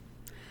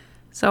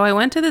So I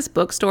went to this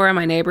bookstore in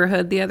my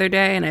neighborhood the other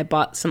day and I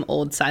bought some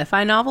old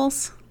sci-fi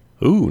novels.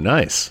 Ooh,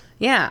 nice.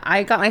 Yeah,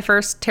 I got my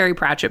first Terry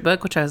Pratchett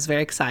book, which I was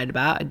very excited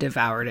about. I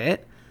devoured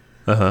it.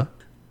 Uh-huh.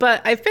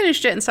 But I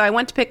finished it, and so I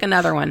went to pick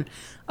another one.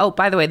 Oh,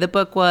 by the way, the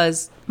book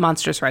was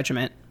Monstrous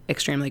Regiment.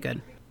 Extremely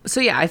good. So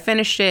yeah, I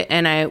finished it,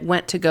 and I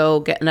went to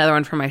go get another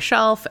one from my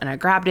shelf, and I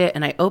grabbed it,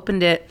 and I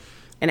opened it,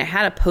 and it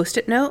had a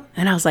Post-it note,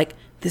 and I was like,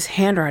 this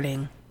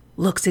handwriting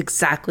looks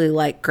exactly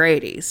like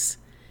Grady's.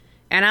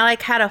 And I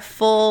had a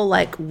full,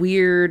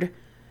 weird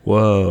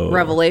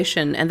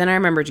revelation, and then I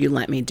remembered you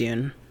lent me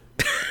Dune.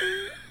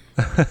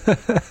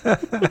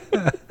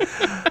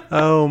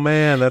 Oh,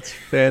 man, that's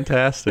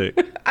fantastic.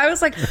 I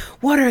was like,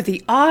 what are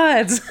the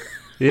odds?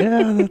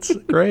 Yeah, that's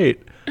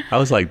great. I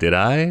was like, did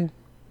I,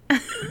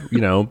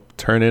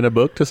 turn in a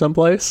book to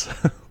someplace?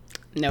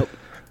 Nope.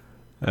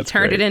 That's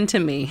Turned great. it into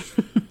me.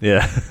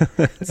 Yeah.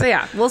 So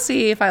yeah, we'll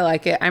see if I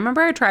like it. I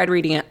remember I tried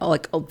reading it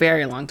a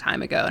very long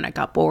time ago and I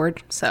got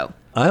bored. So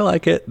I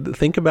like it.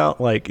 Think about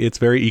it's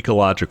very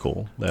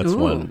ecological. That's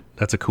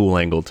that's a cool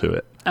angle to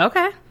it.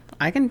 okay,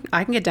 I can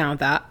get down with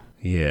that.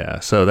 Yeah.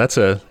 So that's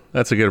a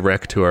good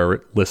rec to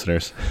our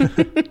listeners.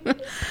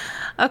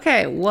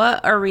 Okay,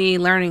 what are we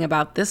learning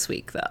about this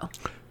week though?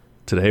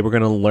 Today we're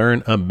going to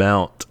learn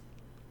about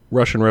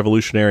Russian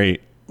revolutionary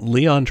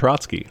Leon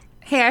Trotsky.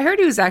 Hey, I heard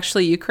he was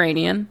actually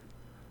Ukrainian.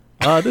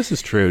 This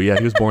is true. Yeah,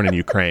 he was born in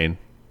Ukraine.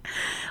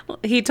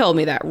 He told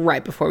me that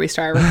right before we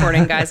started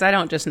recording, guys. I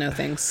don't just know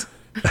things.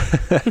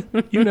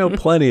 You know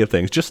plenty of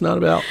things, just not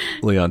about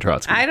Leon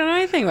Trotsky. I don't know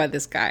anything about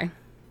this guy.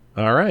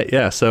 All right,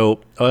 yeah.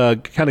 So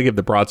kind of give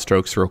the broad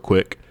strokes real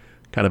quick,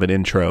 kind of an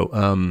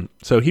intro.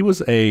 So he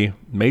was a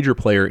major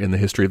player in the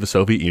history of the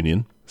Soviet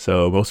Union.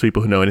 So most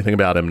people who know anything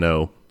about him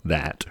know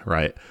that,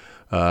 right?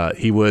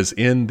 He was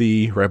in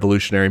the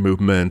revolutionary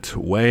movement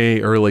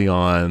way early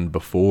on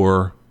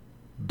before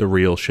the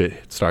real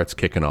shit starts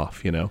kicking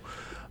off,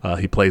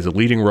 He plays a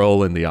leading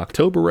role in the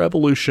October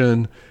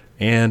Revolution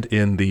and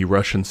in the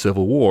Russian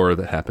Civil War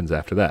that happens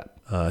after that.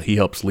 He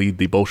helps lead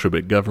the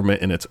Bolshevik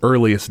government in its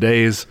earliest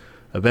days.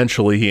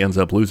 Eventually, he ends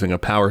up losing a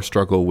power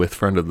struggle with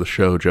friend of the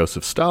show,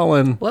 Joseph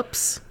Stalin.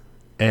 Whoops.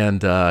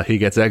 And he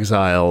gets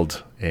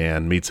exiled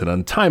and meets an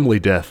untimely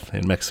death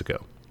in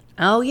Mexico.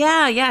 Oh,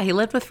 yeah. He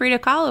lived with Frida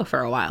Kahlo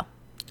for a while.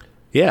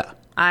 Yeah.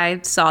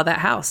 I saw that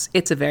house.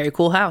 It's a very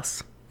cool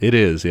house. It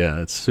is,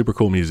 yeah. It's a super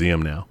cool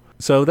museum now.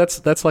 So that's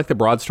the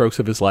broad strokes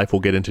of his life. We'll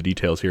get into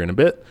details here in a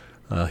bit.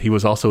 He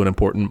was also an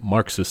important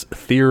Marxist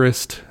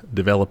theorist,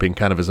 developing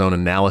kind of his own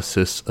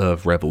analysis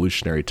of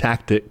revolutionary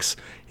tactics,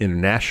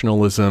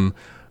 internationalism,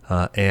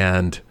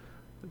 and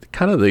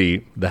kind of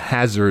the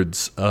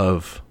hazards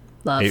of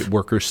Love. a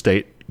worker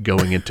state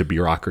going into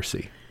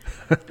bureaucracy.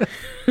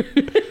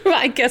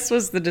 I guess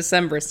was the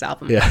Decemberist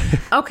album. Yeah.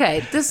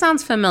 Okay, this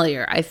sounds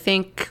familiar. I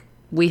think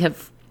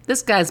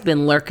this guy's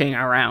been lurking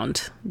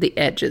around the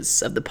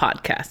edges of the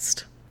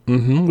podcast.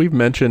 Mm-hmm. We've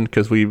mentioned,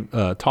 because we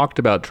talked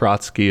about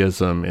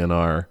Trotskyism in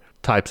our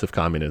types of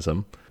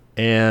communism,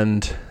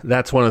 and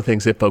that's one of the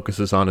things it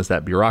focuses on is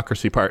that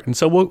bureaucracy part. And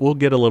so we'll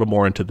get a little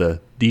more into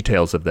the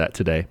details of that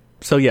today.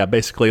 So yeah,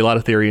 basically a lot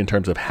of theory in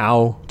terms of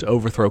how to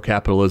overthrow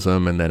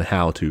capitalism and then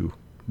how to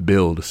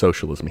build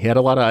socialism. He had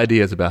a lot of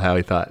ideas about how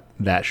he thought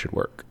that should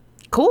work.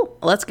 Cool.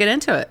 Let's get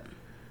into it.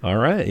 All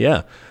right,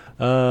 yeah.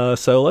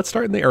 So let's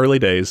start in the early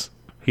days.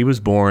 He was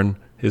born,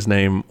 his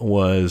name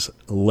was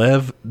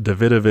Lev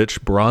Davidovich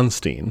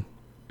Bronstein.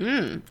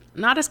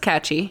 Not as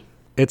catchy.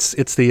 It's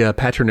the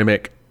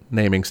patronymic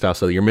naming style.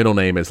 So your middle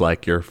name is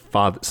like your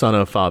son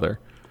of father.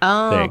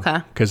 Oh, okay.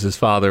 Because his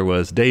father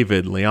was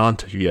David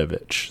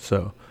Leontievich.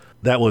 So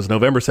that was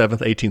November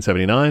 7th,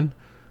 1879.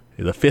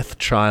 The fifth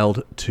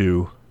child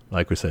to,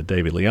 like we said,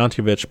 David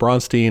Leontievich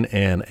Bronstein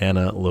and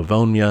Anna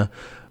Livonia.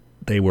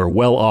 They were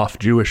well-off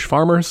Jewish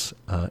farmers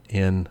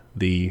in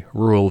the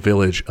rural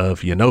village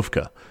of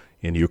Yanovka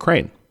in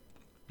Ukraine,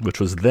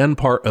 which was then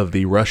part of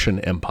the Russian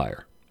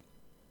Empire.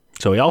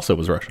 So he also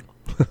was Russian.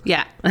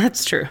 Yeah,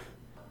 that's true.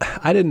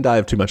 I didn't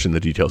dive too much in the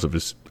details of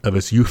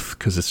his youth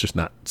because it's just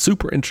not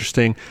super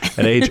interesting.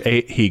 At age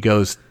 8,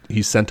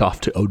 he's sent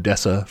off to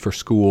Odessa for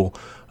school.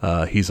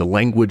 He's a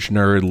language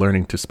nerd,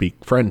 learning to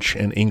speak French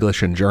and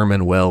English and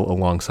German well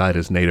alongside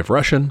his native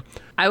Russian.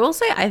 I will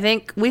say, I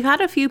think we've had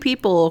a few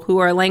people who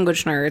are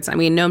language nerds. I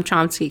mean, Noam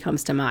Chomsky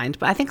comes to mind,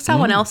 but I think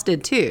someone else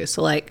did too.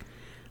 So I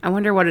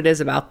wonder what it is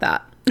about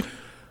that.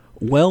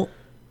 Well,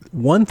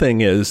 one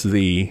thing is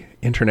the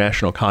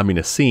international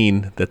communist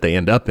scene that they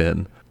end up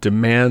in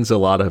demands a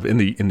lot of,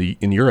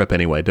 in Europe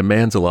anyway,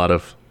 demands a lot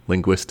of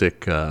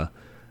linguistic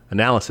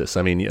analysis.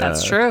 I mean,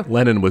 that's true.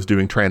 Lenin was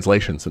doing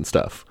translations and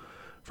stuff,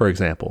 for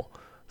example.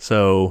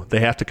 So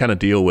they have to kind of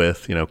deal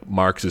with,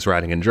 Marx is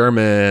writing in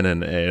German,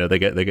 and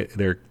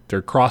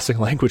they're crossing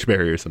language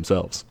barriers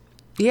themselves.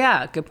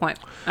 Yeah, good point.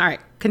 All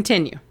right,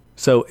 continue.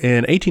 So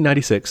in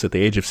 1896, at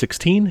the age of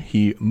 16,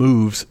 he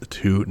moves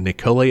to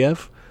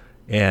Nikolaev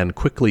and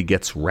quickly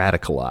gets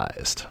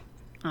radicalized.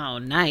 Oh,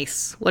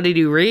 nice. What did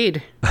you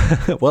read?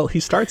 Well, he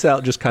starts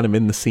out just kind of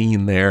in the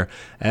scene there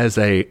as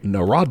a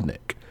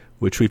Narodnik,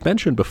 which we've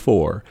mentioned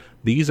before.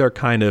 these are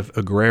kind of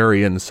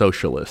agrarian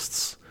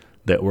socialists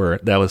that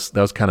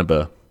was kind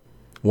of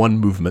one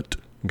movement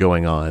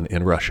going on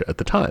in Russia at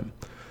the time.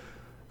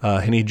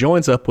 And he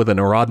joins up with a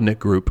Narodnik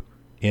group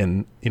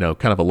in,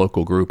 kind of a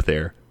local group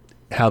there.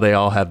 How they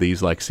all have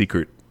these like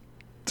secret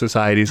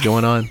societies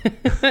going on.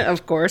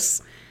 Of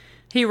course.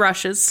 He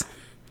rushes.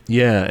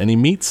 Yeah, and he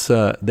meets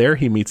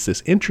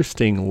this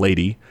interesting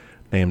lady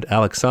named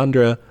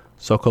Alexandra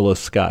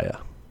Sokolovskaya.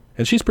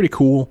 And she's pretty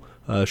cool.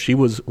 She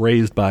was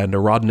raised by a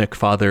Narodnik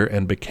father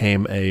and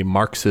became a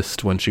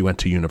Marxist when she went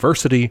to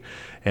university.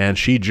 And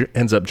she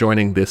ends up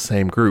joining this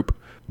same group,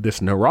 this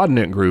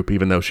Narodnik group,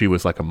 even though she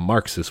was like a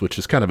Marxist, which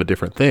is kind of a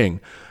different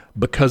thing,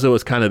 because it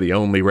was kind of the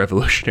only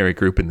revolutionary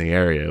group in the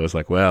area. It was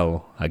like,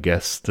 well, I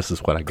guess this is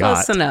what I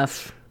got. Close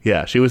enough.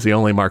 Yeah, she was the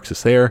only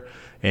Marxist there.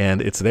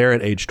 And it's there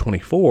at age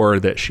 24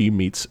 that she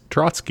meets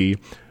Trotsky,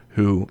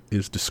 who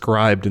is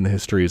described in the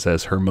histories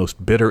as her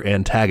most bitter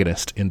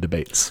antagonist in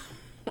debates.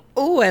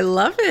 Oh, I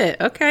love it.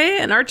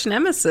 Okay, an arch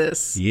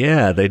nemesis.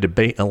 Yeah, they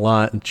debate a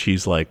lot, and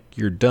she's like,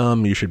 you're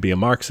dumb, you should be a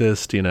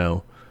Marxist,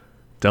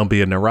 don't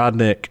be a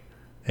Narodnik.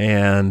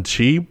 And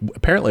she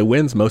apparently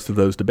wins most of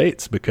those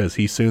debates because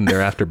he soon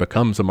thereafter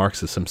becomes a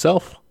Marxist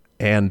himself.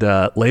 And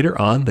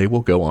later on, they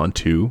will go on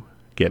to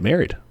get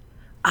married.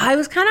 I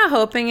was kind of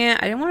hoping it.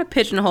 I didn't want to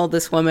pigeonhole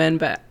this woman,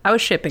 but I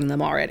was shipping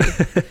them already.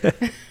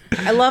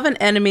 I love an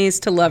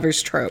enemies to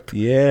lovers trope.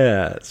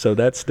 Yeah, so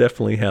that's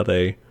definitely how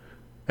they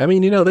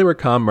were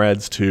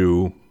comrades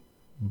too,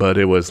 but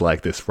it was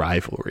like this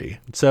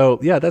rivalry. So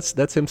yeah,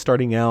 that's him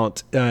starting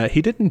out.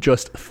 He didn't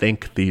just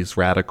think these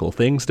radical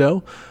things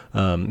though.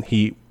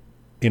 We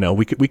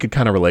could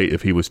kind of relate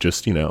if he was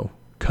just,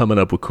 coming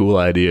up with cool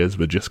ideas,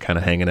 but just kind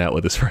of hanging out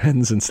with his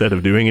friends instead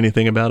of doing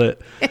anything about it.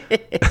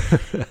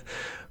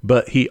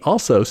 But he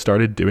also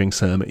started doing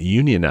some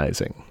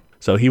unionizing.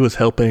 So he was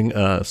helping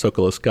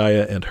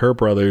Sokolovskaya and her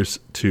brothers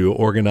to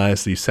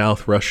organize the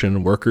South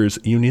Russian Workers'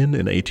 Union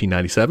in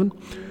 1897.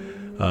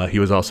 He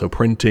was also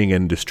printing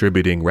and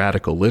distributing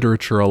radical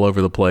literature all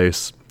over the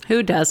place.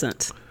 Who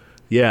doesn't?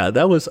 Yeah,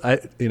 that was,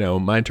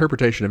 my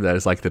interpretation of that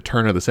is like the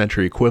turn of the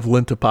century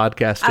equivalent to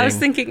podcasting. I was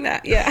thinking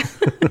that, yeah.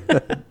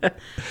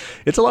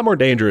 It's a lot more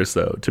dangerous,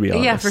 though, to be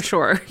honest. Yeah, for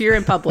sure. You're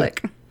in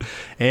public.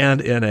 And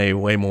in a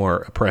way more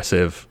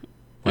oppressive,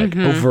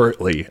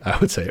 overtly, I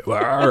would say.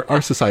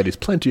 Our society is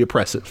plenty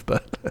oppressive,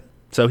 but...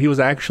 So he was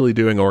actually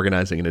doing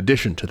organizing in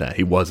addition to that.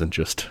 He wasn't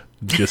just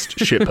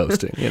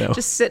shitposting,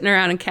 Just sitting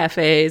around in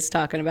cafes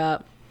talking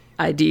about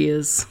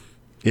ideas.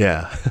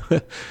 Yeah.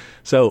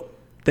 So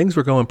things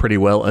were going pretty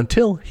well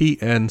until he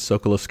and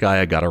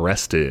Sokolovskaya got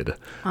arrested.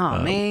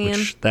 Oh, man.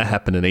 That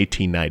happened in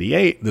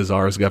 1898. The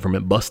Tsar's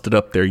government busted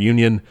up their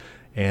union,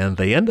 and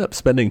they end up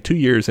spending 2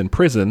 years in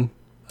prison,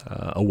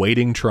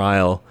 awaiting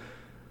trial.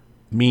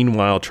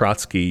 Meanwhile,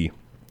 Trotsky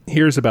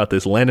hears about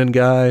this Lenin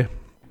guy,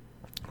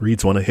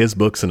 reads one of his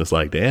books, and is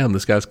like, damn,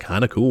 this guy's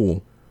kind of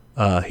cool.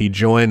 He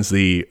joins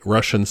the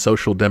Russian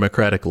Social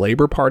Democratic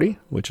Labor Party,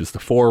 which is the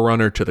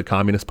forerunner to the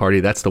Communist Party.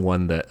 That's the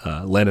one that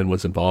Lenin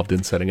was involved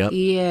in setting up.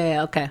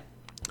 Yeah, okay.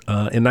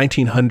 In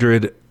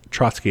 1900,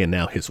 Trotsky and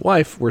now his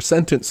wife were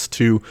sentenced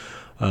to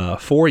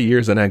 4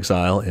 years in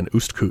exile in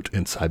Ust-Kut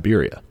in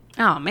Siberia.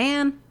 Oh,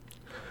 man.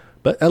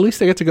 But at least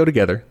they get to go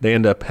together. They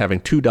end up having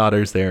 2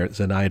 daughters there,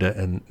 Zenaida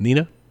and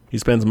Nina. He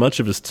spends much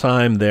of his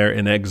time there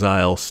in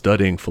exile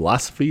studying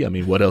philosophy. I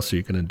mean, what else are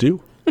you going to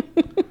do?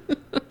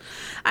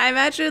 I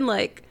imagine,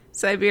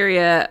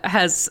 Siberia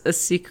has a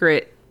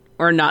secret,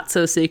 or not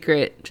so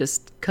secret,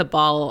 just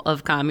cabal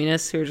of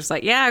communists who are just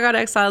like, yeah, I got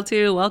exiled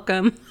too,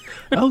 welcome.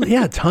 Oh,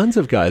 yeah, tons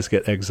of guys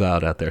get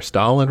exiled out there.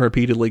 Stalin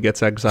repeatedly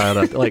gets exiled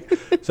out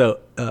there.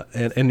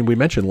 And we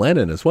mentioned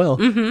Lenin as well.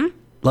 Mm-hmm.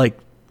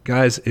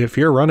 Guys, if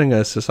you're running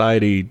a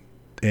society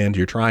and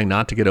you're trying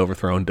not to get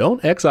overthrown,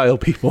 don't exile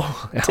people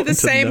out to the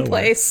same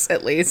place,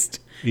 at least.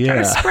 Yeah. Try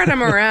to spread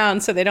them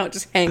around so they don't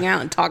just hang out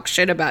and talk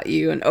shit about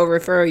you and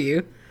overthrow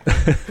you.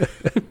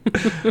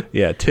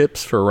 Yeah,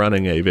 tips for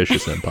running a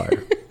vicious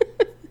empire.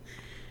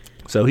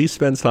 So he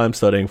spends time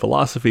studying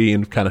philosophy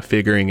and kind of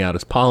figuring out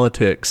his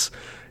politics,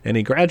 and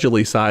he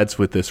gradually sides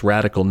with this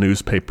radical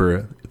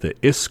newspaper, the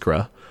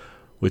Iskra,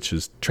 which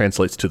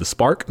translates to the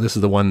Spark. This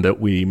is the one that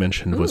we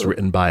mentioned was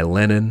written by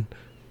Lenin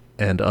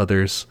and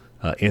others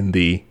in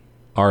the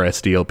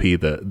RSDLP,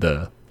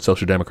 the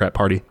Social Democrat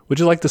Party, which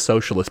is like the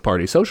Socialist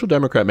Party. Social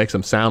Democrat makes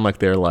them sound like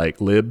they're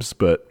like libs,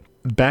 but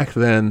back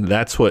then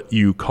that's what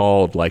you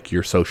called like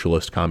your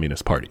socialist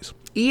communist parties.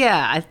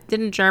 Yeah,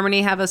 didn't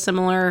Germany have a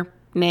similar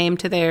name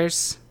to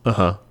theirs?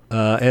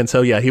 And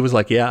so, yeah, he was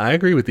like, yeah, I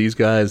agree with these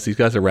guys. These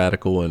guys are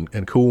radical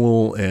and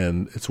cool,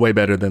 and it's way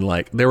better than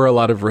there were a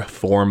lot of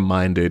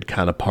reform-minded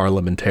kind of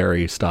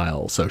parliamentary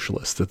style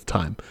socialists at the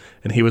time.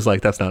 And he was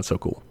like, that's not so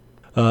cool.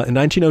 In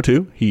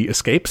 1902, he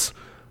escapes,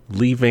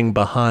 leaving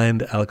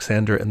behind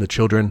Alexandra and the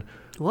children.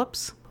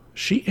 Whoops.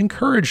 She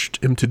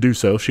encouraged him to do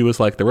so. She was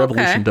like, the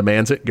revolution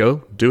demands it.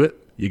 Go, do it.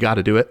 You got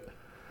to do it.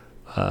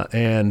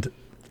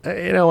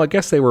 I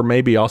guess they were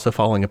maybe also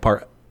falling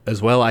apart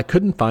as well. I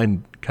couldn't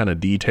find kind of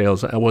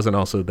details. I wasn't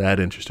also that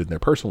interested in their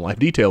personal life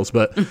details,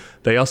 but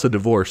they also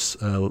divorce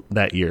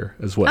that year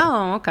as well.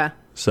 Oh, okay.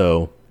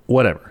 So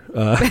whatever.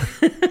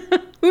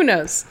 Who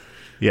knows?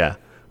 Yeah.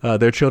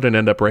 Their children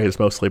end up raised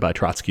mostly by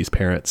Trotsky's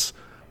parents.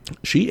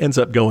 She ends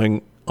up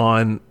going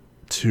on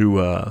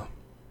to,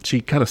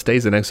 she kind of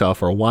stays in exile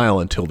for a while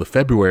until the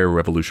February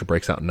Revolution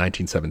breaks out in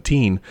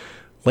 1917.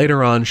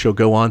 Later on, she'll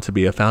go on to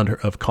be a founder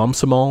of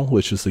Komsomol,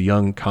 which is the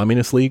Young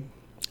Communist League.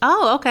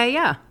 Oh, okay,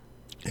 yeah.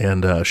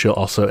 And she'll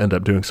also end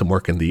up doing some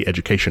work in the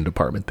education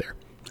department there.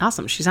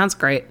 Awesome. She sounds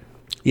great.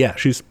 Yeah,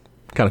 she's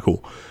kind of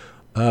cool.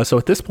 So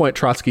at this point,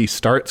 Trotsky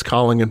starts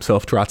calling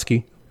himself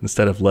Trotsky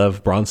instead of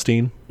Lev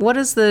Bronstein. What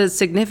is the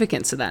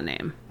significance of that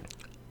name?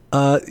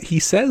 He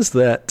says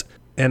that,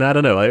 and I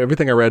don't know,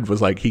 everything I read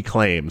was like he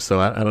claims,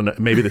 so I don't know,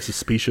 maybe this is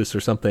specious or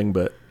something,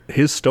 but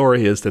his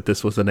story is that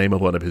this was the name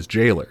of one of his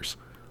jailers,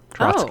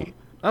 Trotsky.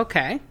 Oh,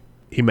 okay.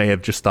 He may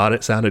have just thought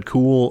it sounded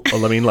cool.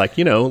 I mean, like,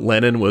 you know,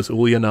 Lenin was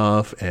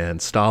Ulyanov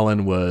and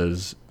Stalin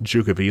was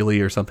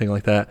Zhukavili or something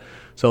like that.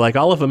 So, like,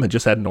 all of them had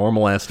just had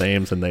normal ass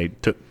names and they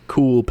took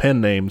cool pen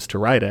names to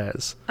write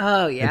as.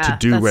 Oh, yeah. And to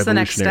do That's revolutionary the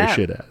next step.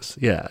 shit as.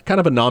 Yeah, kind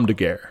of a nom de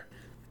guerre.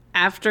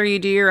 After you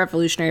do your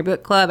Revolutionary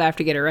Book Club,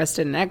 after you get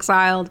arrested and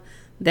exiled,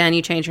 then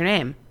you change your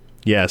name.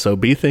 Yeah, so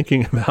be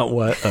thinking about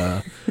what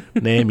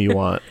name you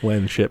want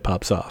when shit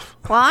pops off.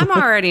 Well, I'm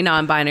already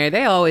non-binary.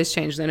 They always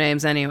change their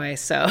names anyway,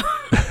 so.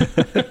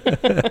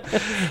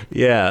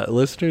 Yeah,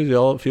 listeners,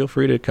 y'all feel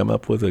free to come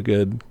up with a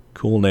good,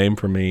 cool name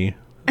for me.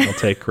 I'll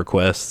take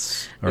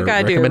requests or We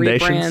gotta do a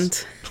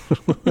recommendations.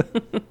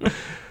 rebrand.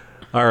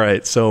 All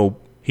right, so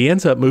he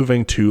ends up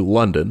moving to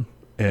London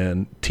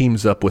and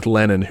teams up with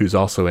Lenin, who's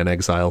also in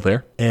exile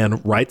there,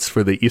 and writes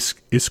for the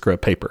Iskra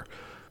paper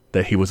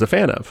that he was a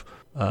fan of.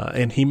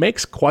 And he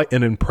makes quite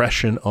an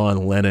impression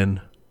on Lenin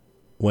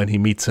when he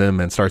meets him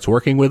and starts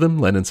working with him.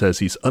 Lenin says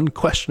he's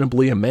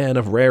unquestionably a man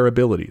of rare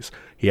abilities.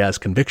 He has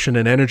conviction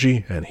and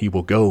energy, and he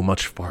will go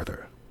much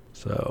farther.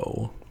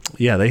 So,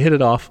 yeah, they hit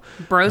it off.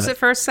 Bros at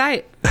first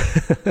sight.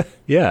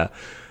 Yeah.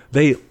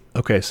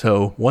 Okay,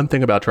 so one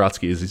thing about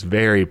Trotsky is he's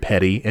very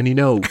petty. And, you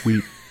know,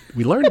 we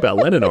learned about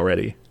Lenin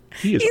already.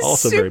 He is He's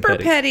also super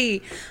very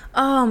petty.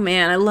 Oh,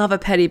 man, I love a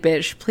petty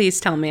bitch. Please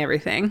tell me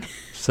everything.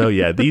 So,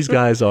 yeah, these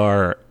guys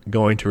are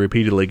going to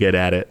repeatedly get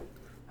at it.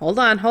 Hold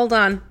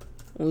on.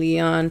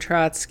 Leon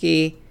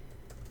Trotsky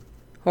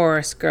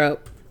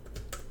horoscope.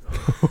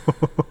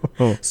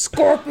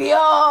 Scorpio!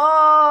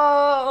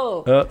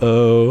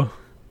 Uh-oh.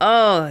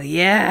 Oh,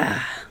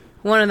 yeah.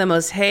 One of the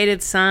most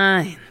hated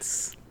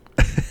signs.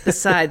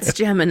 Besides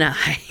Gemini.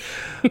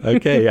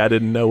 Okay, I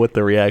didn't know what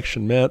the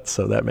reaction meant,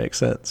 so that makes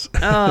sense.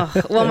 Oh,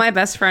 well, my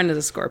best friend is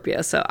a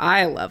Scorpio, so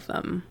I love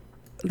them.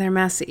 They're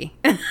messy.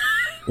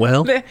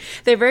 Well, They're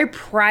very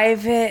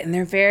private and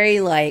they're very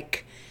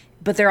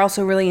but they're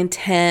also really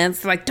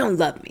intense. They're like, don't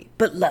love me,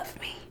 but love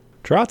me.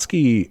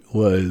 Trotsky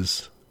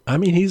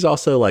he's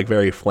also like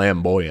very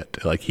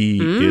flamboyant. Like he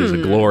is a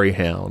glory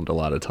hound a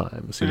lot of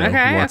times. You know,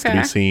 Okay, he wants to okay.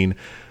 be seen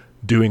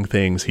doing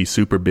things. He's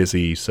super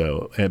busy.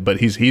 So, but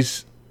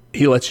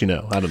he lets you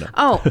know. I don't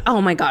know.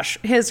 Oh my gosh.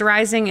 His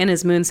rising and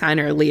his moon sign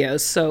are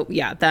Leos. So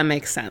yeah, that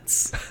makes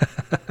sense.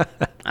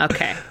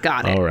 Okay,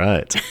 got it. All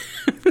right.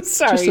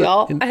 Sorry,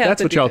 y'all. I have That's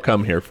to what do y'all it.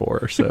 come here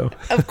for. So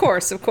Of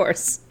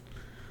course.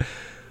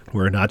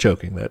 we're not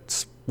joking.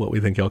 That's what we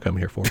think y'all come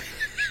here for.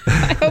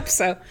 I hope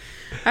so.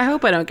 I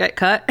hope I don't get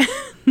cut.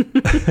 In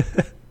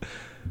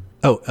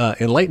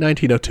late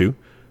 1902,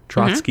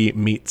 Trotsky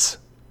meets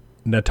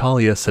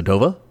Natalia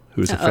Sadova,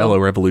 who's a fellow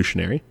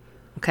revolutionary.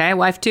 Okay,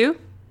 wife two?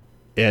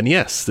 And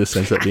yes, this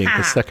ends up being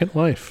his second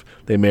wife.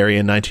 They marry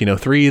in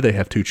 1903. They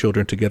have 2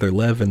 children together,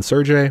 Lev and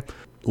Sergei.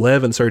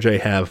 Lev and Sergei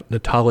have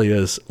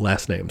Natalia's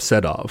last name,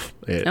 Sedov.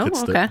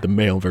 It's okay. the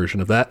male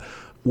version of that.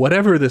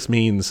 Whatever this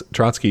means,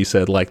 Trotsky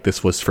said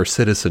this was for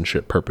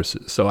citizenship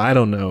purposes. So I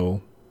don't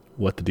know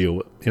what the deal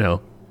with, who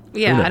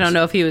Yeah, I knows? don't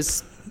know if he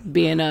was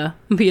being a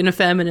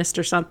feminist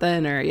or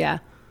something, or yeah.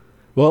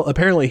 Well,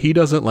 apparently he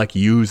doesn't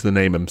use the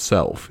name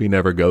himself. He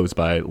never goes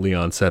by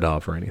Leon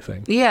Sedov or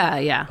anything.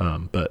 Yeah.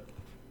 But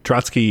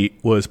Trotsky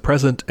was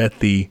present at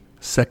the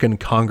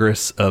Second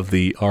Congress of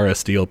the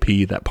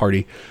RSDLP, that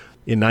party,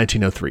 in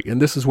 1903.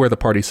 And this is where the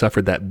party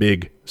suffered that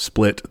big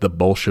split, the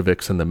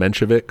Bolsheviks and the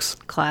Mensheviks.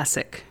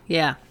 Classic.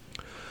 Yeah.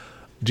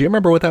 Do you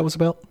remember what that was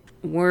about?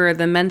 Were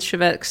the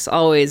Mensheviks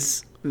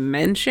always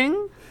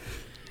mensching?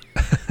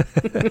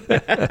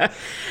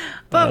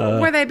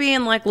 But were they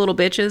being like little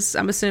bitches,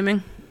 I'm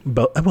assuming?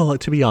 Well,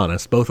 to be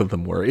honest, both of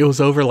them were. It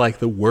was over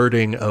the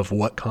wording of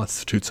what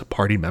constitutes a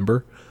party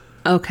member.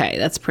 Okay,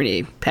 that's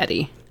pretty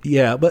petty.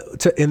 Yeah,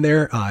 but in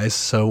their eyes,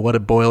 so what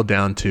it boiled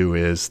down to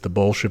is the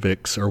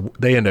Bolsheviks, or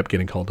they end up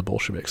getting called the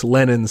Bolsheviks.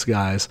 Lenin's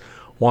guys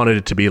wanted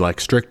it to be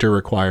stricter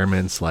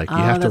requirements, you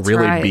have to that's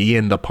really right. be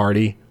in the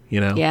party,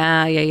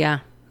 Yeah.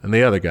 And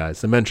the other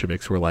guys, the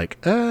Mensheviks, were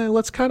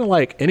let's kind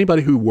of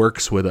anybody who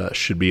works with us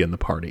should be in the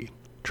party.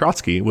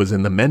 Trotsky was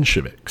in the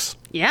Mensheviks.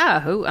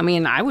 Yeah,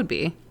 I would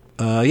be.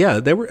 Yeah,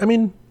 they were.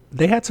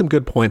 They had some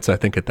good points, I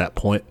think, at that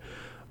point.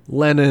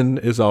 Lenin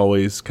is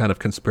always kind of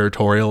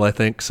conspiratorial, I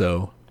think,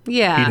 so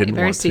Yeah, he didn't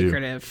very want to.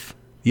 secretive.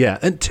 Yeah,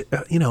 and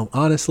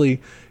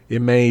honestly,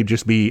 it may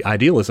just be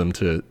idealism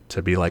to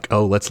be like,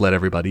 oh, let's let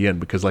everybody in,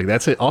 because like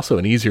that's also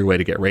an easier way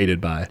to get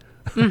raided by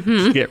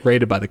get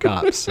raided by the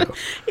cops. So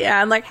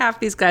Yeah, and like half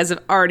these guys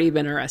have already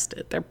been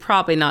arrested. They're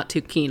probably not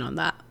too keen on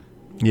that.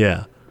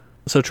 yeah.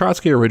 So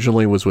Trotsky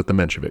originally was with the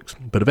Mensheviks,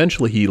 but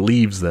eventually he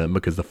leaves them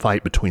because the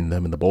fight between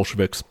them and the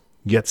Bolsheviks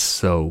gets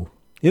so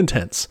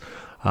intense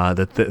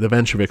that the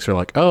Mensheviks are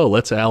like, oh,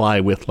 let's ally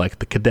with like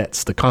the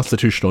cadets, the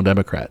constitutional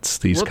Democrats,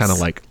 these Whoops. kind of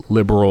like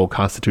liberal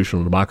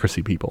constitutional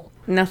democracy people.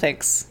 No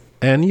thanks.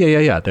 And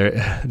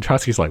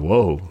Trotsky's like,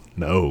 whoa,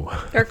 no.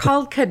 They're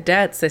called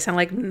cadets. They sound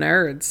like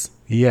nerds.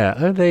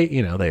 Yeah,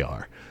 they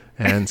are.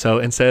 And so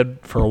instead,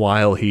 for a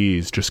while,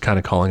 he's just kind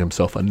of calling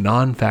himself a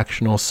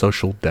non-factional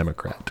social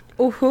democrat.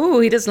 Ooh,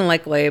 he doesn't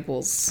like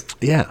labels.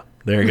 Yeah,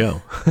 there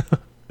you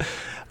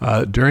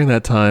go. During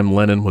that time,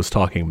 Lenin was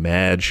talking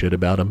mad shit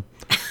about him.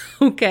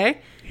 Okay.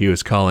 He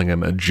was calling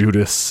him a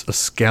Judas, a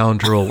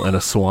scoundrel, and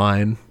a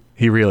swine.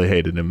 He really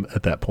hated him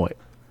at that point.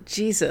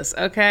 Jesus.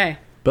 Okay.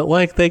 But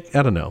like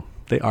I don't know,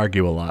 they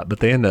argue a lot, but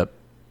they end up,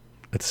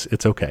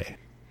 it's okay.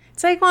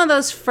 It's like one of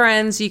those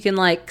friends you can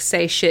like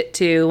say shit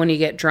to when you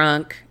get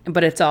drunk,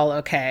 but it's all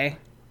okay.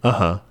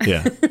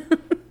 Yeah.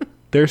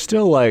 They're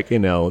still like, they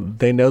know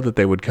that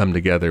they would come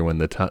together when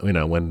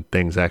when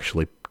things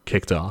actually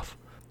kicked off.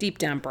 Deep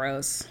down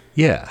bros.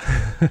 Yeah.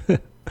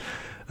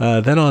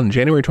 Then on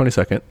January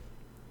 22nd,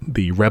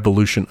 the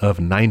revolution of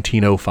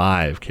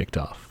 1905 kicked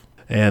off.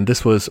 And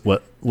this was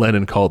what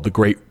Lenin called the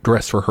Great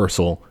Dress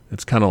Rehearsal.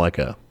 It's kind of like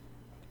a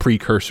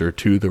precursor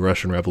to the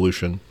Russian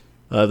Revolution.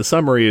 The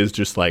summary is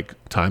just like,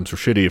 times were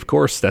shitty, of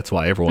course. That's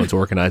why everyone's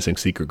organizing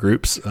secret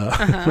groups.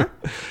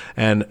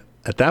 And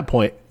at that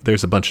point,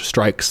 there's a bunch of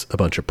strikes, a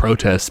bunch of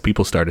protests.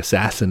 People start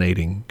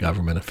assassinating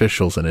government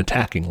officials and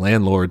attacking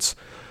landlords.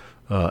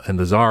 And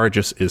the Tsar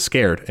just is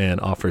scared and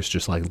offers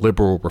just like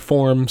liberal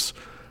reforms,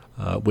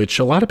 which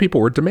a lot of people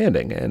were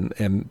demanding.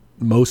 And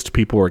most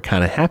people were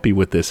kind of happy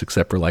with this,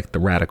 except for like the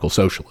radical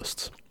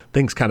socialists.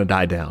 Things kind of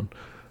die down.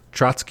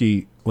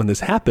 Trotsky, when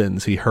this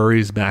happens, he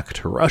hurries back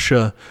to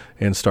Russia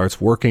and starts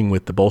working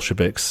with the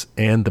Bolsheviks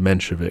and the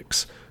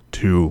Mensheviks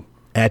to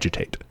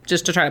agitate.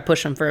 Just to try to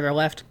push them further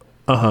left.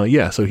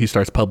 Yeah. So he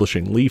starts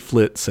publishing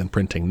leaflets and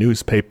printing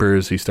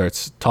newspapers. He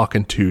starts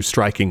talking to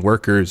striking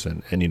workers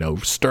and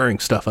stirring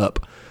stuff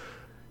up.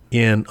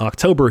 In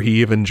October,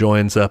 he even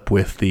joins up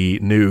with the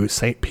new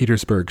St.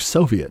 Petersburg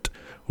Soviet,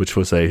 which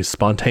was a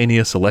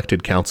spontaneous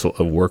elected council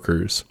of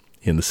workers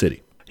in the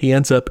city. He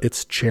ends up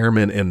its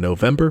chairman in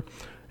November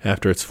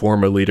after its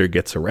former leader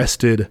gets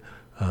arrested.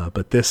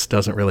 But this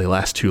doesn't really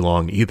last too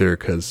long either,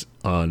 because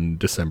on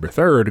December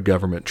 3rd,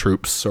 government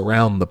troops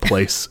surround the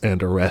place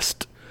and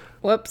arrest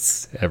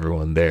Whoops.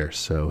 everyone there.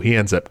 So he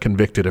ends up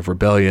convicted of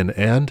rebellion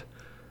and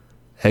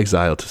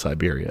exiled to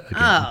Siberia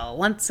again. Oh,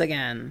 once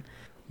again.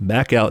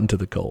 Back out into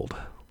the cold.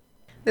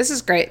 This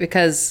is great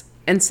because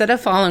instead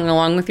of following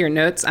along with your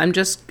notes, I'm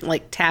just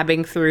like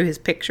tabbing through his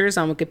pictures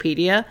on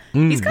Wikipedia.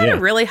 He's got yeah. a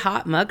really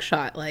hot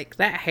mugshot. Like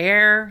that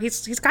hair.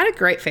 He's got a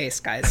great face,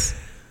 guys.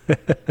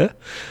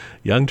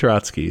 Young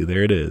Trotsky,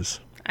 there it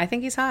is. I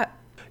think he's hot.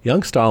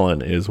 Young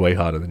Stalin is way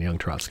hotter than young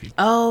Trotsky.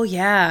 Oh,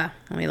 yeah.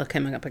 Let me look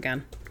him up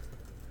again.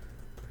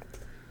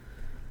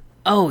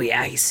 Oh,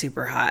 yeah, he's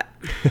super hot.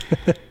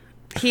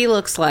 He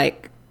looks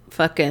like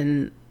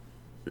fucking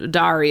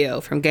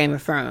Dario from Game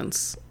of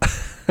Thrones.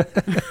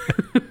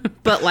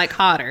 But like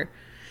hotter.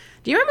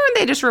 Do you remember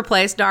when they just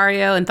replaced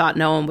Dario and thought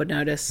no one would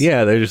notice?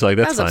 Yeah, they're just like,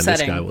 that's That was fine,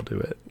 upsetting. this guy will do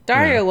it.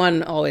 Dario Yeah.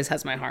 1 always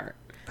has my heart.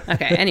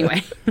 Okay,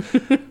 anyway.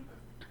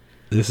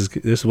 This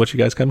is what you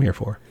guys come here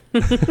for.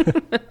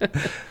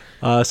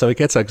 So he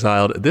gets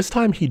exiled. This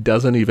time he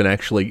doesn't even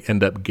actually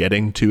end up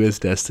getting to his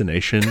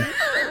destination.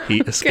 He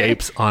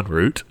escapes en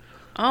route.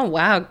 Oh,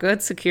 wow,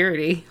 good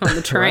security on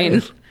the train.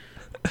 Right.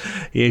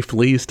 He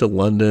flees to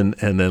London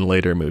and then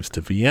later moves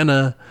to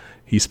Vienna.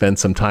 He spends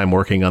some time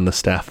working on the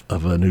staff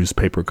of a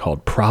newspaper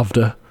called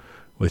Pravda,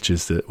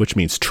 which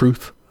means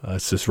truth.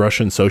 It's this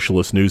Russian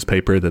socialist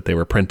newspaper that they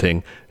were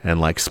printing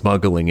and like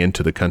smuggling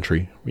into the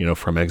country,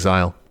 from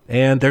exile.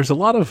 And there's a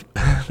lot of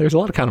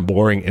kind of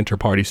boring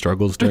inter-party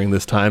struggles during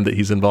this time that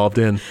he's involved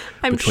in.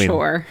 I'm between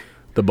sure.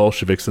 the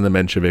Bolsheviks and the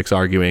Mensheviks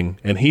arguing,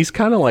 and he's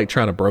kind of like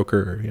trying to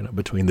broker,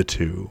 between the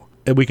two.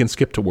 And we can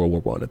skip to World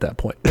War I at that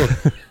point.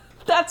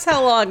 That's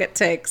how long it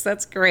takes.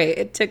 That's great.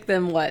 It took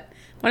them what?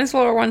 When does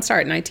World War I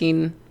start?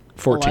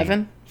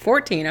 1911?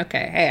 14.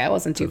 Okay. Hey, I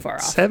wasn't too far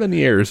off. 7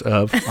 years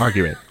of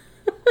argument.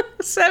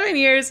 7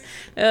 years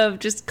of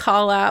just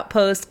call out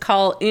posts,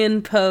 call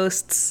in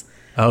posts.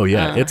 Oh,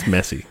 yeah. It's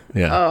messy.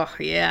 Yeah. Oh,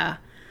 yeah.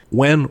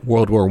 When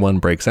World War I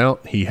breaks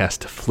out, he has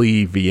to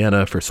flee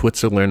Vienna for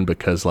Switzerland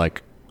because,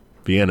 like,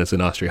 Vienna's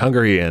in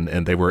Austria-Hungary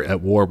and they were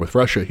at war with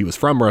Russia. He was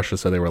from Russia,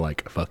 so they were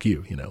like, fuck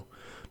you,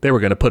 They were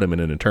going to put him in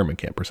an internment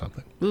camp or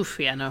something. Oof,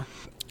 yeah, no.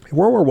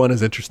 World War I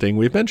is interesting.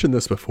 We've mentioned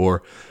this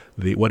before,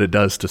 what it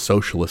does to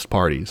socialist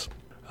parties.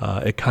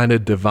 It kind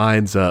of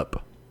divides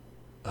up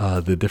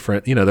the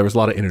different, there was a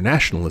lot of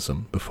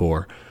internationalism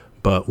before.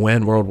 But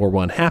when World War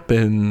I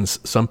happens,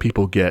 some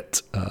people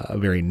get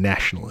very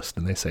nationalist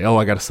and they say, oh,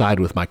 I got to side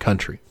with my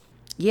country.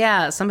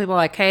 Yeah, some people are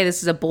like, hey,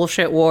 this is a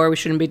bullshit war. We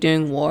shouldn't be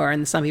doing war.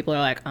 And some people are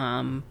like,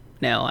 no,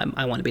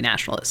 I want to be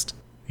nationalist.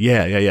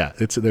 Yeah.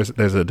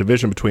 There's a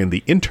division between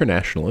the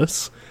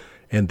internationalists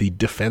and the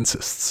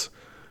defensists.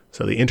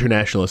 So the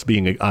internationalists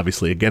being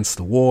obviously against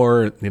the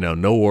war,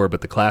 no war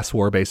but the class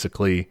war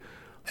basically.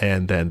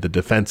 And then the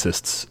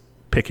defensists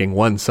picking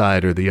one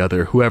side or the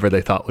other, whoever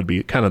they thought would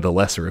be kind of the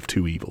lesser of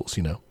two evils,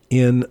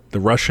 In the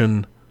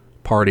Russian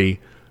party,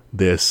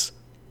 this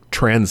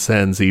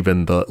transcends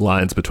even the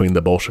lines between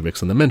the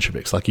Bolsheviks and the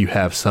Mensheviks. Like you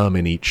have some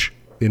in each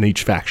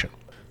faction.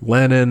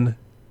 Lenin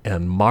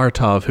and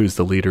Martov, who's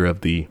the leader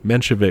of the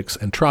Mensheviks,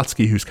 and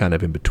Trotsky, who's kind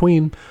of in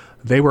between,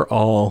 they were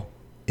all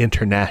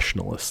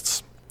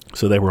internationalists.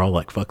 So they were all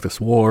like, fuck this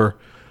war.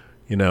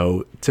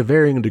 To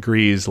varying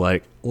degrees,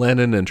 like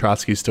Lenin and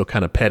Trotsky still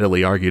kind of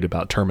pettily argued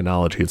about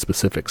terminology and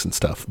specifics and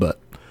stuff, but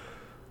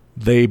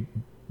they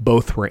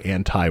both were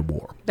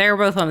anti-war. They were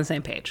both on the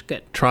same page.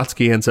 Good.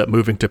 Trotsky ends up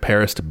moving to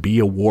Paris to be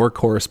a war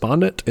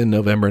correspondent in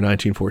November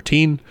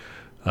 1914.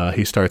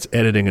 He starts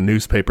editing a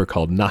newspaper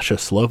called Naše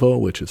Slovo,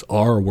 which is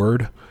our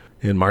word,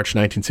 in March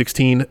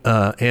 1916,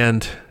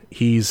 and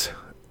he's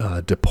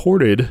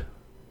deported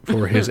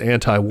for his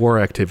anti-war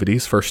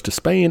activities, first to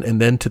Spain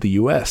and then to the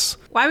U.S.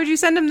 Why would you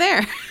send him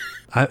there?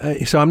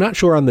 So I'm not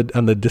sure on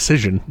the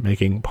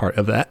decision-making part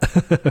of that.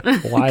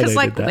 Why they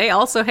did that. They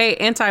also hate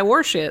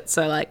anti-war shit,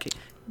 so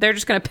they're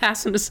just going to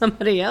pass him to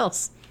somebody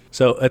else.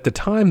 So at the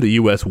time, the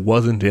U.S.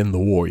 wasn't in the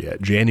war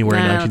yet, January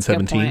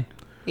 1917.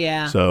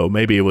 Yeah. So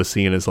maybe it was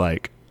seen as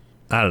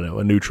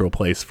a neutral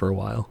place for a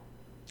while.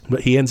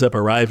 But he ends up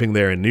arriving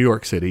there in New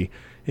York City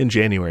in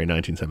January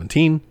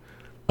 1917.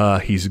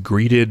 He's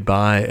greeted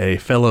by a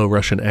fellow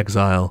Russian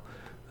exile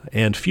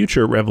and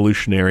future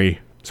revolutionary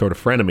sort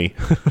of frenemy,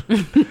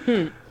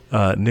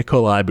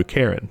 Nikolai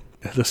Bukharin.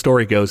 The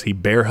story goes he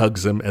bear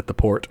hugs him at the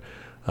port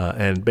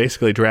and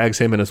basically drags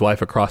him and his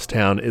wife across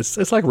town.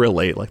 It's like real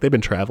late, like they've been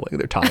traveling,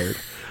 they're tired.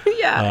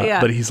 Yeah.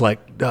 But he's like,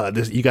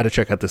 you got to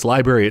check out this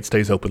library. It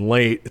stays open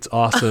late. It's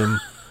awesome.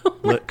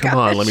 Come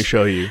on, let me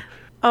show you.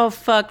 Oh,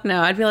 fuck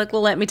no. I'd be like,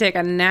 well, let me take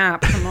a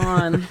nap. Come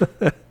on.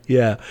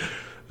 Yeah.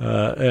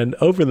 And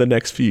over the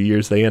next few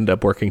years, they end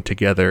up working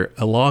together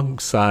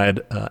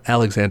alongside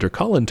Alexandra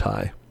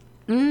Kollontai.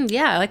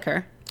 Yeah, I like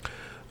her.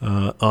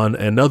 On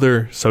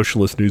another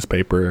socialist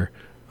newspaper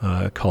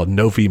called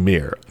Novy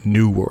Mir,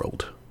 New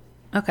World.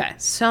 Okay,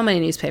 so many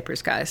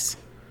newspapers, guys.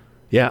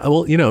 Yeah,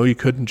 well, you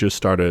couldn't just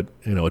start a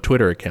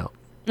Twitter account.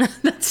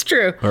 That's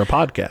true. Or a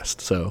podcast,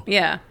 so.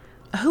 Yeah.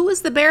 Who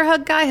is the bear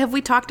hug guy? Have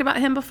we talked about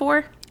him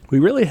before? We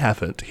really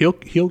haven't.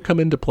 He'll come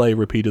into play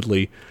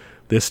repeatedly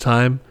this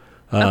time.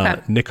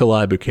 Okay.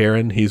 Nikolai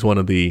Bukharin, he's one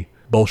of the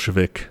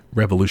Bolshevik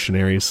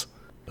revolutionaries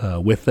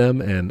with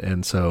them,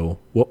 and so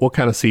we'll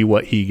kind of see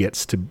what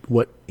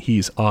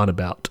he's on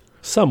about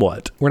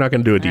somewhat. We're not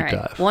going to do a deep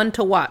dive. One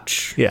to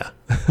watch. Yeah.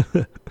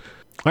 All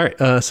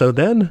right. So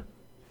then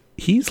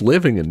he's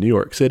living in New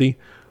York City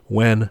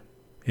when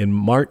in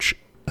March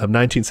of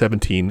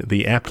 1917,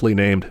 the aptly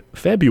named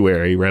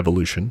February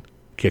Revolution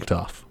kicked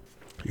off.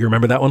 You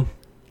remember that one?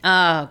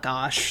 Oh,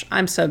 gosh.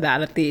 I'm so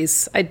bad at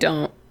these. I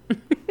don't.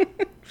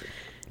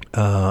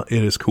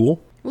 It is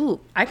cool. Ooh,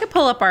 I could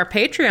pull up our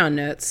Patreon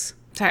notes.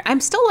 Sorry,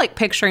 I'm still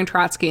picturing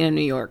Trotsky in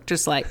New York,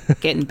 just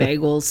getting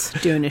bagels,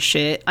 doing his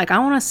shit. I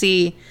want to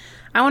see,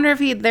 I wonder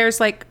if there's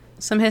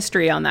some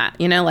history on that,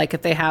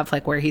 if they have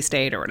where he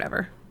stayed or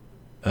whatever.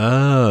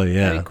 Oh,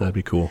 yeah, that'd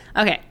be cool.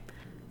 Okay.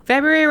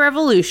 February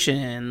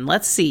Revolution.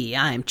 Let's see.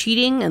 I'm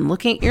cheating and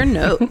looking at your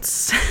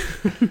notes.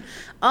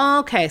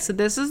 Okay, so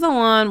this is the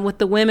one with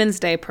the Women's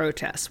Day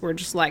protests. We're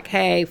just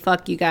hey,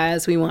 fuck you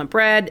guys. We want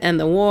bread and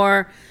the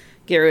war.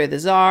 Get rid of the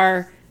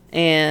Tsar.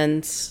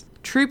 And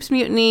troops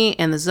mutiny,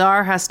 and the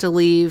Tsar has to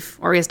leave,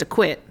 or he has to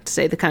quit to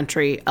save the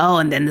country. Oh,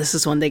 and then this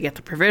is when they get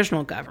the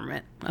provisional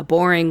government. A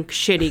boring,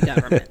 shitty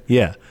government.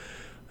 Yeah,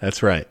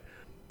 that's right.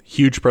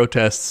 Huge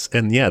protests,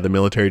 and yeah, the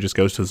military just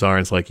goes to the Tsar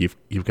and it's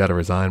you've got to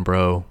resign,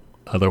 bro.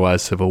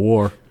 Otherwise, civil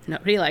war.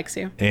 Nobody likes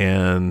you.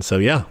 And so,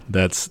 yeah,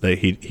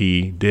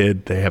 he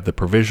did. They have the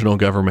provisional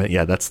government.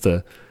 Yeah, that's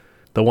the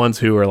ones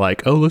who are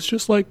oh, let's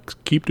just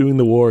keep doing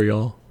the war,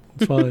 y'all.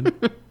 It's fine.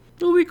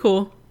 It'll be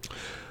cool.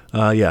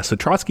 Yeah, so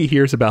Trotsky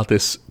hears about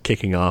this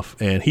kicking off,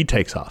 and he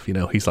takes off.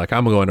 He's like,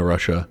 I'm going to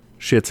Russia.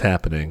 Shit's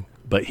happening.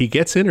 But he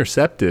gets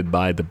intercepted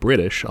by the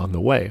British on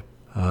the way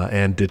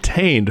and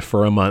detained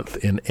for a month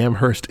in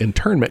Amherst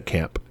internment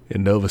camp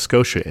in Nova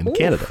Scotia in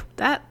Canada.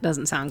 That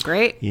doesn't sound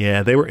great.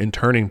 Yeah, they were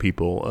interning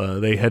people.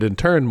 They had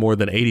interned more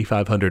than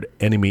 8,500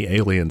 enemy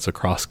aliens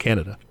across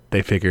Canada.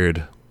 They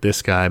figured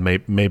this guy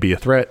may be a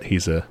threat.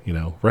 He's a,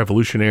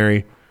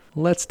 revolutionary.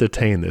 Let's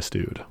detain this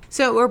dude.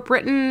 So were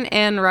Britain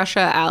and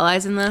Russia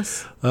allies in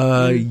this?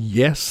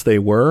 Yes, they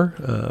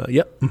were.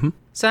 Yep. Mm-hmm.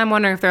 So I'm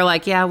wondering if they're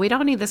yeah, we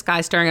don't need this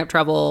guy stirring up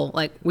trouble.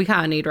 We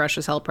kind of need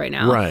Russia's help right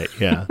now. Right.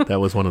 Yeah. That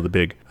was one of the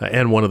big,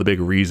 and one of the big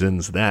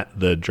reasons that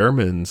the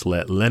Germans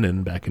let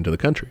Lenin back into the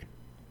country.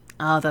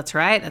 Oh, that's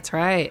right. That's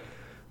right.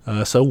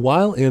 So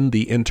while in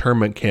the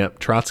internment camp,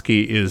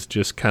 Trotsky is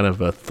just kind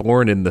of a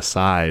thorn in the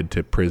side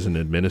to prison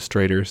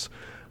administrators.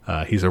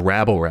 He's a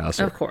rabble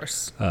rouser. Of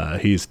course.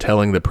 He's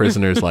telling the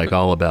prisoners like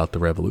all about the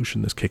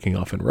revolution that's kicking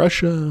off in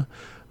Russia.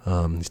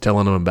 He's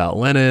telling them about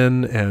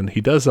Lenin, and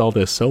he does all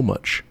this so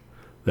much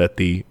that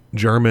the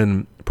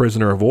German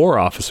prisoner of war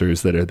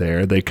officers that are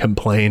there, they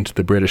complain to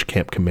the British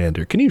camp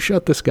commander, "Can you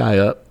shut this guy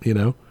up?" You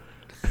know.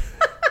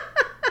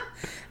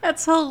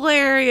 That's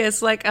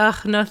hilarious. Like,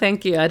 no,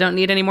 thank you. I don't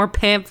need any more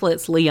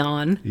pamphlets,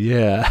 Leon.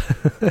 Yeah.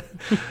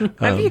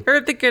 Have you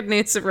heard the good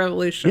news of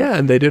revolution? Yeah,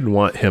 and they didn't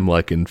want him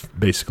like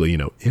basically,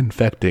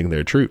 infecting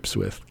their troops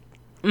with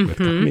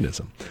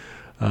communism.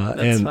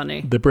 That's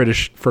funny. The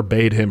British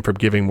forbade him from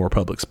giving more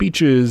public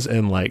speeches,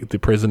 and like the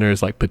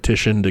prisoners like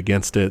petitioned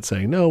against it,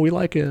 saying, "No, we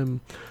like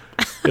him."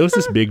 It was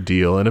this big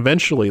deal, and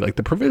eventually, like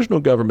the provisional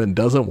government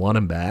doesn't want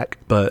him back,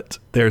 but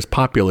there's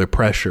popular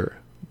pressure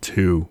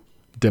to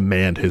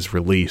demand his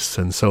release,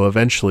 and so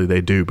eventually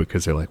they do,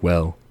 because they're like,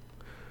 well,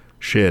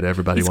 shit,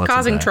 everybody wants him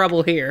causing back.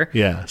 trouble here.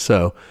 Yeah,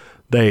 so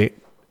they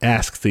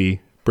ask the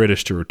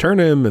British to return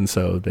him, and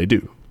so they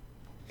do.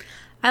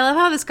 I love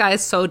how this guy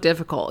is so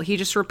difficult. He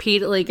just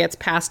repeatedly gets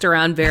passed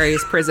around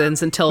various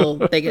prisons until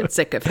they get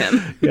sick of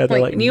him. Yeah,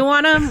 they're like, you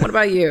want him? What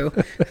about you?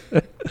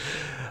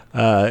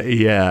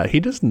 Yeah,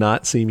 he does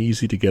not seem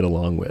easy to get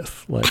along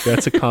with. Like,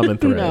 that's a common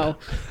thread.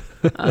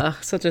 No.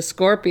 Such a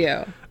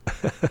Scorpio.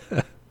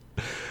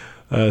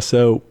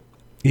 So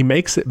he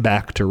makes it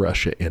back to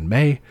Russia in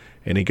May,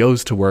 and he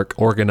goes to work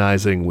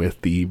organizing with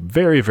the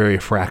very, very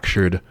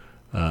fractured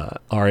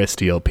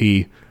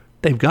RSDLP.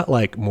 They've got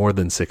like more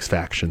than 6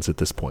 factions at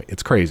this point.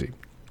 It's crazy.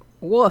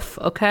 Woof.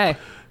 Okay.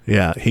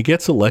 Yeah, he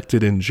gets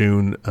elected in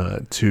June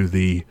to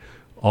the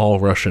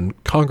All-Russian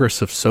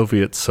Congress of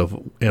Soviets of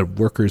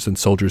Workers and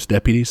Soldiers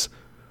Deputies.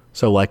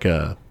 So like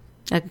a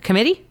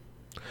committee?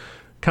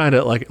 Kind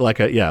of like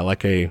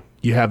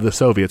you have the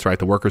Soviets, right?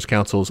 The workers'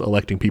 councils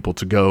electing people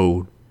to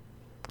go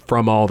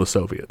from all the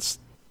Soviets.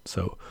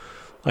 So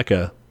like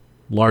a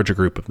larger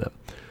group of them.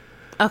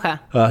 Okay.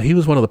 He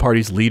was one of the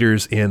party's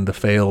leaders in the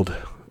failed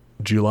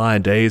July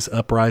Days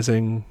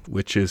uprising,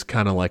 which is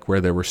kind of like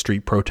where there were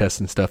street protests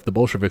and stuff. The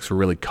Bolsheviks were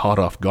really caught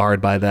off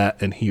guard by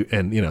that, and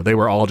they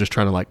were all just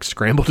trying to like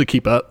scramble to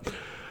keep up.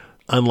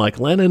 Unlike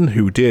Lenin,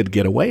 who did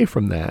get away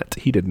from that,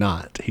 he did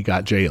not. He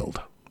got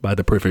jailed by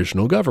the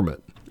provisional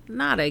government.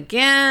 Not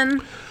again.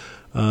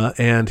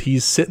 And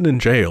he's sitting in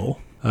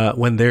jail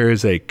when there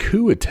is a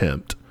coup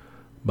attempt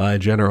by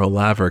General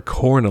Lavra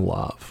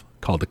Kornilov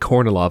called the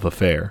Kornilov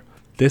Affair.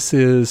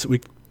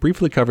 We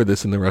briefly covered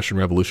this in the Russian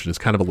Revolution. It's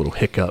kind of a little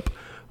hiccup.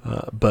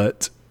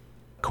 But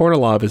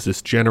Kornilov is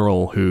this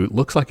general who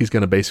looks like he's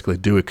going to basically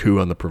do a coup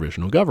on the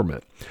provisional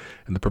government.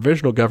 And the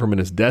provisional government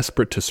is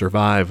desperate to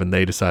survive, and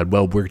they decide,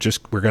 well, we're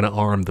going to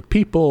arm the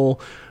people.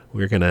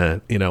 We're going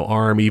to,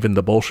 arm even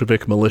the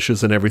Bolshevik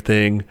militias and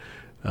everything.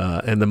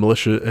 And the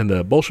militia and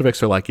the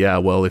Bolsheviks are like, yeah,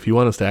 well, if you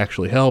want us to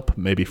actually help,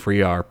 maybe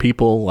free our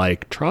people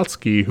like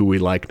Trotsky, who we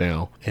like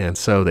now. And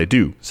so they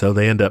do. So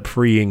they end up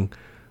freeing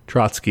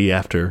Trotsky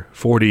after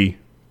 40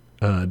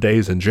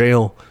 days in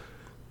jail.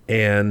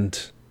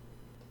 And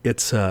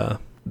it's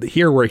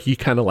here where he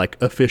kind of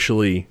like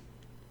officially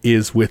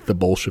is with the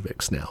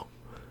Bolsheviks now.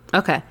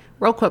 Okay.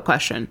 Real quick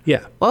question.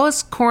 Yeah. What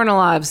was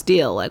Kornilov's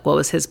deal? Like, what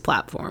was his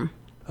platform?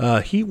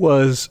 He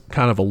was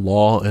kind of a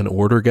law and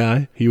order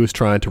guy. He was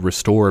trying to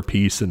restore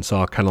peace and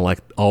saw kind of like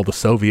all the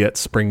Soviets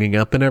springing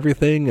up and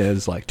everything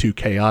as like too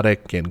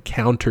chaotic and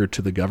counter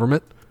to the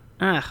government.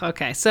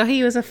 Okay. So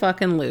he was a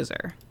fucking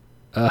loser.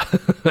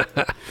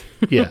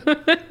 Yeah.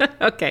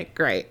 Okay,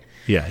 great.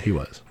 Yeah, he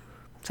was.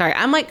 Sorry,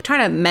 I'm like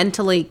trying to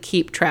mentally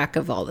keep track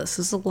of all this.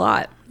 This is a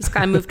lot. This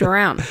guy moved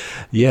around.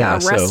 Yeah.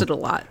 Got arrested a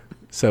lot.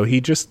 So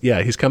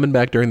he's coming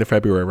back during the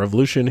February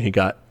Revolution. He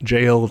got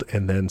jailed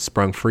and then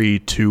sprung free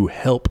to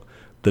help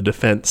the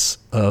defense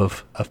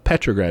of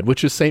Petrograd,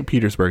 which is St.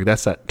 Petersburg.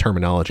 That's that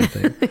terminology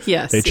thing.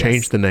 Yes. They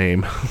changed the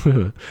name.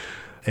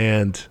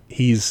 And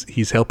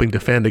he's helping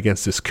defend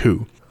against this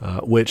coup,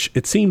 which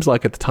it seems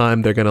like at the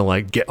time they're going to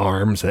like get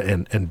arms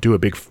and do a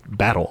big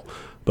battle.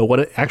 But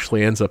what it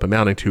actually ends up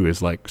amounting to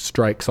is like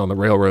strikes on the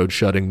railroad,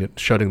 shutting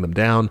them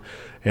down,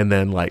 and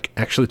then like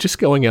actually just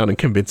going out and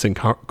convincing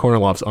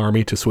Kornilov's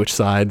army to switch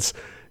sides.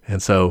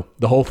 And so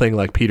the whole thing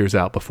like peters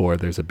out before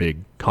there's a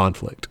big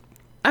conflict.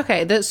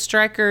 Okay, the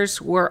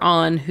strikers were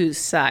on whose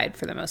side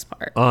for the most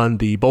part? On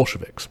the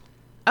Bolsheviks.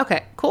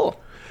 Okay, cool.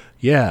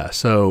 Yeah,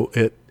 so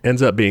it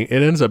ends up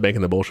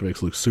making the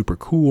Bolsheviks look super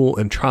cool,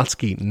 and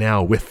Trotsky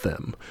now with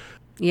them.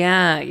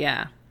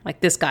 Yeah.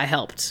 Like this guy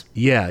helped.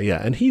 Yeah,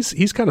 and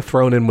he's kind of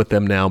thrown in with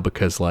them now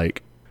because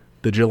like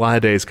the July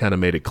Days kind of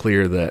made it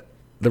clear that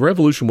the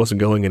revolution wasn't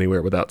going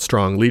anywhere without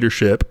strong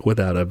leadership,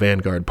 without a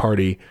vanguard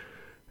party.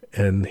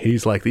 And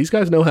he's like, these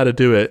guys know how to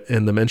do it,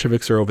 and the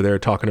Mensheviks are over there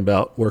talking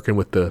about working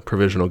with the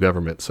provisional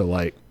government. So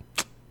like,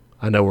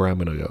 I know where I'm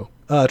going to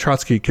go.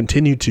 Trotsky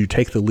continued to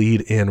take the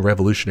lead in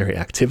revolutionary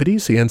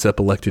activities. He ends up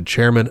elected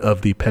chairman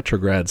of the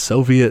Petrograd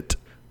Soviet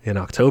in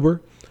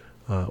October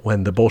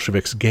when the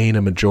Bolsheviks gain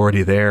a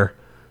majority there.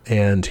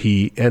 And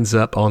he ends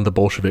up on the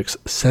Bolsheviks'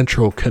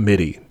 Central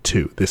Committee,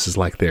 too. This is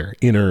like their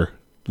inner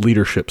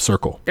leadership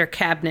circle. Their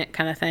cabinet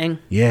kind of thing.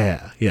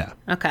 Yeah.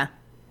 Okay.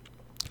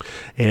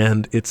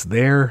 And it's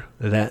there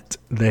that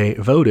they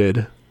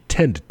voted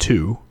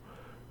 10-2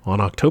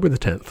 on October the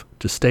 10th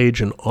to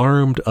stage an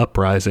armed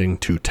uprising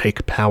to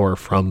take power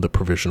from the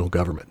provisional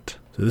government.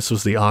 So this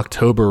was the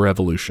October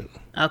Revolution.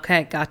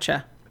 Okay,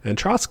 gotcha. And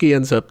Trotsky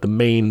ends up the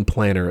main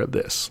planner of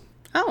this.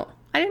 Oh,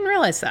 I didn't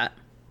realize that.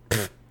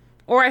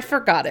 Or I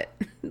forgot it.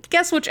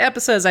 Guess which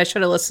episodes I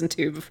should have listened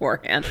to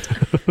beforehand.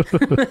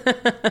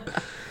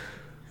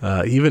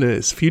 Even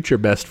his future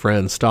best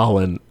friend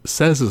Stalin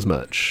says as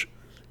much.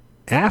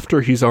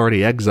 After he's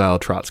already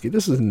exiled Trotsky,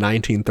 this is in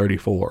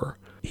 1934,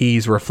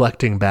 he's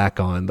reflecting back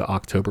on the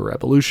October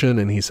Revolution,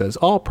 and he says,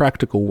 all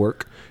practical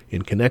work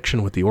in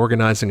connection with the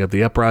organizing of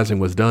the uprising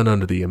was done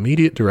under the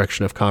immediate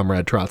direction of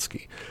Comrade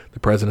Trotsky, the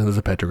president of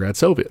the Petrograd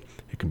Soviet.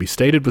 It can be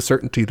stated with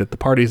certainty that the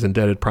party is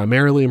indebted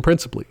primarily and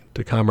principally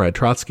to Comrade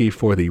Trotsky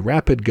for the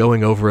rapid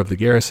going over of the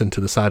garrison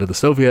to the side of the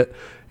Soviet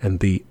and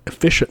the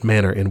efficient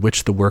manner in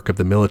which the work of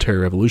the Military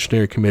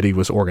Revolutionary Committee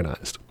was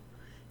organized.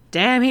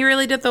 Damn, he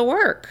really did the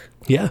work.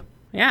 Yeah.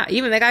 Yeah,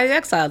 even the guy who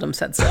exiled him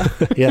said so.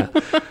 Yeah.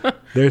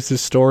 There's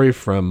this story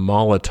from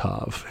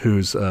Molotov,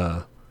 who's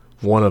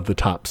one of the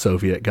top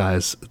Soviet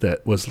guys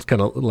that was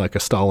kind of like a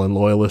Stalin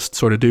loyalist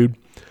sort of dude.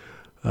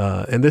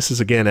 And this is,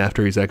 again,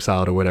 after he's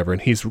exiled or whatever.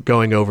 And he's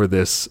going over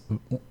this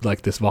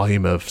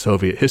volume of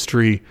Soviet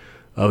history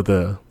of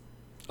the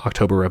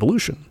October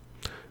Revolution.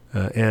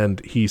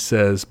 And he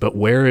says, but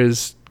where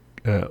is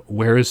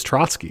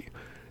Trotsky?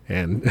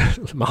 And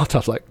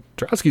Molotov's like,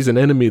 Trotsky's an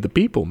enemy of the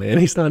people, man.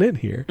 He's not in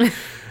here.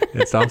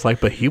 And Stalin's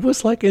like, but he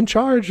was like in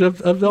charge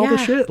of all the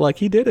shit. Like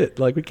he did it.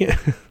 Like we can't.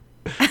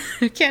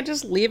 You can't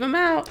just leave him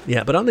out.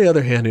 Yeah, but on the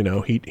other hand,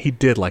 he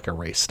did like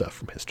erase stuff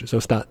from history. So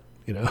it's not,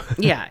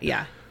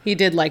 Yeah. He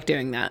did like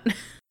doing that.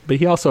 But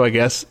he also, I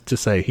guess, to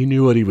say he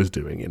knew what he was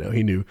doing.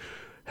 He knew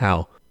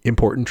how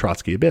important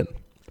Trotsky had been.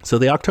 So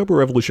the October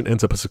Revolution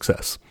ends up a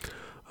success.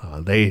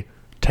 They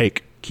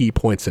take key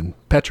points in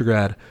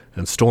Petrograd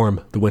and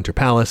storm the Winter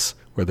Palace,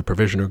 where the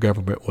provisional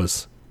government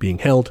was being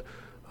held.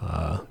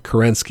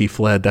 Kerensky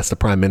fled. That's the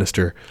prime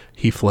minister.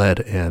 He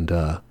fled, and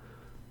the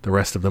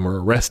rest of them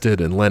were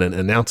arrested. And Lenin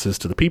announces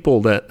to the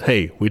people that,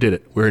 hey, we did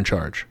it. We're in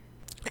charge.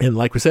 And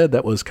like we said,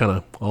 that was kind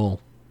of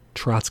all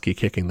Trotsky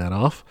kicking that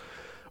off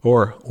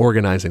or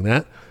organizing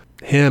that.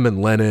 Him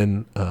and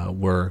Lenin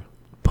were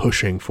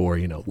pushing for,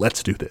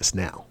 let's do this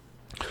now.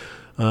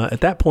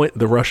 At that point,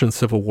 the Russian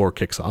Civil War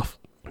kicks off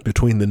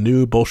between the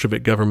new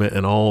Bolshevik government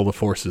and all the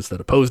forces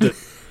that opposed it.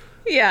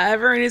 Yeah,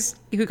 everyone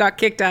who got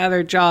kicked out of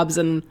their jobs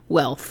and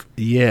wealth.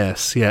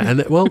 Yes, yeah.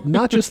 And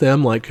not just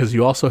them, because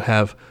you also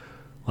have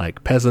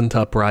peasant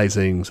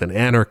uprisings and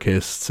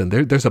anarchists, and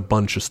there's a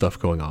bunch of stuff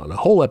going on. A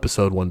whole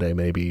episode one day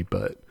maybe,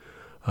 but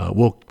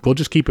we'll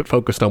just keep it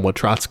focused on what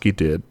Trotsky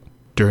did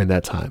during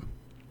that time.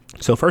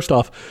 So first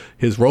off,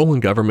 his role in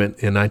government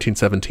in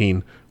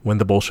 1917, when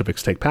the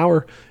Bolsheviks take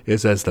power,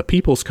 is as the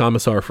People's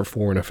Commissar for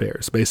Foreign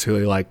Affairs,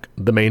 basically like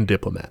the main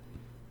diplomat.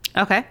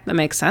 Okay, that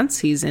makes sense.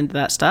 He's into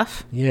that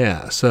stuff.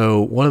 Yeah,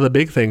 so one of the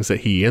big things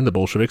that he and the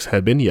Bolsheviks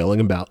had been yelling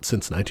about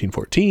since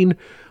 1914,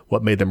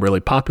 what made them really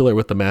popular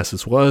with the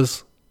masses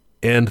was,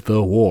 end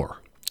the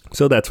war.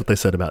 So that's what they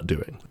set about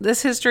doing.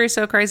 This history is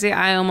so crazy,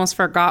 I almost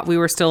forgot we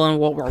were still in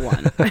World War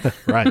I.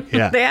 Right,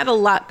 yeah. They had a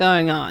lot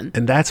going on.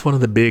 And that's one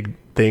of the big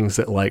things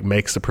that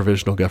makes the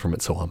provisional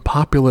government so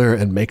unpopular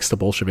and makes the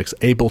Bolsheviks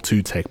able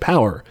to take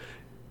power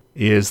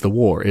is the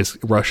war, is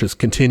Russia's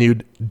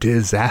continued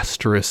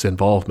disastrous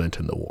involvement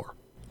in the war.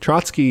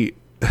 Trotsky,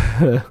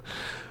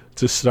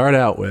 to start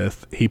out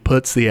with, he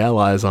puts the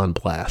Allies on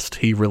blast.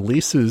 He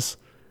releases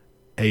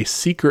a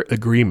secret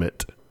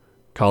agreement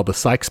called the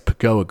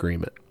Sykes-Picot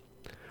Agreement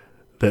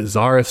that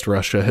Tsarist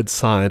Russia had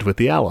signed with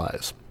the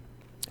Allies.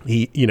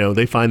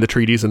 They find the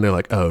treaties and they're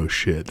like, oh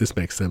shit, this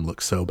makes them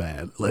look so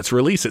bad. Let's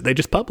release it. They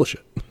just publish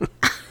it.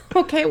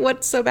 Okay,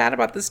 what's so bad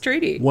about this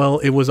treaty? Well,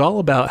 it was all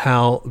about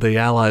how the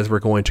Allies were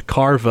going to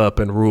carve up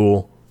and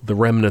rule the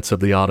remnants of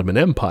the Ottoman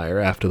Empire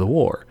after the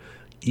war,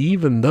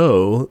 even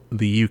though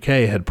the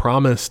UK had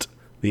promised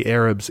the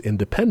Arabs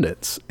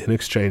independence in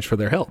exchange for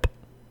their help.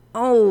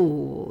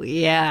 Oh,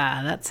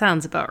 yeah, that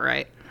sounds about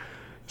right.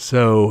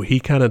 So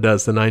he kind of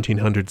does the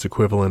 1900s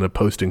equivalent of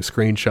posting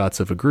screenshots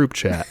of a group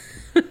chat.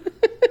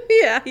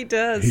 Yeah, he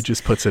does. He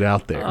just puts it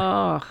out there.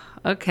 Oh,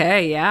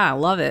 okay. Yeah, I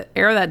love it.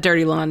 Air that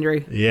dirty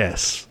laundry.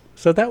 Yes.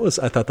 So I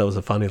thought that was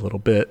a funny little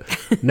bit.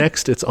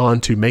 Next, it's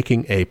on to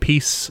making a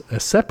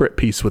separate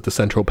peace with the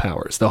Central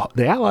Powers.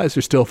 The Allies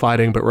are still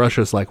fighting, but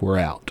Russia's like, we're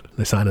out.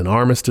 They sign an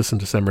armistice in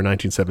December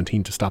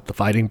 1917 to stop the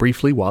fighting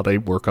briefly while they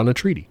work on a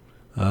treaty.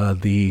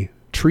 The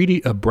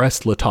Treaty of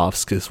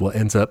Brest-Litovsk is what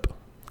ends up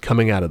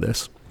coming out of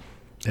this.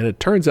 And it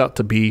turns out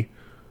to be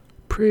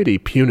pretty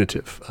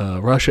punitive.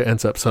 Russia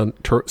ends up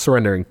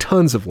surrendering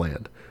tons of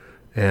land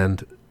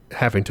and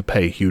having to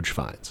pay huge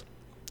fines.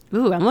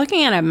 Ooh, I'm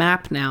looking at a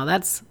map now.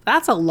 That's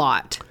a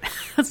lot.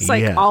 That's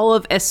all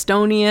of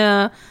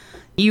Estonia,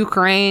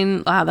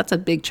 Ukraine. Wow, that's a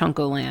big chunk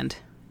of land.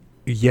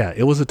 Yeah,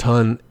 it was a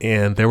ton,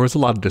 and there was a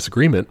lot of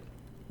disagreement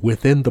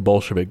within the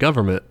Bolshevik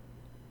government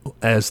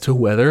as to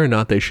whether or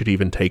not they should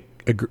even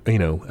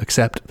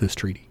accept this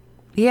treaty.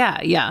 Yeah,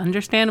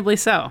 understandably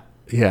so.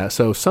 Yeah,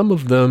 so some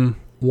of them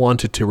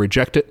wanted to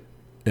reject it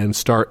and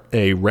start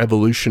a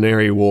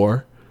revolutionary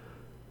war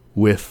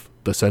with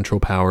the Central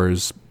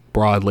Powers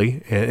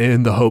broadly,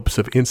 in the hopes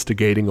of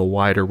instigating a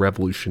wider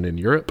revolution in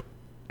Europe.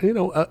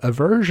 A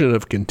version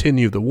of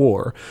continue the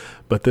war,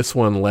 but this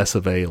one less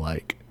of a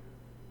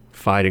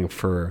fighting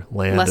for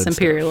land, less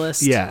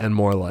imperialist. Yeah, and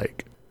more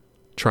like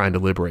trying to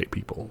liberate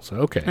people. So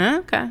okay.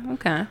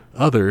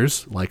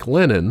 Others, like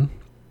Lenin,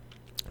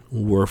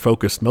 were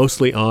focused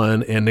mostly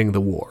on ending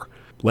the war.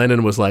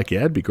 Lenin was like, yeah,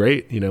 it'd be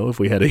great, if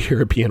we had a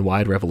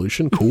European-wide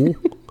revolution. Cool.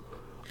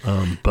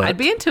 But I'd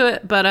be into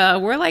it,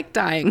 but we're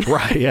dying.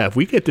 Right, yeah. If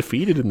we get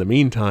defeated in the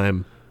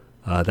meantime,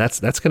 that's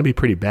going to be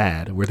pretty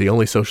bad. We're the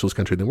only socialist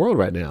country in the world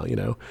right now,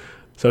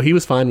 So he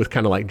was fine with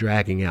kind of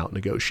dragging out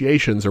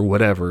negotiations or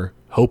whatever,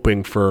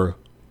 hoping for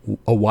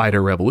a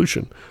wider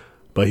revolution.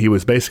 But he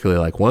was basically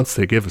once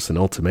they give us an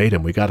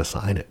ultimatum, we got to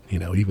sign it,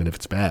 even if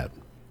it's bad.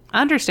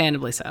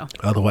 Understandably so.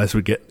 Otherwise,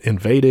 we get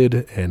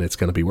invaded and it's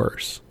going to be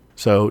worse.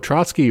 So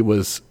Trotsky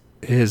was,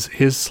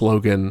 his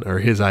slogan or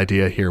his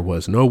idea here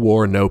was no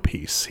war, no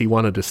peace. He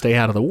wanted to stay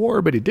out of the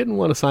war, but he didn't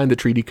want to sign the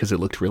treaty because it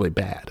looked really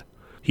bad.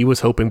 He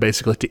was hoping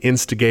basically to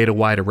instigate a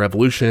wider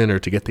revolution or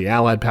to get the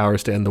Allied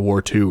powers to end the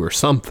war too or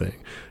something.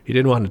 He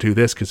didn't want to do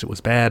this because it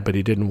was bad, but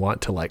he didn't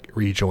want to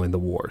rejoin the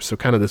war. So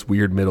kind of this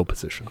weird middle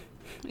position.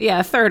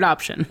 Yeah, third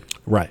option.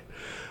 Right.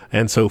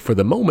 And so for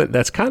the moment,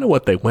 that's kind of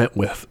what they went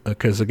with,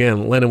 because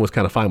again, Lenin was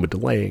kind of fine with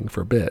delaying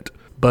for a bit.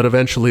 But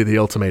eventually the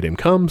ultimatum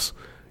comes.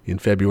 In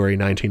February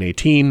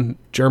 1918,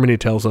 Germany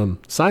tells them,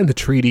 sign the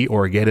treaty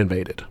or get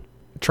invaded.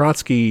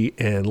 Trotsky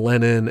and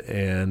Lenin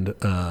and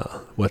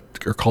what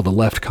are called the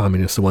left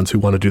communists, the ones who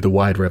want to do the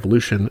wide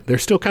revolution, they're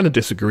still kind of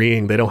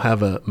disagreeing. They don't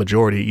have a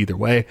majority either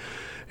way.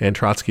 And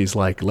Trotsky's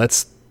like,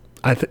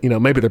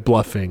 maybe they're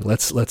bluffing.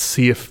 Let's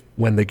see if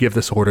when they give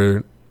this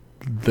order,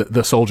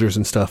 the soldiers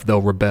and stuff,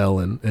 they'll rebel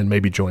and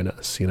maybe join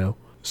us,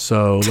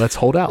 So let's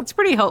hold out. It's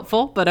pretty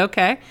hopeful, but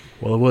okay.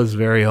 Well, it was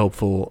very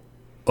hopeful,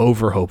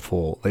 over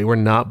hopeful. They were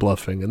not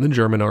bluffing, and the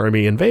German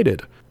army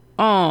invaded.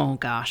 Oh,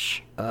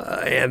 gosh.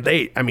 And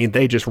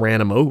they just ran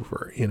them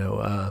over,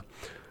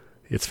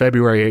 It's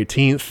February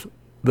 18th.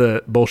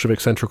 The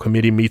Bolshevik Central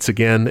Committee meets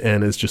again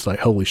and is just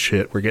holy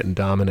shit, we're getting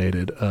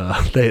dominated.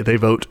 They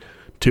vote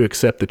to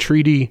accept the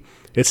treaty.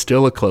 It's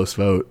still a close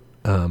vote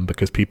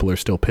because people are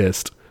still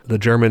pissed. The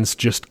Germans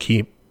just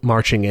keep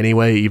marching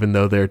anyway, even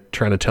though they're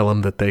trying to tell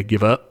them that they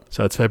give up.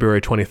 So it's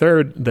February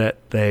 23rd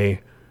that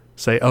they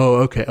say, oh,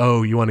 okay,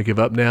 you want to give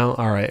up now?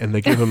 All right. And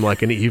they give him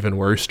an even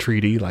worse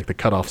treaty, they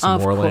cut off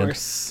some more land. Of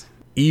course.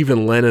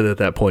 Even Lenin at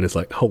that point is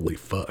holy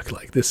fuck,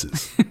 this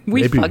is...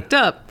 we fucked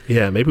up.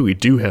 Yeah, maybe we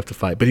do have to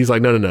fight. But he's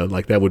like, no,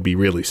 that would be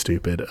really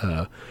stupid.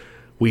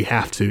 We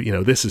have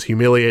to, this is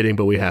humiliating,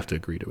 but we have to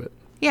agree to it.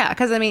 Yeah,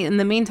 because, in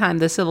the meantime,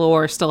 the Civil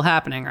War is still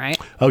happening, right?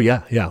 Oh,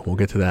 yeah, we'll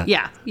get to that.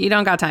 Yeah, you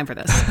don't got time for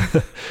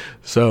this.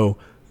 So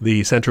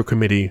the Central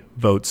Committee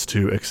votes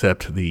to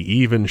accept the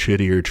even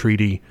shittier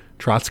treaty.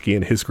 Trotsky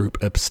and his group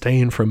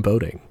abstain from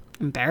voting.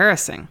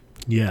 Embarrassing.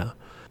 Yeah.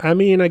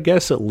 I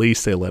guess at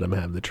least they let him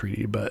have the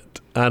treaty,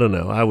 but I don't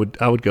know. I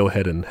would go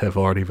ahead and have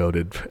already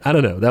voted. I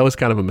don't know. That was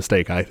kind of a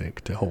mistake, I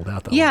think, to hold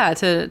out that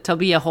long. To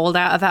be a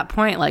holdout at that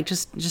point,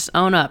 just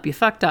own up. You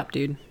fucked up,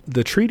 dude.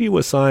 The treaty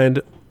was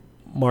signed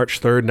March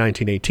 3rd,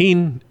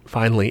 1918,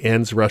 finally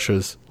ends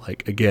Russia's,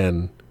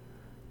 again,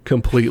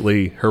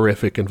 completely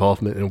horrific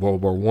involvement in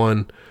World War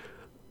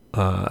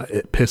I.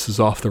 It pisses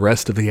off the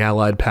rest of the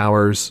Allied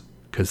powers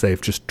because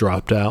they've just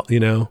dropped out,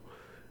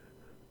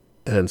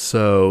 And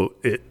so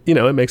it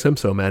makes them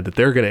so mad that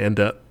they're going to end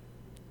up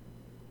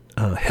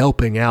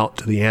helping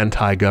out the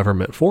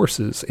anti-government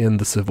forces in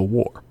the Civil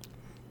War.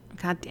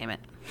 God damn it.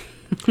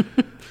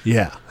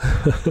 Yeah.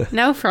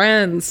 No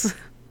friends.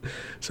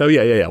 So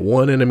yeah.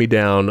 One enemy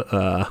down.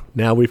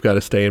 Now we've got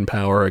to stay in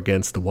power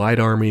against the White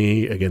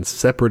Army, against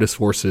separatist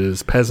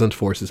forces, peasant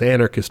forces,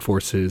 anarchist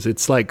forces.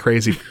 It's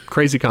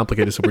crazy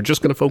complicated. So we're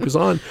just going to focus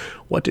on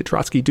what did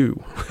Trotsky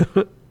do?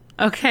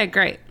 Okay,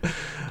 great.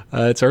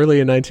 It's early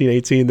in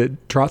 1918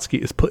 that Trotsky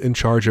is put in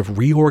charge of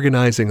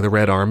reorganizing the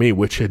Red Army,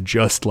 which had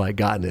just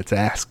gotten its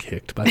ass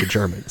kicked by the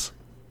Germans.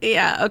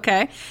 Yeah,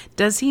 okay.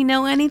 Does he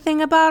know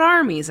anything about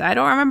armies? I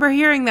don't remember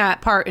hearing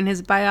that part in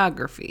his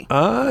biography.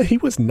 He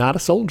was not a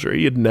soldier.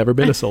 He had never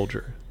been a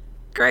soldier.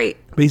 Great.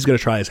 But he's going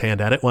to try his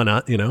hand at it. Why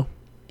not, Yeah,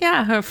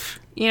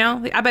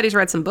 I bet he's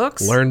read some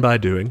books. Learn by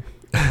doing.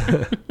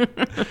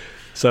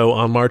 So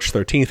on March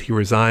 13th, he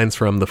resigns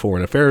from the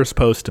Foreign Affairs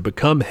post to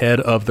become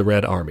head of the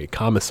Red Army,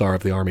 Commissar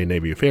of the Army and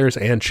Navy Affairs,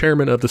 and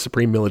chairman of the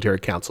Supreme Military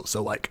Council.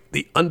 So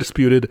the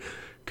undisputed,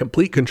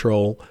 complete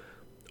control,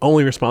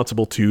 only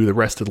responsible to the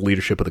rest of the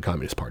leadership of the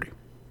Communist Party.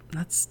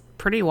 That's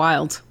pretty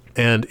wild.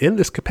 And in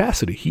this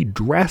capacity, he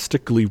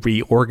drastically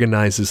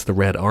reorganizes the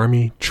Red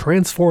Army,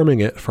 transforming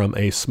it from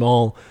a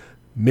small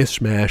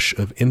mishmash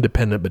of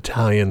independent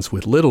battalions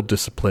with little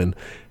discipline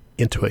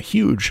into a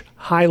huge,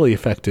 highly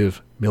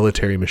effective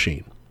military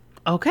machine.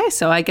 Okay,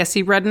 so I guess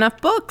he read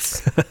enough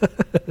books.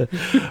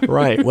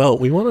 Right. Well,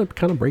 we want to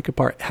kind of break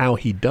apart how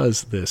he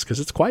does this because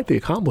it's quite the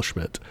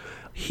accomplishment.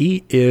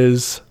 He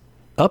is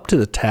up to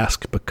the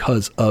task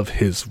because of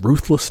his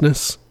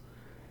ruthlessness,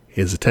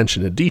 his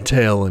attention to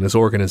detail, and his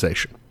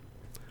organization.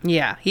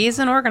 Yeah, he's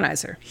an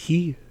organizer.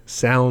 He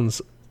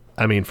sounds,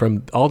 I mean,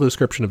 from all the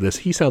description of this,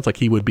 he sounds like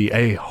he would be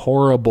a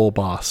horrible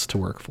boss to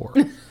work for.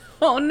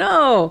 Oh,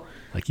 no.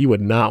 Like, you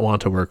would not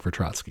want to work for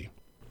Trotsky.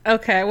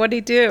 Okay, what'd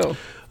he do?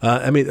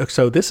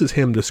 So this is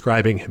him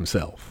describing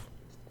himself.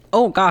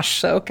 Oh,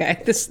 gosh,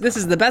 okay. This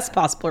is the best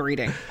possible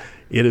reading.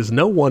 It is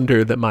no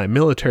wonder that my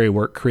military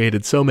work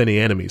created so many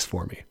enemies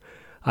for me.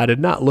 I did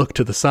not look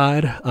to the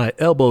side. I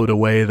elbowed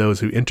away those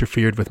who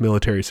interfered with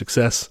military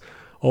success,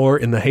 or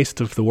in the haste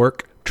of the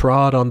work,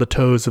 trod on the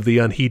toes of the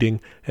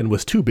unheeding, and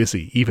was too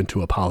busy even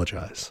to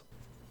apologize.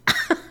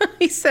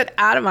 He said,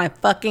 out of my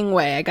fucking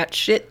way. I got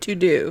shit to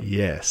do.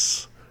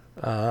 Yes.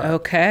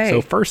 Okay.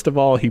 So first of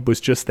all,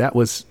 that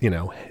was,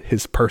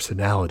 his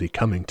personality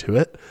coming to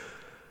it.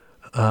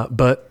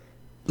 But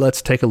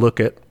let's take a look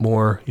at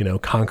more,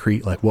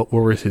 concrete, like what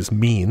were his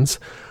means.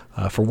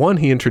 For one,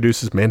 he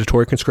introduces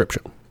mandatory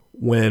conscription.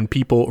 When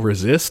people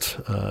resist,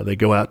 they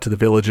go out to the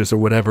villages or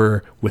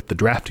whatever with the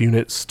draft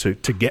units to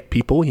get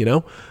people,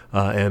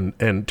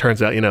 and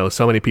turns out,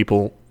 so many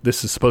people,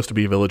 this is supposed to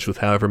be a village with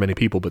however many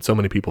people, but so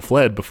many people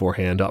fled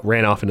beforehand,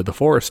 ran off into the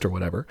forest or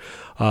whatever.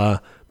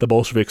 The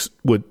Bolsheviks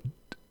would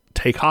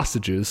take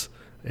hostages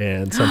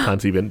and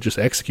sometimes even just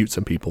execute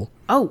some people.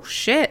 Oh,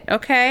 shit.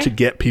 Okay. To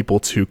get people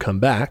to come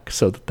back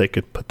so that they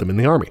could put them in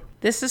the army.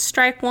 This is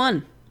strike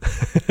one.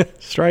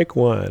 Strike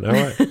one. All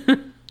right.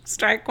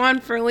 Strike one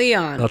for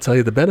Leon. I'll tell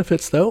you the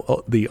benefits,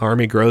 though. The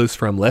army grows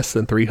from less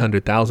than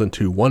 300,000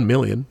 to 1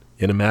 million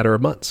in a matter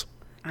of months.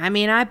 I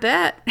mean, I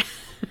bet.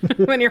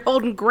 When you're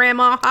holding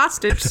grandma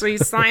hostage, so you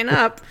sign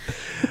up.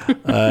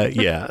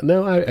 Yeah.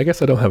 No, I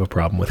guess I don't have a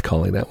problem with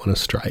calling that one a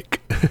strike.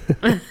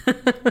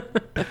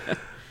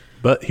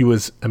 But he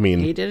was,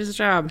 he did his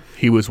job.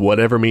 He was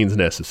whatever means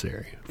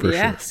necessary, for sure.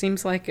 Yeah,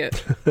 seems like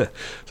it.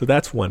 So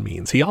that's one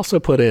means. He also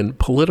put in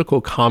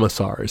political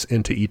commissars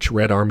into each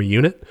Red Army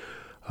unit,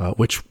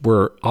 which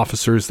were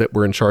officers that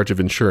were in charge of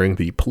ensuring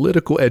the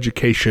political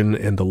education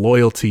and the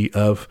loyalty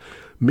of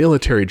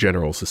military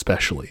generals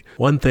especially.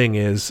 One thing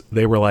is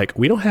they were like,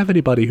 we don't have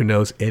anybody who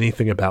knows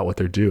anything about what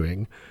they're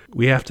doing.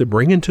 We have to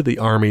bring into the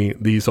army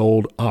these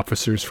old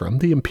officers from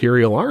the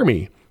Imperial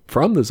Army,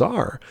 from the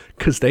Tsar,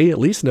 because they at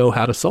least know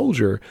how to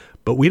soldier,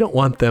 but we don't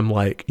want them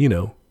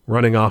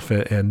running off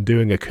and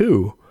doing a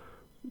coup.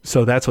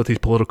 So that's what these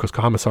political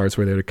commissars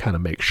were there to kind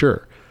of make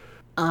sure.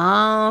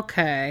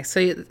 Okay, so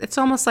it's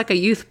almost like a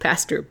youth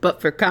pastor, but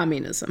for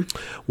communism.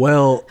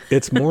 Well,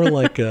 it's more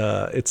like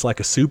it's like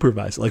a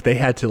supervisor. Like they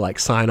had to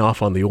sign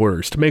off on the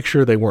orders to make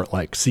sure they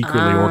weren't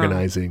secretly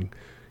organizing,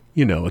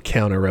 a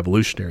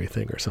counter-revolutionary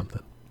thing or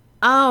something.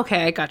 Oh,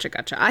 okay, gotcha.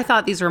 I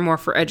thought these were more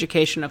for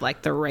education of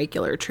the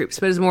regular troops,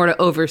 but it's more to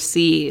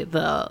oversee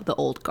the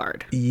old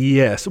guard.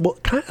 Yes, well,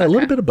 a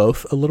little bit of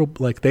both. A little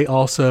they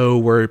also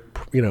were,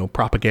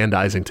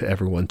 propagandizing to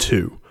everyone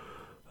too.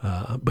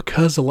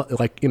 Because a lot,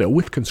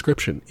 with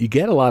conscription, you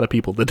get a lot of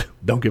people that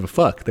don't give a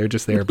fuck. They're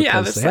just there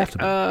because they have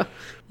to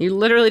be. You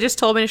literally just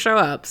told me to show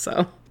up,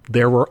 so.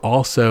 There were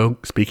also,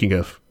 speaking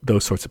of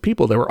those sorts of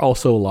people, there were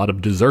also a lot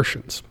of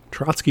desertions.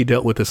 Trotsky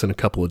dealt with this in a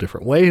couple of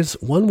different ways.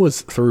 One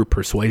was through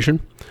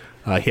persuasion.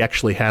 He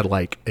actually had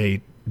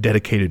a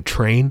dedicated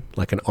train,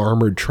 an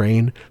armored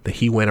train that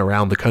he went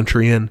around the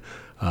country in,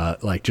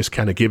 just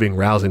kind of giving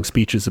rousing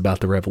speeches about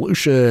the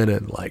revolution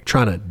and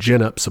trying to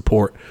gin up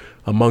support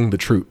among the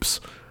troops.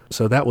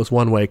 So that was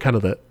one way,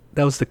 that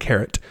was the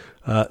carrot.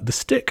 The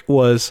stick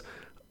was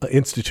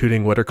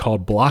instituting what are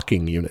called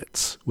blocking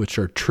units, which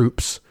are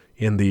troops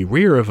in the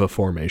rear of a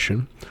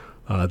formation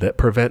that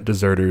prevent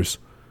deserters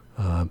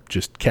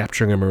just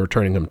capturing them or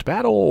returning them to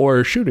battle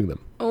or shooting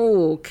them.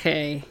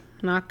 Okay,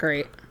 not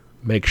great.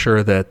 Make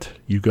sure that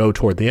you go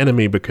toward the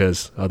enemy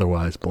because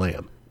otherwise,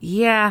 blam.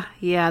 Yeah,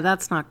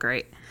 that's not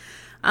great.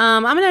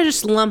 I'm going to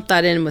just lump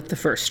that in with the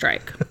first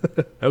strike.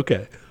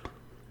 Okay.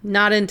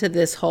 Not into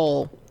this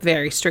whole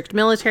very strict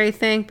military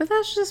thing, but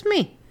that's just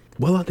me.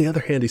 Well, on the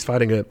other hand, he's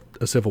fighting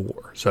a civil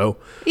war, so...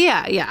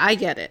 Yeah, I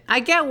get it. I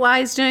get why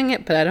he's doing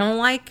it, but I don't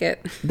like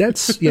it.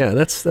 That's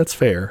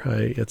fair.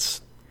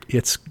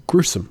 It's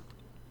gruesome.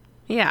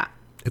 Yeah.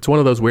 It's one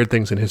of those weird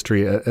things in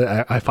history.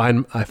 I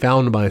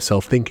found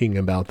myself thinking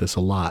about this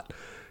a lot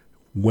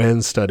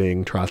when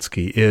studying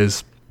Trotsky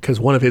is... Because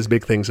one of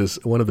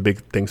the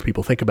big things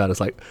people think about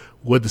is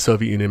would the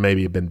Soviet Union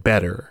maybe have been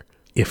better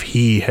if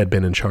he had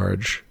been in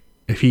charge,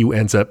 if he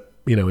ends up,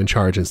 in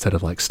charge instead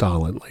of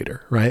Stalin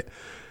later, right?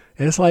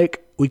 And it's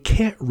we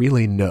can't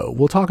really know.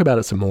 We'll talk about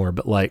it some more,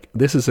 but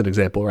this is an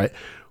example, right?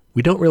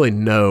 We don't really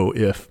know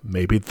if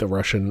maybe the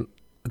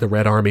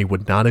Red Army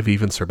would not have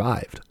even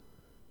survived,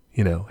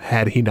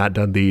 had he not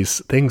done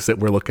these things that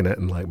we're looking at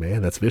and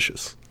man, that's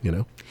vicious,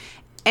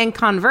 And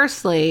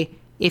conversely,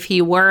 if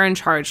he were in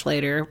charge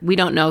later, we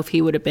don't know if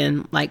he would have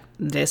been like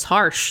this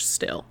harsh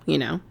still, you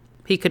know?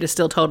 He could have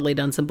still totally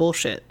done some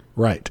bullshit.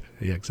 Right.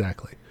 Yeah,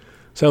 exactly.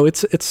 So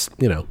it's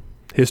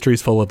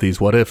history's full of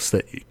these what ifs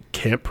that you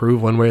can't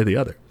prove one way or the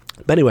other.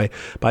 But anyway,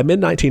 by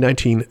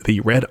mid-1919, the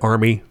Red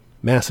Army,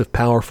 massive,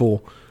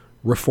 powerful,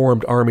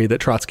 reformed army that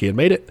Trotsky had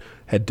made it,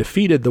 had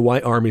defeated the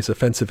White Army's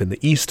offensive in the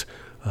east,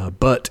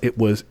 but it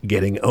was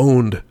getting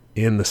owned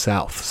in the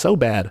south so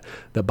bad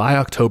that by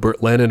October,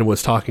 Lenin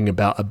was talking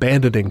about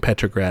abandoning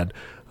Petrograd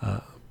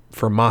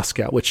for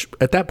Moscow, which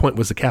at that point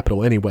was the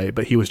capital anyway,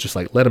 but he was just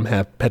like, let him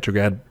have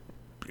Petrograd.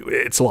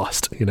 It's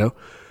lost, you know?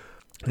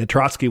 And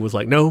Trotsky was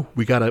like, no,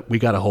 we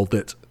gotta hold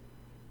it.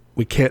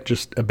 We can't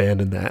just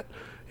abandon that.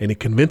 And he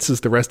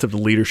convinces the rest of the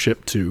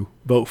leadership to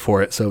vote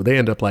for it. So they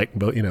end up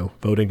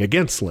voting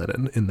against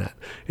Lenin in that.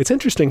 It's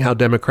interesting how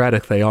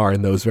democratic they are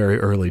in those very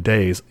early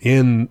days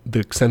in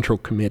the Central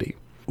Committee.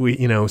 We,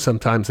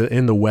 sometimes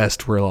in the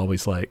West, we're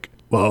always like,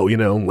 well,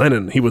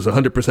 Lenin, he was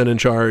 100% in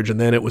charge, and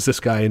then it was this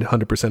guy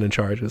 100% in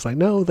charge. It's like,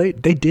 no, they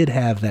did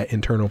have that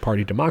internal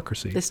party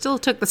democracy. They still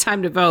took the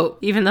time to vote,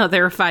 even though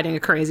they were fighting a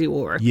crazy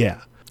war.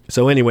 Yeah.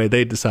 So anyway,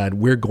 they decide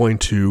we're going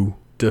to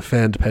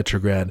defend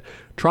Petrograd.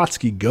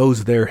 Trotsky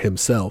goes there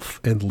himself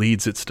and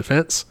leads its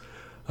defense.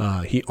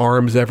 He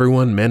arms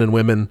everyone, men and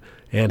women,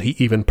 and he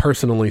even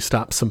personally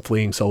stops some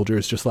fleeing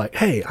soldiers, just like,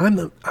 hey, I'm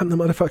the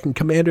motherfucking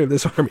commander of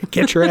this army.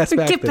 Get your ass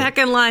back Get back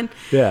in line.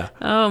 Yeah.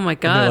 Oh, my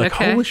God. Like,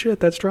 okay. Holy shit,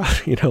 that's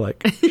Trotsky.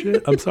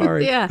 Shit, I'm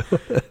sorry. Yeah.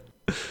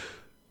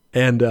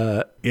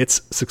 And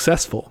it's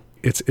successful.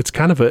 It's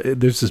kind of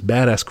there's this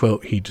badass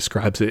quote. He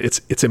describes it.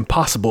 It's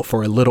impossible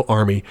for a little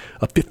army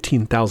of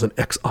 15,000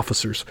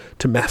 ex-officers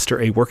to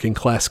master a working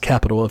class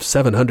capital of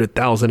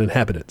 700,000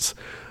 inhabitants.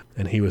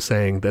 And he was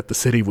saying that the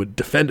city would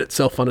defend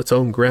itself on its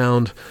own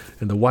ground,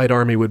 and the White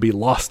Army would be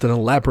lost in a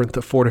labyrinth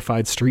of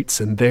fortified streets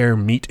and there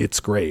meet its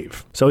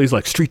grave. So he's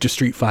like, street to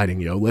street fighting,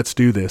 let's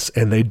do this.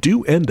 And they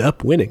do end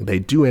up winning. They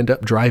do end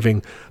up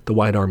driving the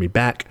White Army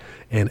back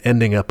and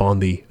ending up on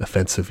the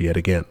offensive yet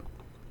again.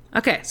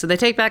 Okay, so they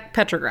take back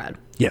Petrograd.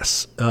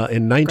 Yes.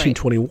 In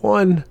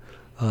 1921,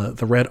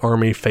 the Red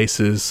Army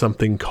faces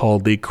something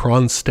called the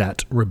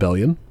Kronstadt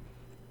Rebellion.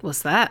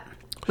 What's that?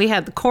 We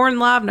had the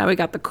Kornlav, now we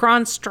got the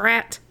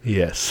Kronstadt.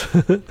 Yes.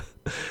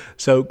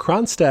 So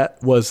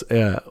Kronstadt was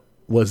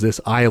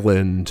this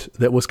island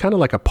that was kind of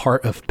like a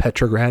part of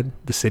Petrograd,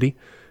 the city.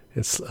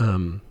 It's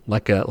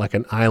like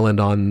an island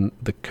on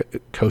the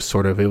coast,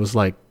 sort of. It was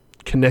like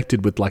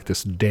connected with like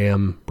this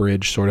dam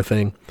bridge sort of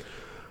thing.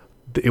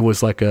 It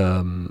was like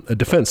a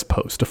defense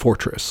post, a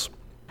fortress.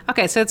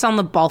 Okay, so it's on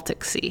the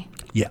Baltic Sea.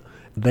 Yeah.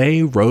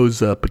 They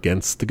rose up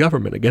against the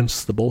government,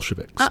 against the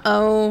Bolsheviks.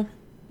 Uh-oh.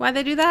 Why'd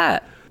they do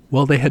that?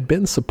 Well, they had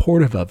been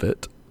supportive of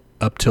it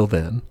up till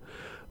then,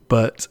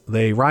 but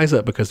they rise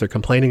up because they're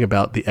complaining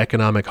about the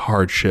economic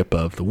hardship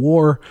of the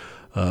war,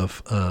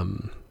 of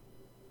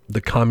the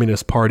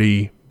Communist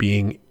Party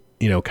being,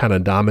 kind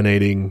of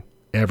dominating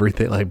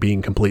everything, like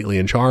being completely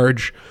in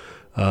charge,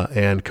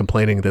 and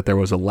complaining that there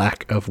was a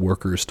lack of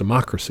workers'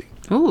 democracy.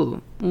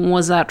 Ooh,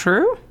 was that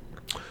true?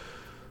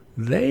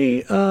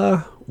 They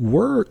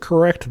were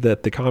correct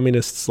that the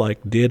communists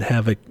did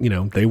have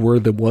they were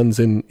the ones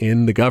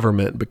in the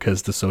government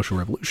because the social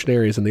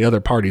revolutionaries and the other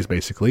parties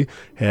basically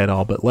had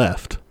all but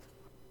left.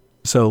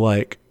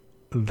 So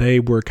they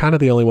were kind of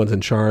the only ones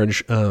in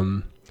charge.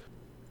 The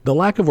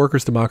lack of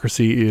workers'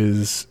 democracy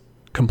is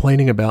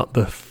complaining about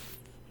the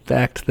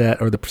fact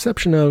that, or the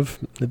perception of,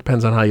 it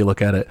depends on how you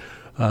look at it,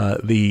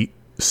 the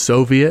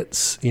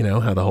Soviets,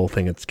 how the whole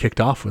thing is kicked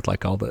off with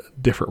all the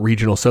different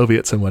regional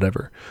Soviets and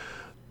whatever,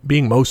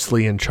 being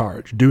mostly in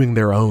charge, doing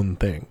their own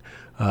thing,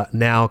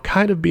 now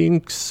kind of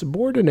being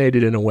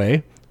subordinated in a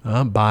way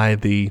by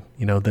the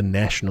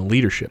national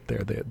leadership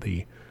there,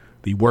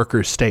 the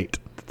worker state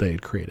that they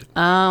had created.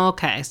 Oh,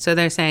 okay. So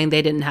they're saying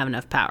they didn't have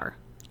enough power.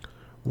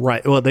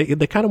 Right. Well,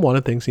 they kind of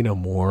wanted things,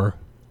 more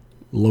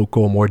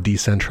local, more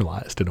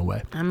decentralized in a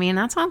way. I mean,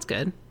 that sounds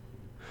good.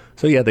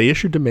 So yeah, they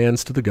issued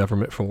demands to the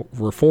government for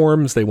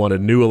reforms. They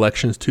wanted new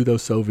elections to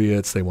those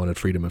Soviets. They wanted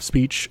freedom of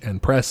speech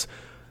and press.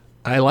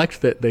 I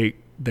liked that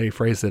they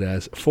phrased it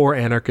as for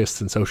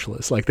anarchists and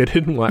socialists. They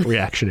didn't want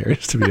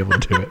reactionaries to be able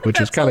to do it, which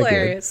is kind of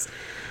good.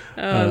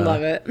 Oh, I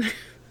love it.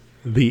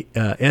 The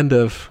end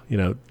of,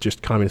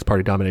 just Communist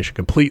Party domination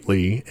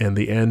completely, and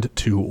the end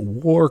to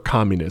war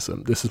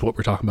communism. This is what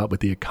we're talking about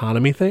with the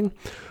economy thing.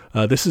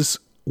 This is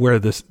where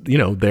this,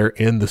 they're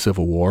in the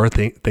Civil War.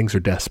 Things are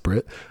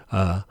desperate.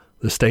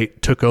 The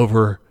state took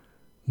over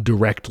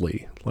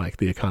directly,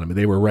 the economy.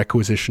 They were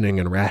requisitioning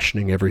and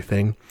rationing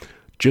everything,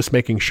 just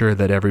making sure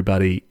that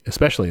everybody,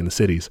 especially in the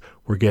cities,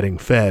 were getting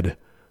fed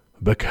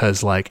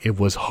because it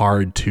was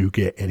hard to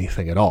get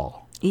anything at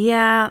all.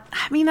 Yeah.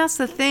 I mean, that's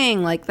the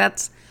thing. I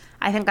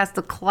think that's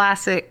the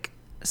classic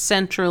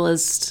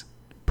centralist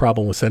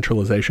problem with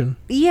centralization.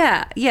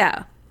 Yeah.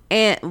 Yeah.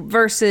 And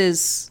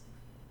versus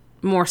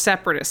more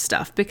separatist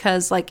stuff,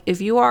 because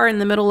if you are in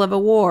the middle of a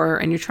war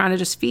and you're trying to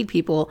just feed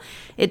people,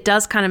 it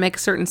does kind of make a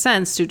certain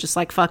sense to just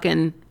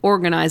fucking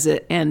organize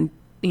it and,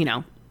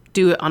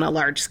 do it on a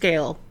large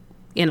scale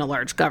in a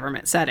large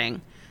government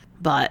setting.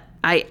 But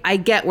I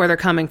get where they're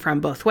coming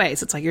from both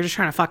ways. It's like, you're just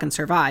trying to fucking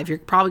survive. You're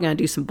probably going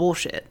to do some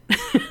bullshit.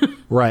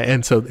 Right.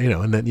 And so,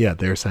 and then,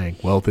 they're saying,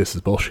 well, this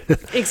is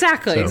bullshit.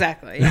 Exactly.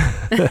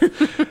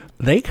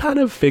 They kind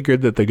of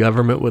figured that the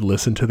government would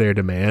listen to their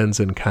demands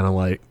and kind of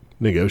like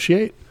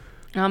negotiate.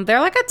 They're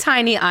like a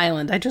tiny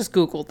island. I just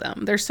Googled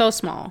them. They're so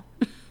small.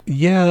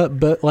 Yeah,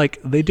 but like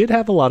they did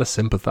have a lot of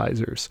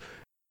sympathizers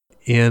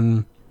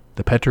in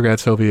the Petrograd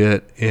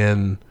Soviet,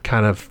 in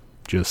kind of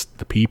just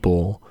the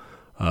people.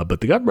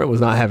 But the government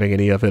was not having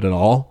any of it at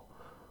all.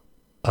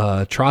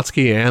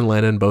 Trotsky and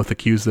Lenin both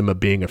accused them of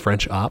being a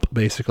French op,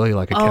 basically,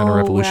 like a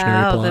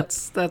counter-revolutionary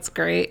plot. That's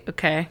great.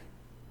 Okay.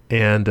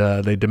 And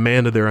they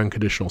demanded their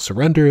unconditional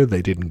surrender.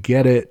 They didn't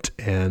get it.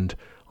 And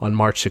on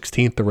March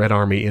 16th, the Red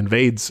Army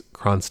invades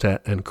Kronstadt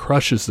and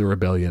crushes the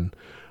rebellion,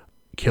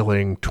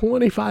 killing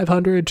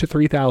 2,500 to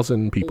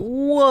 3,000 people.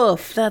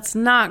 Woof. That's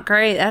not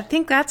great. I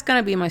think that's going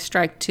to be my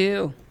strike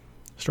two.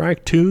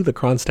 Strike two, the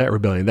Kronstadt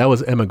Rebellion. That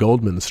was Emma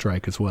Goldman's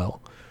strike as well.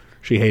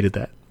 She hated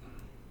that.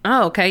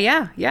 Oh, okay.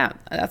 Yeah.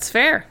 That's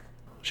fair.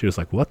 She was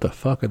like, what the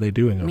fuck are they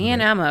doing over Me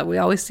and there? Emma, we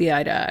always see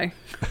eye to eye.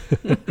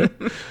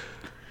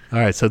 All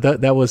right, so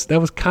that was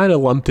kind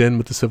of lumped in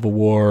with the Civil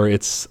War.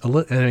 It's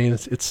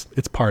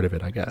part of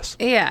it, I guess.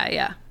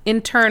 Yeah.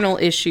 Internal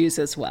issues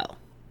as well.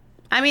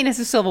 I mean, it's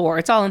a Civil War.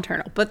 It's all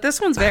internal, but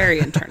this one's very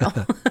internal.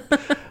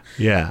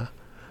 Yeah.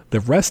 The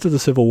rest of the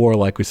Civil War,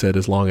 like we said,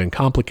 is long and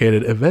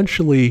complicated.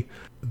 Eventually,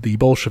 the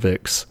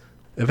Bolsheviks,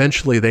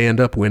 they end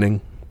up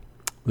winning.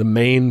 The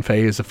main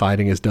phase of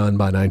fighting is done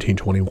by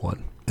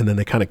 1921, and then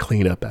they kind of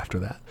clean up after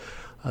that.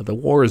 The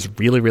war is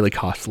really, really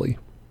costly.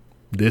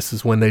 This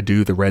is when they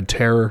do the Red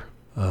Terror.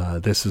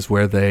 This is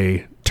where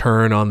they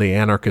turn on the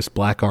anarchist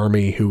Black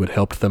Army who would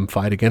help them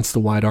fight against the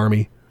White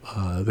Army.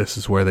 This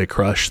is where they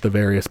crush the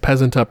various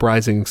peasant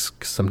uprisings,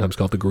 sometimes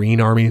called the Green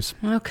Armies.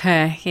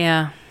 Okay,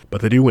 yeah.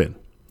 But they do win.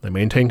 They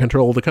maintain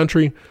control of the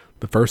country,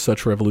 the first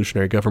such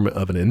revolutionary government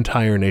of an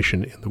entire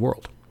nation in the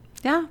world.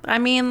 Yeah, I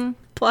mean,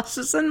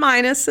 pluses and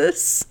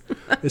minuses.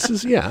 This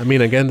is,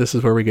 again, this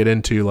is where we get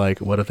into, like,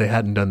 what if they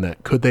hadn't done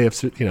that? Could they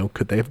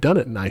have done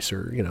it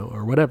nicer,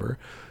 or whatever?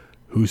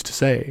 Who's to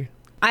say?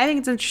 I think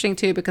it's interesting,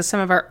 too, because some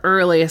of our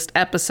earliest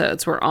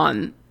episodes were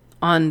on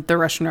the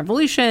Russian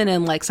Revolution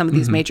and, like, some of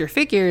these major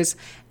figures.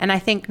 And I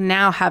think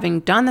now,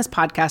 having done this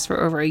podcast for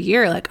over a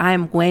year, like,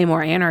 I'm way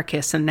more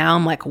anarchist, and now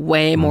I'm, like,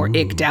 way more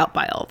icked out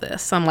by all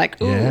this. I'm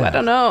like, I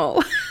don't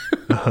know.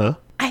 Uh-huh.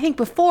 I think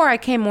before I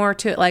came more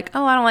to it, like,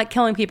 oh, I don't like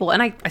killing people.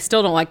 And I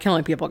still don't like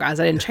killing people,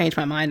 guys. I didn't change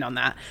my mind on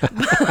that.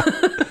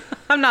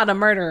 I'm not a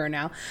murderer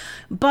now.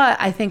 But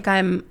I think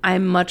I'm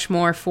much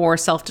more for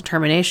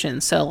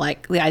self-determination. So,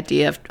 like, the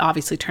idea of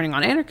obviously turning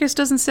on anarchists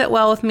doesn't sit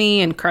well with me,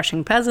 and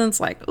crushing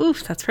peasants, like,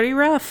 oof, that's pretty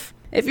rough.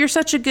 If you're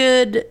such a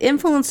good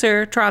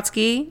influencer,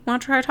 Trotsky, why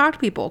don't you try to talk to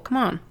people? Come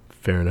on.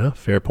 Fair enough.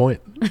 Fair point.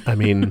 I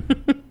mean,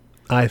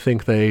 I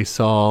think they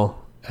saw,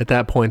 at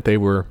that point,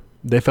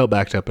 they felt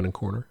backed up in a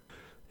corner.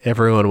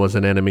 Everyone was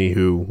an enemy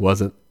who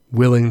wasn't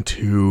willing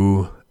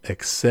to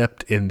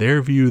accept, in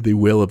their view, the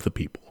will of the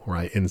people,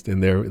 right?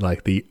 In their,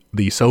 like, the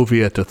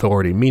Soviet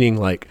authority, meaning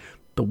like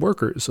the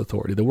workers'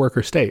 authority, the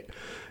worker state.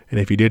 And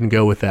if you didn't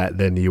go with that,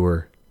 then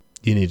you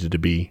needed to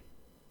be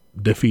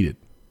defeated.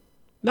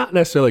 Not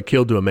necessarily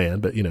killed to a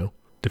man, but,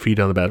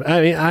 defeated on the battlefield.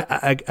 I mean,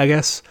 I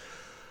guess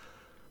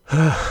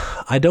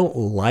I don't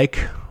like,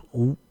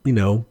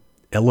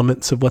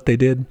 elements of what they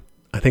did.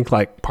 I think,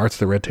 like, parts of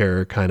the Red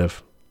Terror kind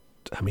of,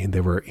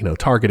 they were,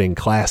 targeting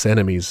class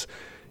enemies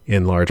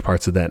in large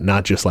parts of that,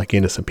 not just like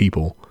innocent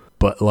people,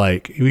 but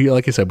like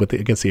I said,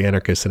 against the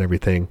anarchists and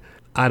everything.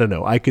 I don't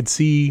know. I can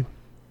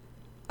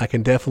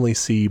definitely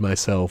see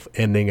myself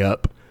ending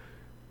up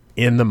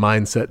in the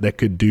mindset that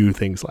could do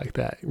things like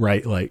that,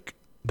 right? Like,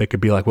 that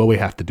could be like, well, we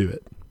have to do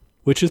it,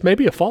 which is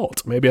maybe a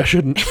fault. Maybe I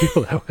shouldn't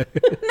feel that way.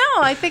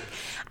 No, I think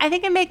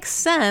it makes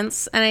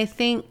sense. And I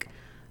think,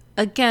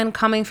 again,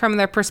 coming from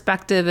their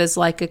perspective as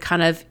like a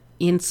kind of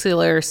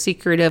insular,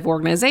 secretive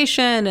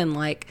organization, and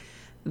like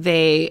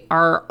they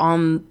are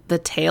on the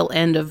tail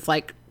end of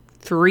like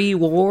 3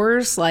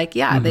 wars, like,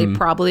 they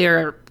probably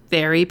are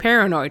very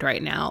paranoid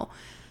right now.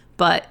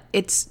 But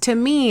to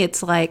me,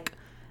 it's like,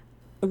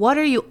 what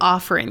are you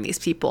offering these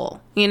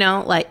people?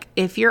 Like,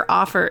 if your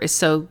offer is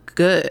so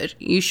good,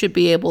 you should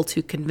be able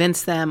to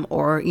convince them,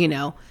 or,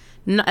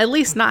 at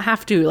least not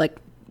have to like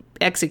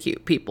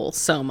execute people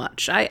so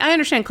much. I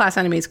understand class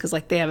enemies because,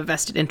 like, they have a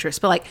vested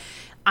interest, but like,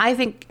 I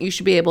think you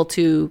should be able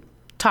to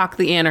talk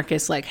the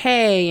anarchists like,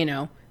 hey,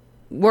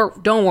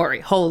 don't worry,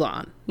 hold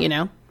on,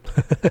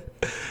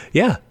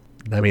 Yeah.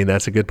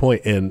 That's a good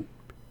point. And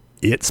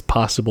it's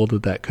possible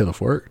that could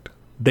have worked.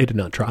 They did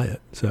not try it,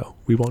 so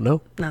we won't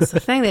know. That's the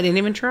thing. They didn't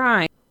even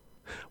try.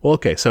 Well,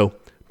 okay. So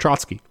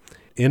Trotsky,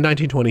 in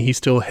 1920, he's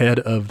still head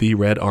of the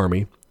Red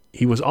Army.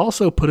 He was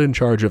also put in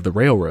charge of the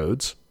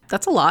railroads.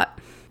 That's a lot.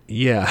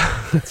 Yeah.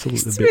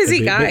 He's a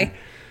busy guy.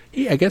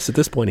 Yeah, I guess at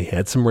this point he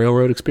had some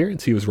railroad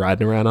experience. He was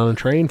riding around on a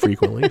train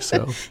frequently,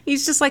 so.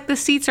 He's just like, the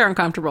seats are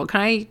uncomfortable. Can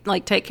I,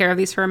 like, take care of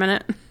these for a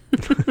minute?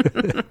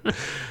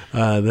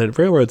 The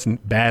railroads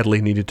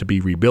badly needed to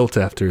be rebuilt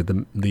after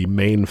the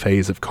main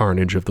phase of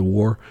carnage of the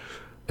war.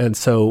 And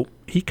so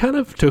he kind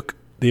of took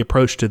the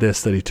approach to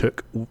this that he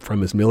took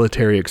from his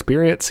military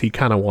experience. He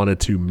kind of wanted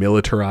to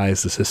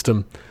militarize the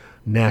system,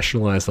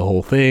 nationalize the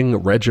whole thing,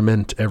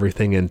 regiment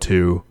everything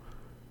into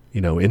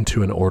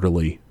an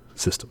orderly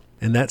system.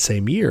 And that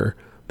same year,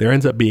 there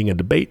ends up being a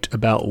debate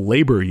about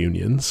labor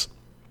unions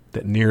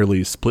that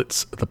nearly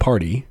splits the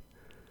party,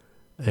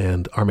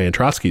 and our man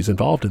Trotsky's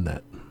involved in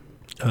that.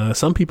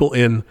 Some people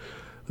in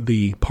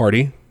the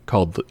party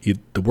called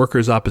the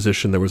Workers'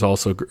 Opposition. There was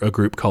also a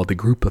group called the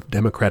Group of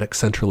Democratic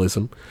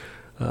Centralism.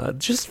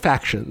 Just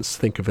factions,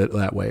 think of it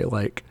that way,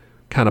 like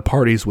kind of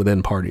parties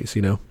within parties,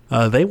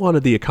 They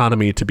wanted the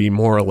economy to be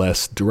more or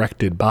less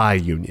directed by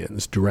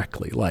unions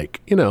directly, like,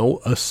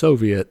 a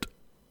Soviet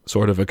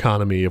sort of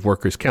economy of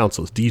workers'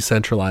 councils,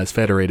 decentralized,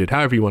 federated,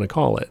 however you want to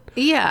call it.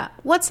 Yeah.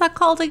 What's that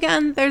called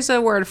again? There's a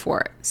word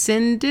for it.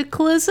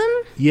 Syndicalism?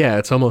 Yeah,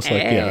 it's almost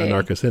like,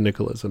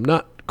 anarcho-syndicalism.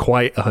 Not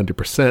quite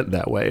 100%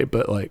 that way,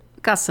 but like...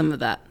 Got some of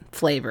that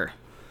flavor.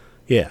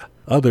 Yeah.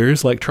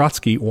 Others, like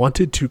Trotsky,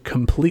 wanted to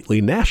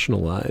completely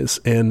nationalize,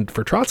 and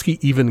for Trotsky,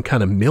 even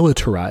kind of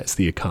militarize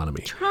the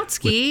economy.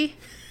 Trotsky?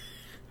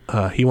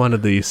 He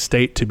wanted the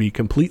state to be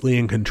completely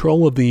in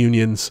control of the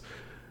unions.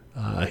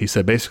 He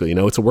said, basically,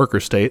 it's a worker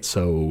state,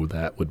 so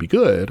that would be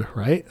good,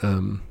 right?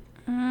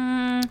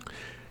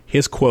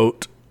 His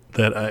quote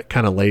that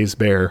kind of lays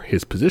bare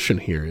his position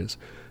here is,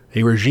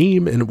 "A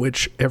regime in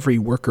which every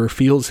worker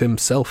feels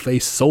himself a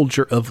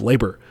soldier of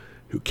labor,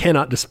 who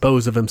cannot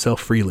dispose of himself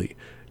freely.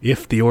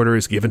 If the order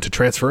is given to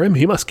transfer him,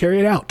 he must carry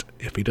it out.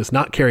 If he does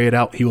not carry it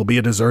out, he will be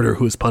a deserter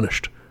who is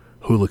punished.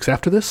 Who looks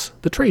after this?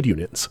 The trade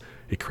unions.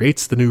 It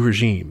creates the new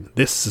regime.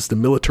 This is the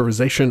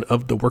militarization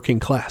of the working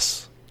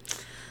class."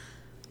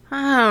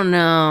 I don't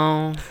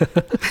know.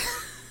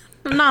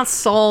 I'm not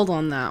sold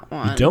on that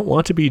one. You don't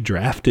want to be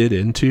drafted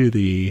into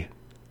the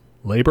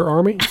labor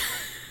army?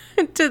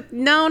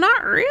 No,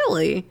 not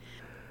really.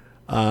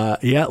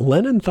 Yeah,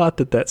 Lenin thought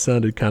that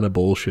sounded kind of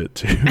bullshit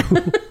too.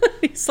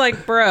 He's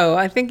like, bro,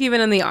 I think you've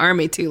been in the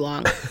army too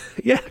long.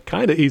 Yeah,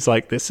 kind of. He's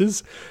like,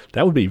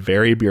 that would be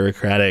very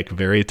bureaucratic,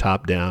 very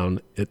top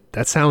down.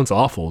 That sounds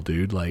awful,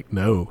 dude. Like,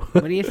 no.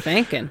 What are you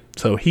thinking?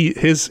 So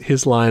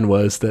his line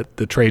was that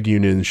the trade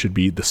unions should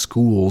be the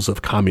schools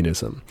of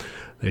communism.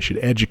 They should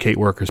educate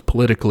workers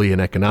politically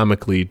and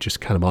economically,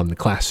 just kind of on the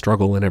class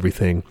struggle and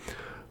everything.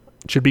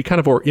 It should be kind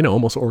of,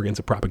 almost organs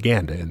of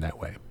propaganda in that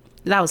way.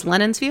 That was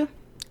Lenin's view?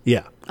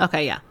 Yeah.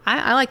 Okay, yeah.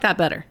 I like that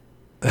better.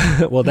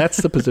 Well, that's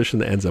the position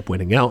that ends up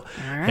winning out.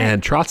 All right.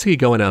 And Trotsky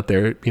going out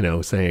there,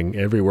 saying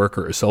every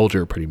worker a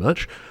soldier pretty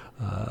much.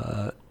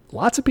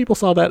 Lots of people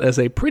saw that as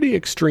a pretty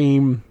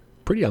extreme,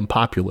 pretty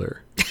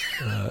unpopular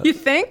you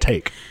think?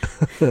 take.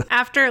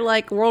 After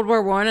like World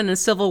War I and the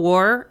Civil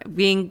War,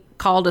 being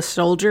called a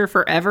soldier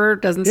forever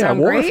doesn't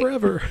sound great. Yeah,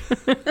 war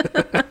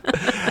forever.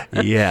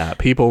 Yeah,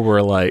 people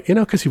were like,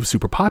 because he was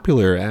super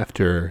popular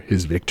after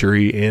his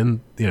victory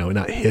in,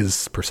 not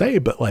his per se,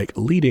 but like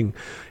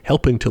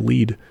helping to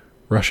lead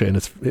Russia in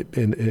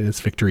its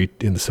victory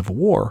in the Civil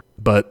War.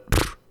 But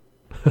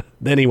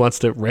then he wants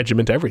to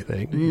regiment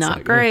everything.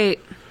 Not great.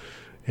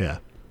 Yeah.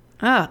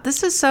 Oh,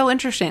 this is so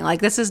interesting.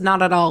 Like, this is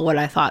not at all what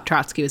I thought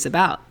Trotsky was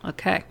about.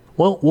 Okay.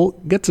 Well, we'll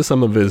get to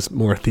some of his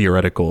more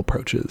theoretical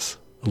approaches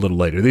a little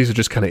later. These are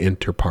just kind of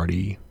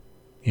inter-party,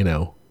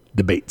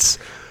 debates.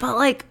 But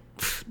like,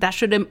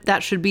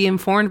 that should be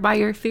informed by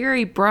your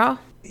theory, bro.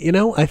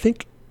 I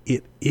think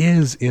it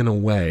is in a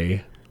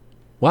way.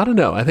 Well, I don't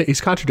know. I think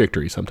he's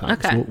contradictory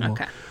sometimes.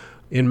 Okay.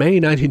 In May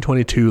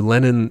 1922,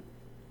 Lenin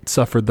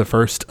suffered the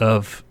first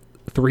of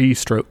 3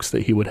 strokes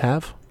that he would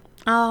have.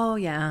 Oh,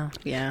 yeah.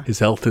 Yeah. His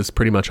health is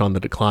pretty much on the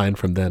decline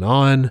from then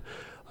on.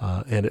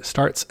 And it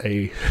starts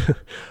a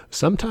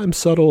sometimes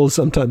subtle,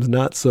 sometimes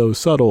not so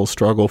subtle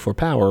struggle for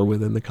power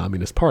within the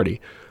Communist Party.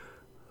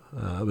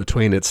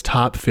 Between its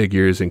top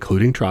figures,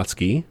 including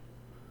Trotsky,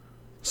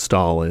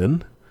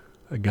 Stalin,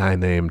 a guy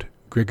named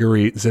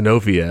Grigory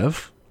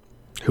Zinoviev,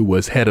 who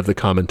was head of the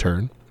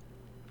Comintern,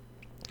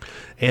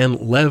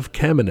 and Lev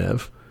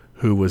Kamenev,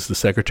 who was the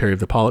secretary of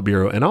the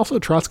Politburo, and also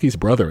Trotsky's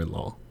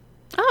brother-in-law.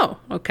 Oh,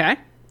 okay.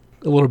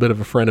 A little bit of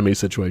a frenemy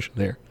situation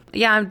there.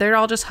 Yeah, they're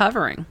all just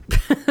hovering.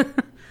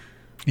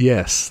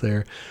 Yes,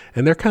 they're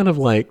kind of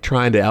like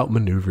trying to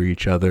outmaneuver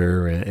each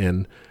other,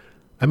 and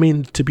I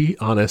mean, to be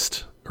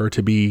honest, or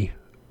to be,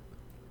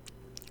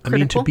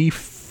 to be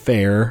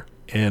fair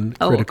and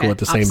critical at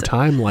the same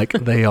time, like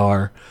they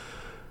are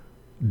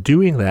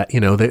doing that,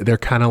 they're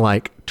kind of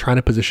like trying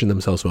to position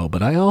themselves well.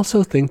 But I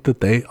also think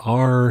that they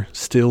are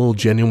still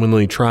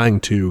genuinely trying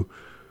to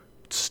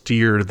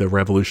steer the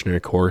revolutionary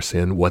course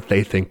in what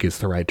they think is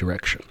the right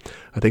direction.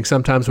 I think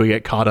sometimes we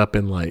get caught up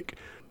in like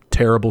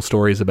terrible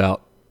stories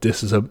about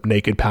this is a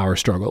naked power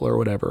struggle or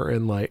whatever.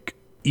 And like,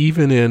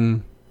 even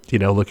in, you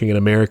know, looking at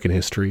American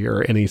history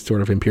or any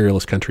sort of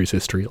imperialist country's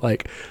history,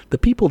 like the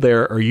people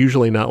there are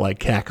usually not like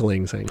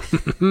cackling saying,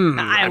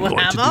 I will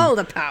have all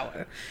the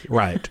power.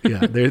 Right.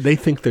 Yeah. They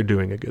think they're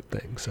doing a good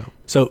thing.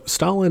 So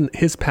Stalin,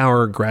 his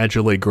power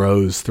gradually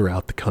grows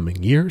throughout the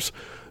coming years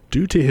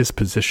due to his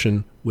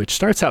position, which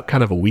starts out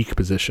kind of a weak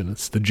position.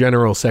 It's the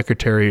general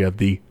secretary of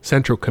the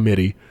Central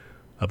Committee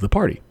of the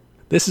party.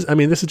 This is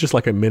just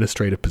like an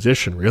administrative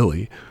position,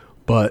 really,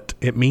 but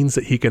it means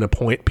that he can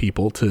appoint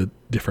people to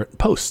different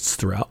posts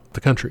throughout the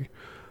country.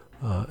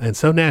 And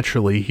so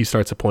naturally, he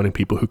starts appointing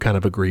people who kind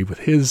of agree with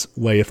his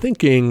way of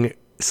thinking,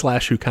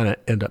 / who kind of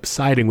end up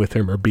siding with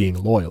him or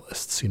being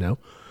loyalists, you know?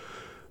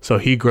 So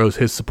he grows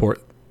his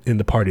support in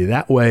the party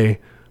that way.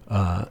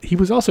 He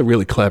was also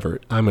really clever.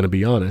 I'm going to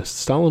be honest.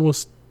 Stalin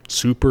was a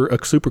super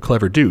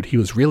clever dude. He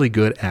was really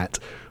good at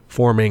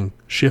forming,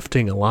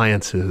 shifting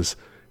alliances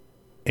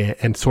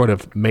and sort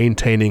of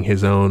maintaining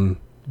his own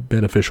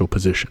beneficial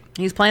position.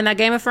 He's playing that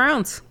Game of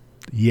Thrones.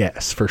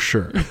 Yes, for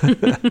sure.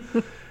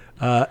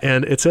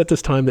 And it's at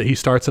this time that he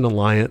starts an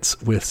alliance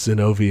with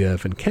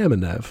Zinoviev and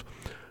Kamenev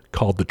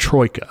called the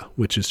Troika,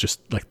 which is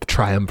just like the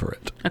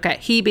triumvirate. Okay,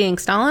 he being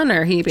Stalin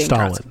or he being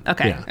Stalin? Trotsky?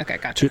 Okay, yeah. Okay,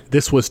 gotcha.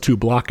 This was to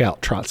block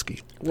out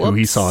Trotsky, who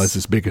he saw as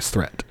his biggest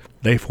threat.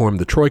 They formed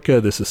the Troika.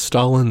 This is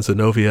Stalin,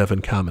 Zinoviev,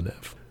 and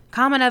Kamenev.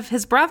 Kamenev,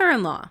 his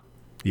brother-in-law.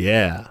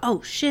 Yeah.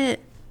 Oh, shit.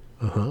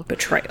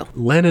 Betrayal.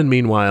 Lenin,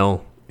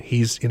 meanwhile,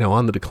 he's, you know,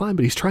 on the decline,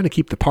 but he's trying to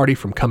keep the party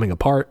from coming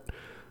apart.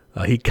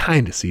 He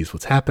kind of sees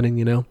what's happening,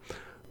 you know.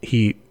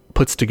 He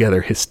puts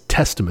together his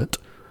testament,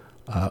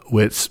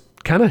 which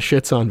kind of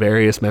shits on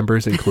various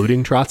members,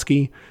 including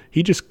Trotsky.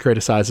 He just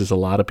criticizes a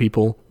lot of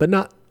people, but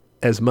not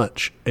as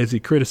much as he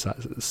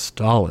criticizes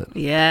Stalin.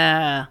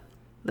 Yeah.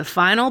 The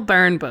final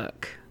burn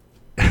book.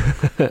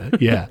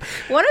 Yeah.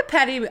 What a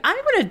petty... I'm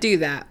going to do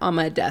that on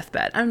my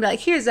deathbed. I'm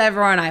like, here's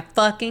everyone I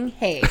fucking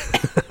hate.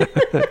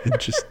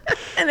 Just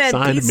and then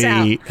sign peace me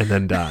out. and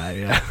then die.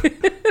 Yeah.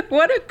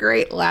 What a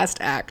great last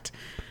act.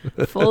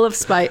 Full of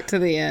spite to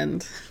the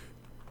end.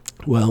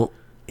 Well,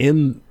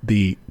 in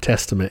the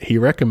testament, he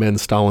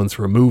recommends Stalin's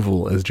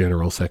removal as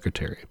general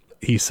secretary.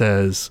 He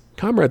says,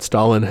 Comrade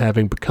Stalin,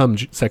 having become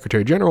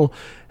Secretary General,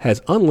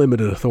 has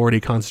unlimited authority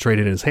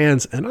concentrated in his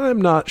hands, and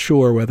I'm not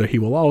sure whether he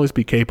will always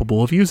be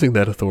capable of using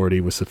that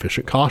authority with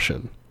sufficient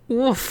caution.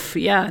 Oof,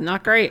 yeah,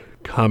 not great.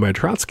 Comrade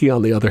Trotsky,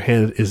 on the other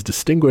hand, is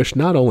distinguished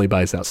not only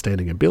by his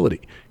outstanding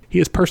ability, he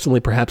is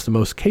personally perhaps the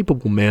most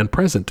capable man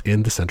present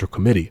in the Central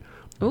Committee.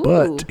 Ooh.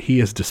 But he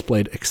has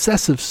displayed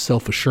excessive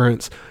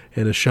self-assurance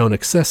and has shown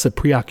excessive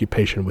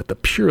preoccupation with the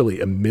purely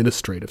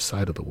administrative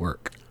side of the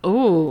work.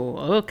 Ooh,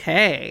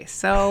 okay.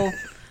 So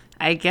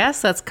I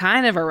guess that's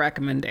kind of a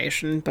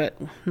recommendation, but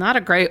not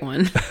a great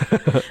one.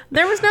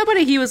 There was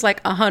nobody he was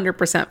like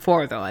 100%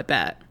 for, though, I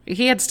bet.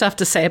 He had stuff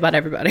to say about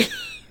everybody.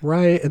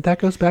 Right, and that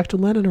goes back to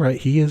Lenin, right?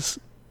 He's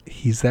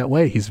that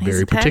way. He's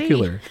very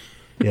particular.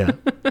 Yeah.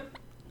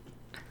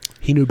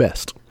 He knew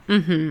best.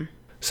 Mm-hmm.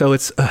 So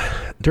it's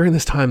during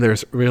this time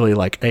there's really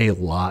like a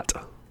lot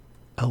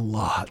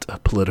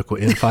of political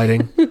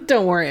infighting.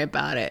 Don't worry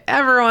about it.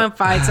 Everyone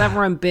fights,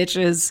 everyone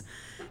bitches.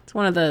 It's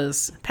one of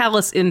those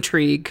palace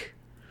intrigue.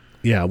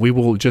 Yeah, we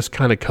will just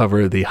kind of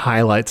cover the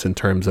highlights in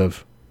terms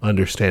of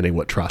understanding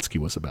what Trotsky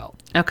was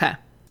about. Okay.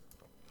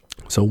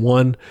 So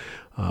one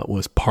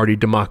was party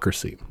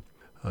democracy.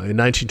 In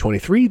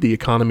 1923, the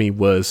economy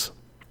was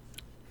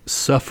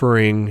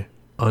suffering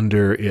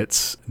under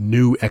its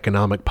new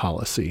economic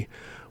policy,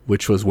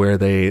 which was where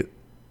they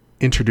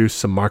introduced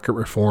some market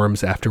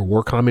reforms after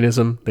war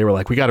communism. They were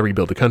like, we got to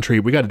rebuild the country.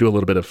 We got to do a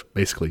little bit of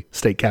basically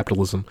state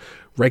capitalism,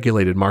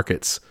 regulated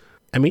markets.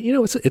 I mean, you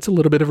know, it's a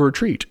little bit of a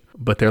retreat,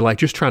 but they're like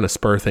just trying to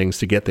spur things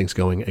to get things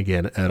going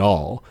again at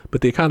all.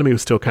 But the economy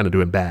was still kind of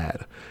doing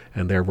bad.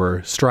 And there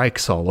were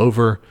strikes all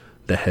over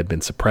that had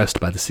been suppressed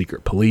by the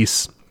secret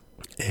police.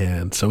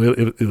 And so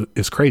it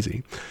was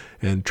crazy.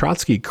 And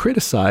Trotsky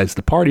criticized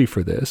the party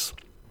for this,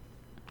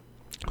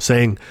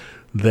 saying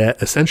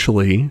that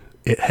essentially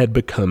it had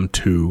become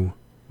too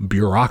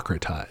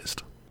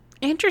bureaucratized.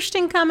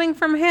 Interesting coming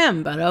from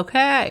him, but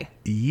okay.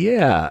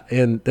 Yeah,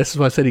 and this is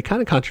why I said he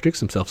kind of contradicts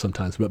himself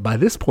sometimes. But by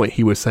this point,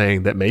 he was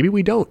saying that maybe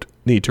we don't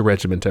need to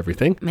regiment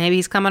everything. Maybe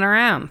he's coming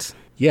around.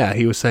 Yeah,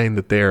 he was saying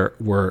that there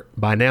were,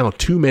 by now,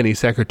 too many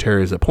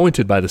secretaries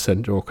appointed by the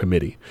Central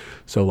Committee.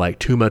 So, like,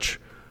 too much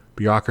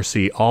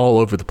bureaucracy all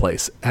over the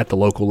place at the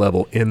local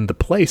level in the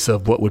place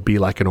of what would be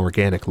like an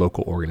organic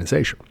local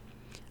organization.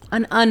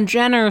 An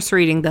ungenerous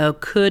reading, though,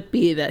 could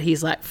be that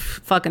he's like,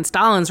 fucking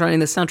Stalin's running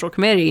the Central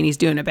Committee and he's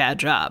doing a bad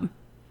job.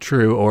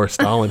 True, or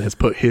Stalin has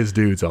put his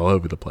dudes all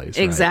over the place.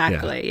 Right?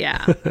 Exactly,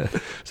 yeah.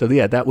 So,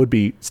 yeah, that would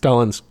be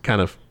Stalin's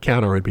kind of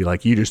counter would be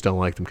like, you just don't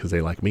like them because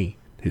they like me.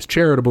 His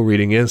charitable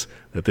reading is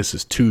that this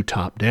is too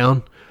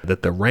top-down,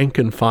 that the rank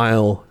and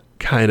file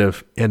kind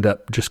of end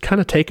up just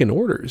kind of taking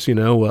orders. You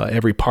know,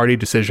 every party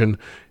decision,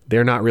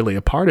 they're not really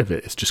a part of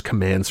it. It's just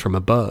commands from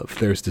above.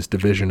 There's this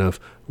division of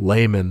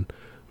laymen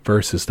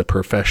versus the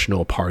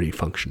professional party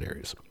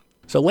functionaries.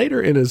 So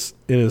later in his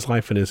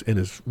life and in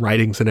his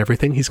writings and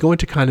everything, he's going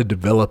to kind of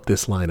develop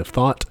this line of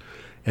thought,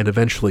 and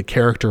eventually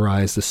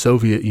characterize the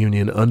Soviet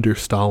Union under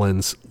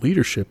Stalin's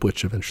leadership,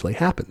 which eventually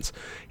happens.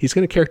 He's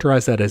going to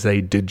characterize that as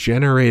a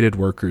degenerated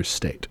workers'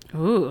 state.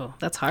 Ooh,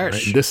 that's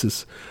harsh. Right?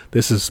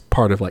 This is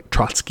part of like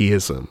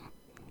Trotskyism,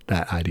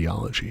 that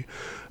ideology.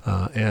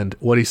 And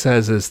what he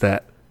says is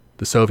that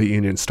the Soviet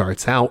Union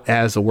starts out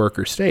as a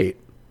worker state,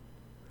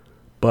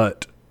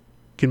 but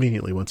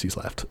conveniently, once he's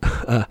left,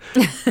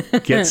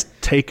 gets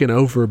taken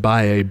over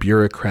by a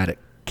bureaucratic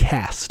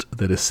caste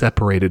that is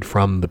separated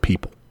from the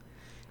people.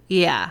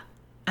 Yeah.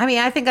 I mean,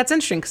 I think that's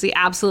interesting because he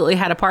absolutely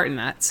had a part in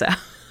that. So,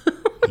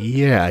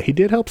 yeah, he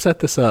did help set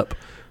this up.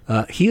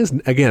 He is,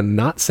 again,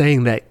 not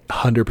saying that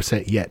 100%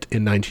 yet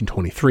in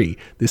 1923.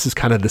 This is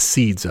kind of the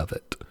seeds of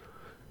it.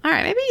 All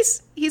right, maybe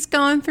he's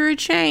going through a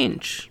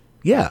change.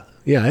 Yeah,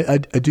 I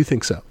do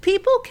think so.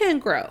 People can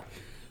grow.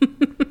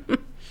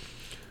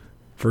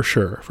 For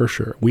sure.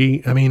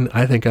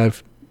 I think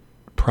I've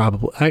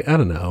probably, I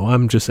don't know,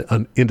 I'm just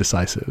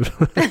indecisive.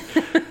 I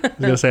was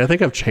going to say, I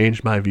think I've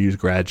changed my views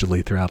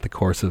gradually throughout the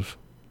course of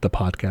the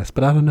podcast,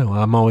 but I don't know.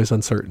 I'm always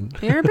uncertain.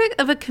 You're a bit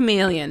of a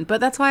chameleon, but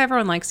that's why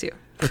everyone likes you.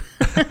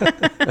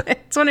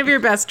 It's one of your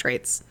best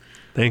traits.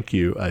 Thank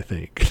you, I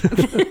think.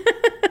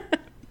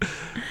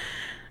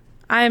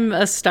 I'm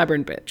a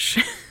stubborn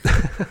bitch.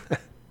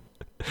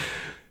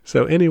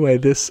 So anyway,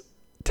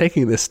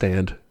 taking this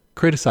stand,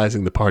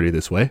 criticizing the party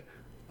this way,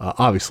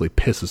 obviously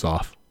pisses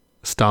off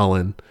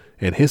Stalin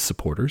and his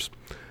supporters.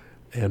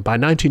 And by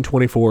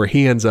 1924,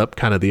 he ends up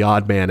kind of the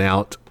odd man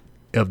out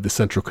of the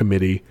Central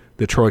Committee.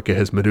 The Troika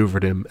has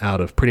maneuvered him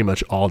out of pretty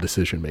much all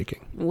decision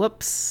making.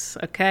 Whoops.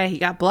 Okay, he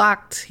got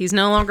blocked. He's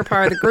no longer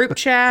part of the group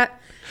chat.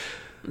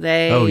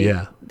 They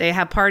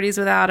have parties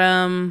without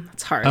him.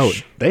 It's harsh. Oh,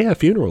 they have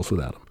funerals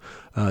without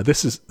him.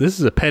 This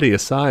is a petty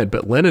aside,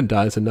 but Lenin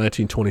dies in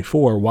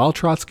 1924 while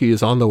Trotsky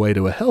is on the way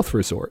to a health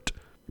resort.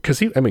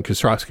 Because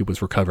Trotsky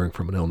was recovering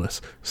from an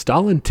illness.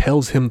 Stalin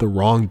tells him the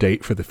wrong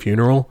date for the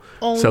funeral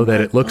so that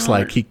it looks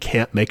like he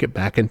can't make it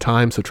back in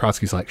time. So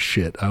Trotsky's like,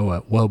 shit,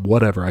 well,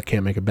 whatever. I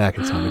can't make it back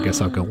in time. I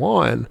guess I'll go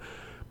on.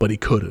 But he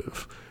could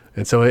have.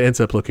 And so it ends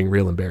up looking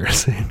real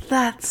embarrassing.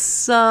 That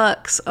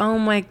sucks. Oh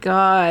my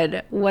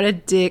God. What a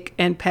dick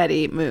and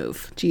petty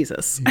move.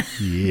 Jesus.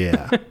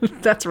 Yeah.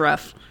 That's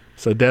rough.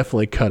 So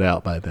definitely cut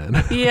out by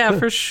then. Yeah,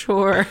 for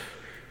sure.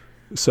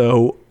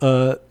 So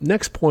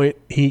next point,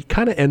 he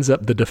kind of ends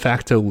up the de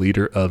facto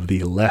leader of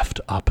the left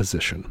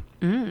opposition.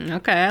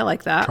 Okay, I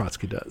like that.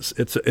 Trotsky does.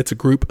 It's a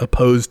group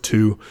opposed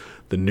to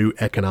the new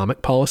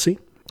economic policy,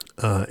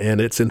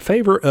 and it's in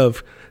favor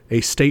of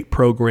a state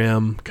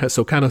program,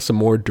 so kind of some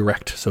more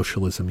direct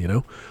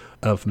socialism,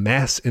 of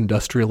mass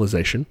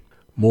industrialization,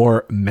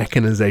 more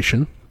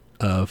mechanization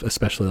of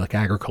especially like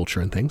agriculture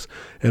and things,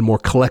 and more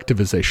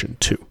collectivization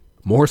too.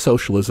 More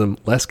socialism,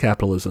 less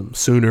capitalism,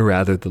 sooner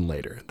rather than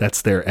later.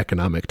 That's their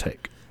economic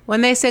take.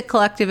 When they say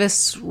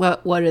collectivists,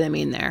 what do they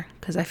mean there?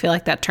 Because I feel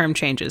like that term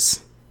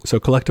changes. So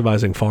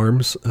collectivizing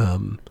farms,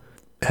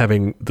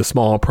 having the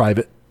small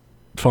private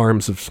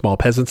farms of small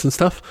peasants and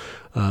stuff,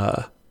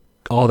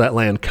 all that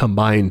land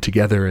combined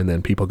together, and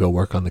then people go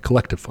work on the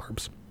collective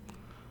farms.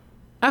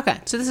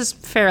 Okay, so this is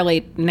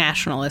fairly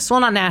nationalist.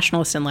 Well, not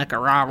nationalist in like a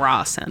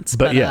rah-rah sense,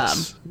 but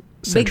yes,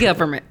 big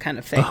government kind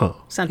of thing.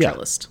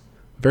 Centralist.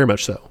 Yeah, very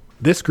much so.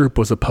 This group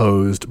was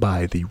opposed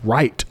by the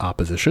right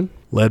opposition,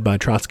 led by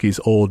Trotsky's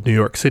old New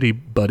York City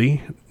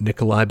buddy,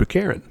 Nikolai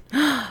Bukharin.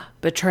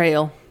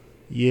 Betrayal.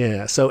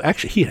 Yeah, so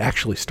he had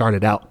actually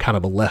started out kind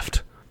of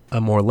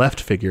a more left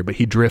figure, but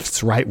he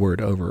drifts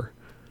rightward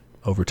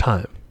over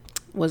time.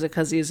 Was it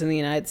because he was in the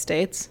United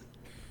States?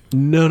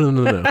 No.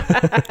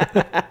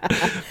 That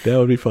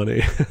would be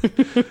funny.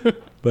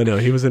 But no,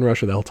 he was in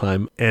Russia the whole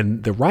time.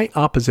 And the right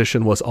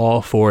opposition was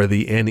all for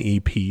the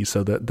NEP,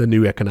 so the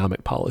new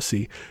economic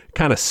policy,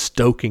 kind of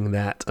stoking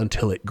that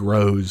until it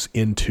grows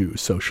into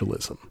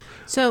socialism.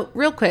 So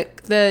real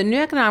quick, the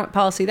new economic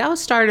policy, that was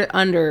started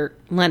under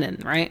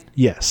Lenin, right?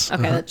 Yes.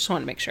 Okay, I just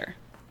want to make sure.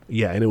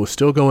 Yeah, and it was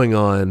still going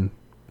on.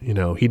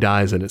 He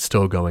dies and it's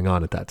still going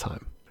on at that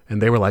time.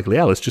 And they were like,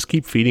 yeah, let's just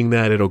keep feeding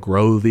that. It'll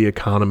grow the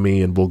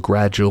economy and we'll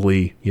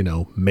gradually,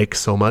 make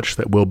so much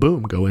that we'll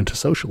go into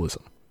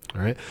socialism.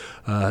 All right.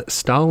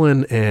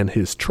 Stalin and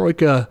his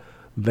Troika,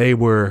 they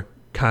were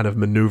kind of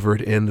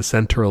maneuvered in the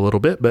center a little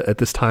bit, but at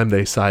this time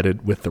they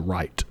sided with the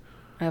right.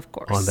 Of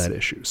course. On that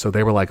issue. So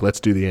they were like, let's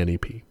do the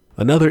NEP.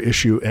 Another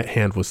issue at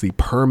hand was the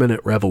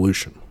permanent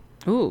revolution.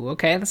 Ooh,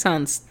 okay. That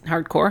sounds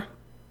hardcore.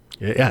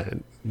 Yeah,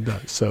 it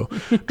does. So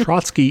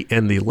Trotsky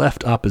and the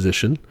left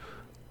opposition,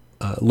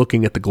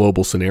 looking at the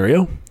global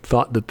scenario,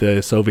 thought that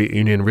the Soviet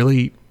Union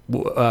really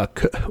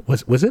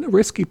was in a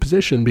risky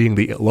position being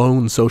the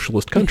lone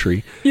socialist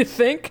country. You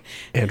think?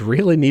 And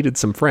really needed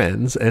some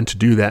friends, and to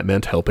do that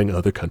meant helping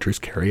other countries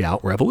carry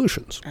out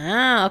revolutions.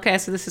 Ah, okay.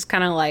 So this is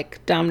kind of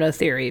like domino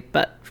theory,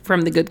 but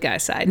from the good guy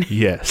side.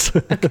 Yes.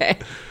 Okay.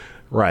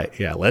 Right.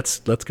 Yeah. Let's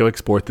go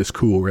export this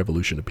cool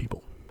revolution to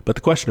people. But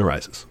the question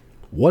arises,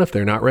 what if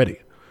they're not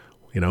ready?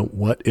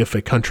 What if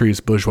a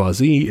country's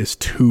bourgeoisie is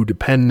too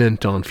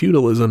dependent on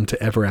feudalism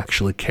to ever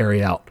actually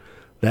carry out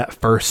that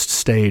first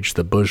stage,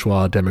 the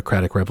bourgeois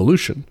democratic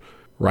revolution,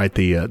 right?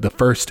 The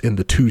first in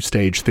the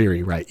two-stage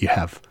theory, right? You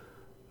have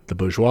the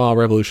bourgeois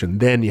revolution,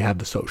 then you have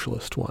the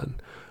socialist one.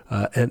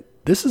 And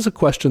this is a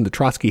question that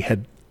Trotsky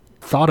had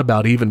thought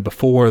about even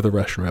before the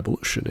Russian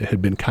Revolution. It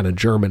had been kind of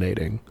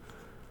germinating,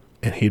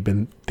 and he'd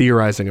been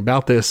theorizing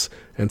about this.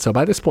 And so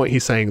by this point,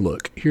 he's saying,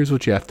 look, here's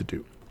what you have to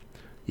do.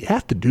 You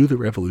have to do the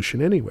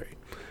revolution anyway.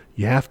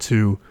 You have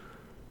to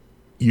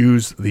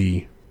use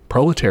the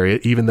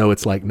proletariat, even though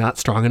it's like not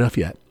strong enough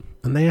yet.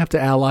 And they have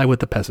to ally with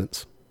the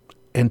peasants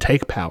and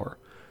take power.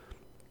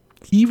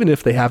 Even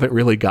if they haven't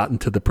really gotten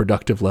to the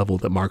productive level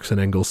that Marx and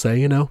Engels say,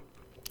 you know,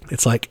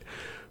 it's like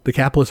the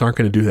capitalists aren't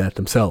going to do that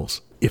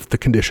themselves if the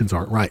conditions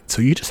aren't right.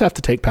 So you just have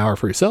to take power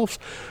for yourselves,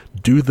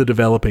 do the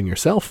developing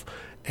yourself,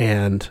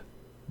 and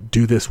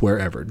do this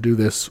wherever. Do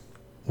this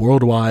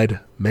worldwide.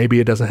 Maybe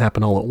it doesn't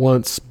happen all at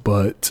once,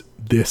 but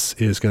this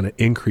is going to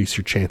increase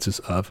your chances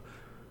of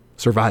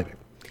surviving.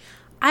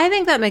 I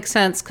think that makes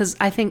sense, because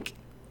I think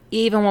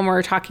even when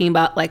we're talking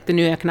about like the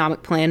new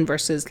economic plan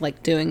versus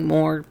like doing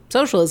more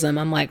socialism,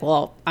 I'm like,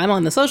 well, I'm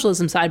on the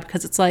socialism side,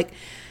 because it's like,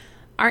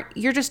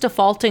 you're just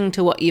defaulting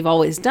to what you've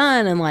always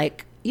done, and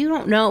like, you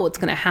don't know what's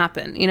going to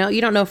happen. You know, you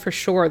don't know for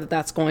sure that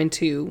that's going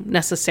to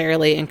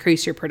necessarily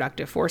increase your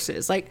productive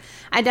forces. Like,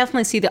 I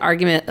definitely see the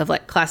argument of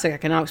like classic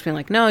economics being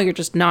like, no, you're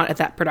just not at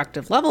that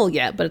productive level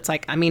yet. But it's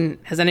like, I mean,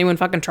 has anyone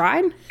fucking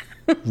tried?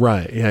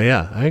 Right.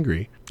 Yeah, I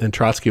agree. And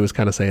Trotsky was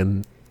kind of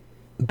saying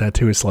that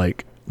too. It's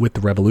like, with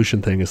the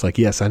revolution thing, it's like,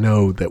 yes, I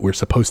know that we're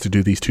supposed to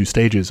do these two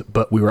stages,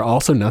 but we were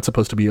also not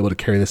supposed to be able to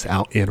carry this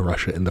out in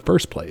Russia in the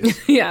first place.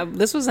 Yeah,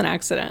 this was an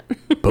accident.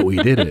 But we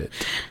did it.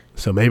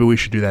 So maybe we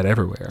should do that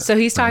everywhere. So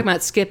he's talking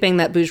about skipping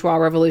that bourgeois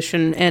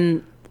revolution.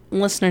 And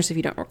listeners, if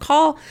you don't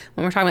recall,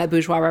 when we're talking about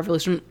bourgeois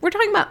revolution, we're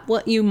talking about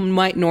what you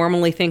might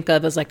normally think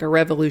of as like a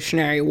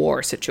revolutionary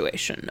war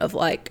situation of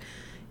like,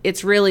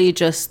 it's really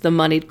just the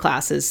moneyed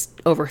classes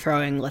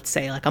overthrowing, let's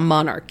say, like a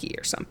monarchy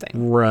or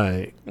something.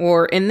 Right.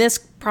 Or in this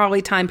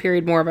probably time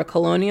period, more of a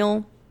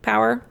colonial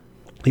power.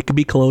 It could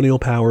be colonial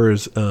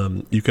powers.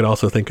 You could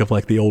also think of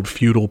like the old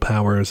feudal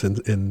powers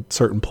in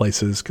certain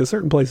places, because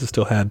certain places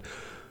still had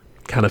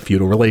kind of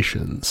feudal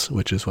relations,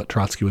 which is what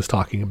Trotsky was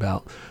talking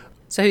about.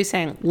 So he's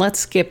saying, let's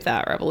skip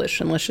that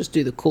revolution. Let's just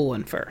do the cool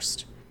one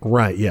first.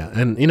 Right, yeah.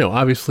 And, you know,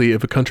 obviously,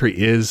 if a country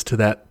is to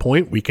that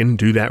point, we can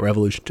do that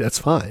revolution. That's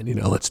fine. You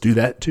know, let's do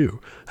that too.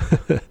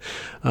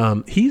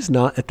 He's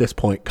not at this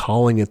point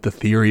calling it the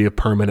theory of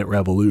permanent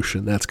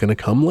revolution. That's going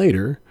to come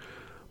later.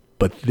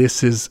 But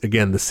this is,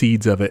 again, the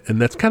seeds of it.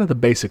 And that's kind of the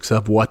basics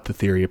of what the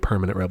theory of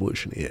permanent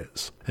revolution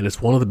is. And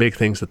it's one of the big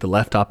things that the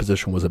left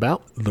opposition was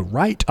about. The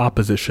right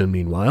opposition,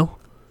 meanwhile,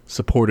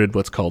 supported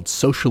what's called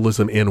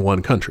socialism in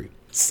one country.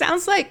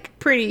 Sounds like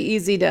pretty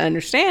easy to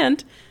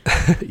understand.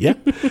 Yeah.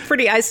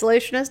 Pretty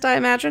isolationist, I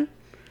imagine.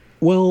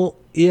 Well,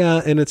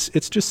 yeah, and it's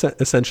just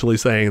essentially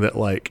saying that,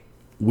 like,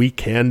 we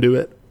can do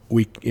it.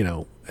 We, you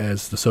know,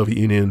 as the Soviet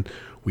Union,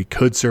 we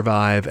could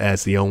survive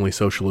as the only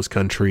socialist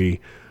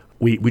country.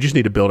 We just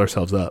need to build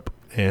ourselves up,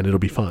 and it'll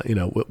be fine. You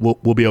know,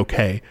 we'll be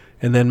okay.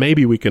 And then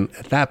maybe we can,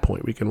 at that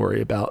point, we can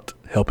worry about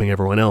helping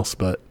everyone else,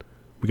 but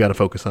we got to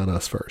focus on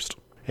us first.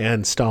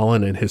 And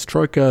Stalin and his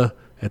troika,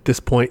 at this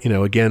point, you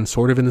know, again,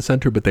 sort of in the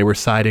center, but they were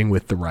siding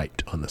with the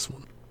right on this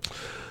one.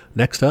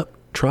 Next up,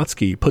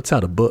 Trotsky puts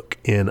out a book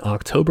in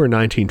October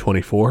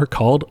 1924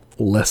 called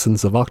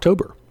Lessons of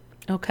October.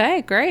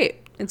 Okay, great.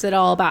 Is it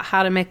all about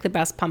how to make the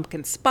best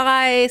pumpkin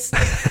spice,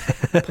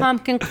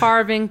 pumpkin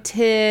carving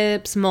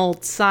tips,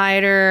 mulled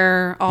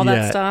cider, all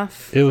that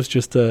stuff? It was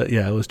just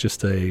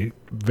a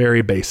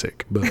very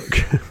basic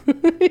book.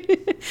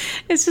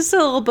 It's just a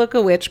little book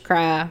of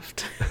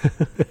witchcraft.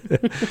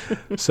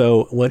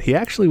 So what he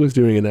actually was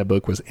doing in that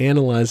book was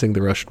analyzing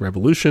the Russian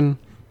Revolution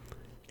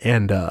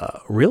and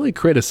really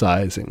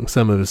criticizing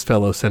some of his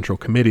fellow Central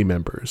Committee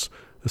members,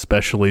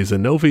 especially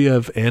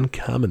Zinoviev and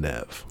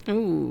Kamenev.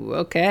 Ooh,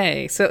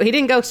 okay. So he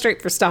didn't go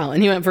straight for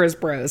Stalin. He went for his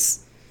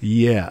bros.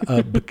 Yeah,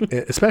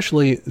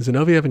 especially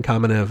Zinoviev and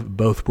Kamenev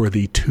both were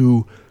the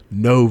two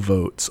no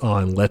votes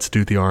on Let's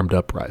Do the Armed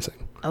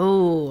Uprising.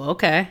 Oh,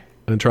 okay.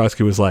 And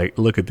Trotsky was like,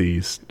 look at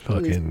these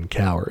fucking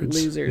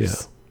cowards.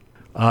 Losers.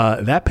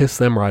 Yeah. That pissed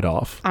them right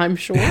off. I'm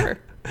sure.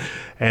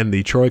 And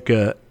the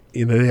Troika,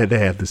 you know, they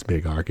have this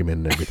big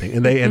argument and everything.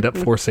 And they end up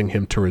forcing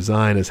him to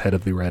resign as head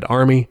of the Red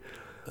Army.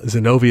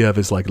 Zinoviev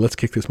is like, let's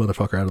kick this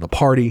motherfucker out of the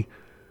party.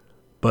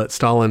 But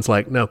Stalin's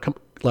like, no, come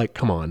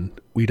on.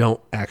 We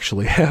don't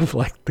actually have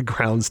like the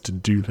grounds to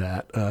do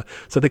that.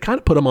 So they kind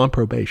of put him on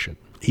probation.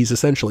 He's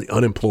essentially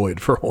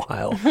unemployed for a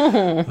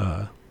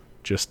while.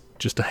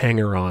 Just a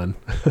hanger on.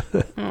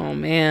 Oh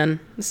man,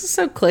 this is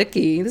so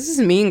cliquey. This is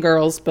Mean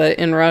Girls, but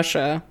in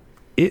Russia.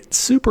 It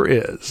super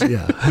is,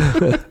 yeah.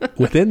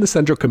 Within the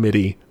Central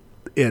Committee,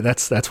 yeah,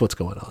 that's what's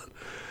going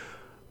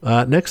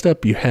on. Next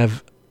up, you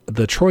have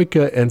the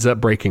Troika ends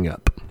up breaking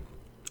up.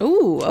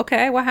 Ooh,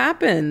 okay. What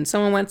happened?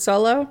 Someone went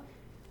solo?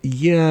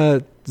 Yeah,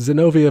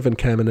 Zinoviev and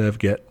Kamenev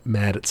get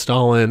mad at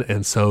Stalin,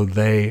 and so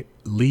they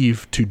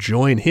leave to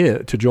join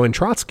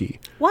Trotsky.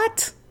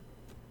 What?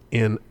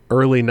 In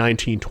early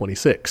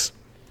 1926.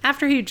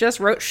 After he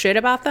just wrote shit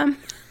about them?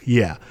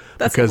 Yeah,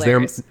 That's because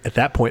hilarious. they're at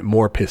that point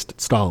more pissed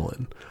at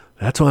Stalin.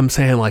 That's what I'm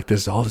saying. Like,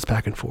 there's all this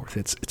back and forth.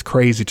 It's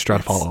crazy to try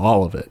to follow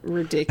all of it.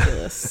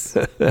 Ridiculous.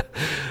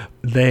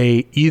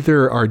 They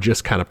either are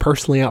just kind of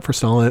personally out for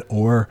Stalin,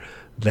 or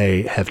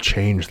they have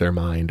changed their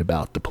mind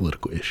about the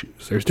political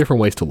issues. There's different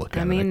ways to look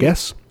at it, I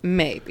guess.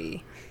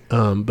 Maybe.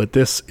 But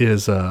this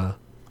is,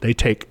 they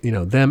take,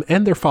 them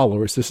and their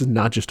followers. This is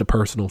not just a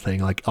personal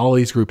thing. Like, all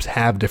these groups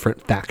have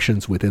different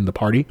factions within the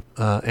party,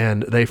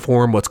 and they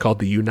form what's called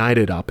the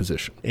United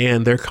Opposition.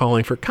 And they're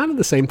calling for kind of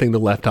the same thing the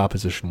left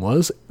opposition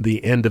was,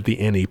 the end of the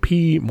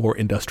NEP, more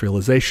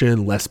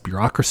industrialization, less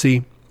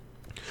bureaucracy.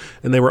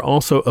 And they were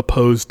also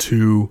opposed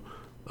to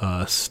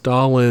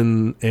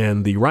Stalin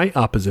and the right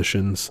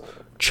opposition's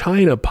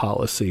China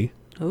policy.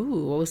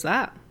 Ooh, what was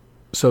that?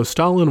 So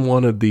Stalin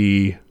wanted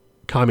the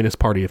Communist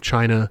Party of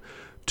China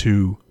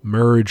to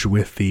merge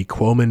with the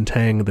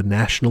Kuomintang, the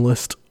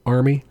nationalist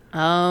army.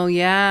 Oh,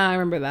 yeah, I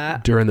remember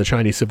that. During the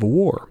Chinese Civil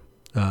War,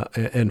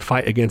 and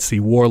fight against the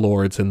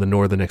warlords in the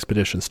Northern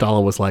Expedition.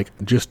 Stalin was like,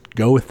 just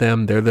go with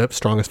them. They're the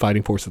strongest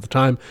fighting force at the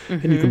time,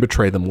 and you can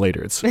betray them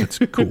later. It's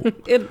cool.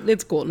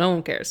 It's cool. No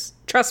one cares.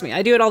 Trust me,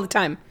 I do it all the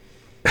time.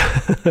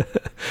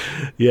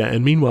 Yeah,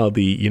 and meanwhile,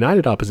 the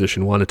United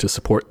Opposition wanted to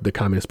support the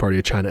Communist Party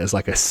of China as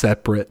like a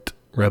separate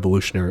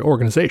revolutionary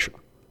organization.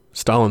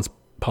 Stalin's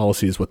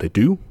policy is what they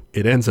do.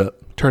 It ends up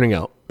turning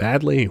out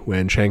badly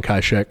when Chiang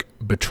Kai-shek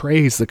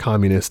betrays the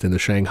communists in the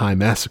Shanghai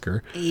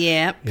Massacre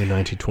Yep. in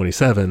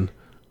 1927.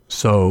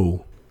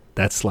 So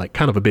that's like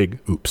kind of a big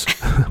oops.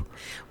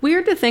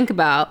 Weird to think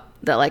about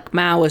that, like,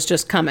 Mao was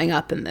just coming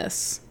up in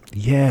this.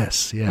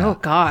 Yes, yeah. Oh,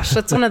 gosh.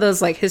 That's one of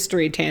those, like,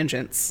 history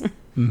tangents.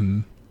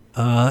 And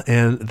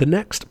the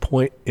next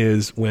point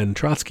is when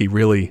Trotsky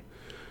really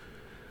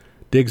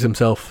digs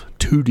himself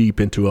too deep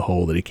into a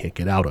hole that he can't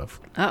get out of.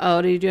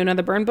 Uh-oh, did you do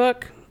another burn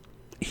book?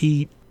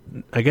 He,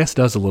 I guess,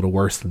 does a little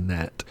worse than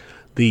that.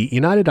 The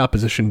United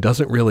Opposition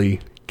doesn't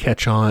really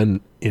catch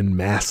on in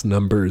mass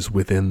numbers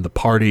within the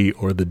party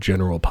or the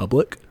general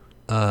public.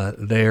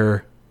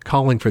 They're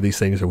calling for these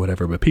things or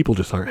whatever, but people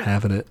just aren't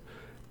having it.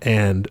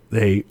 And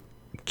they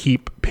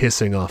keep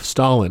pissing off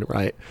Stalin,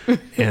 right?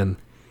 And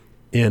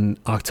in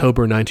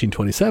October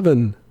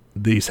 1927,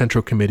 the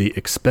Central Committee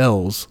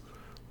expels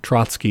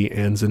Trotsky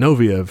and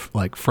Zinoviev,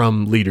 like,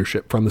 from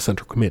leadership, from the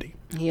Central Committee.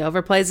 He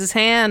overplays his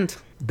hand.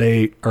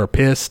 They are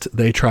pissed.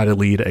 They try to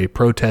lead a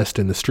protest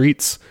in the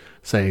streets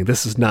saying,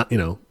 this is not,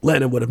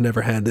 Lenin would have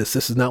never had this.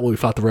 This is not what we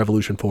fought the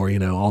revolution for,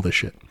 all this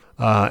shit.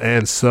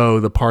 And so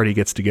the party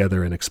gets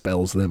together and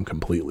expels them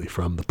completely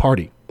from the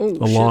party,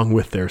 along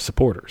with their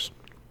supporters.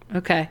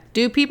 Okay.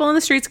 Do people in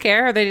the streets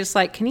care? Are they just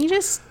like, can you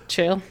just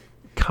chill?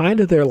 Kind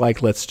of, they're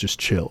like, let's just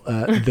chill.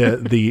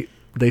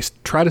 They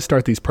try to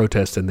start these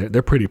protests, and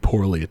they're pretty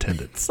poorly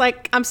attended. It's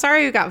like, I'm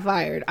sorry you got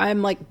fired.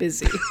 I'm, like,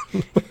 busy.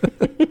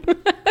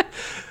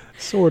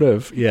 Sort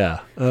of,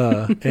 yeah.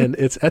 And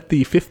it's at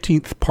the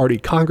 15th Party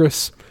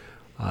Congress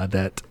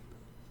that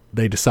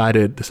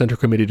the Central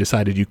Committee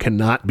decided you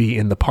cannot be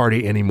in the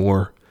party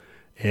anymore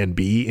and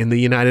be in the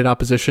United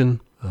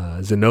Opposition.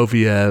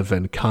 Zinoviev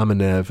and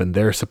Kamenev and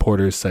their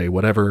supporters say,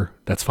 whatever,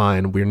 that's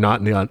fine. We're not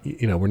in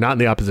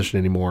the opposition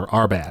anymore.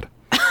 Our bad.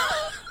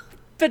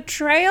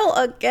 Betrayal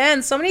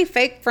again. So many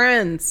fake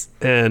friends.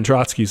 And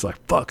Trotsky's like,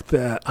 fuck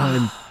that.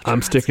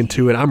 I'm sticking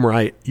to it. I'm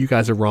right. You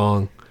guys are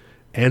wrong.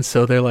 And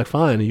so they're like,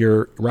 fine,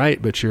 you're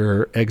right, but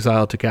you're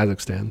exiled to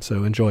Kazakhstan,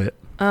 so enjoy it.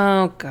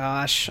 Oh,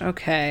 gosh.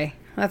 Okay.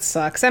 That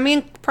sucks. I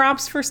mean,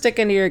 props for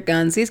sticking to your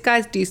guns. These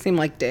guys do seem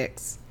like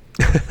dicks.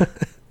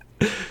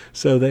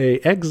 So they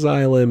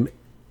exile him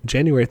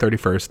January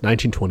 31st,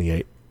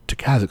 1928, to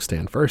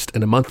Kazakhstan first,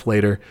 and a month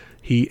later,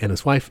 he and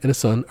his wife and his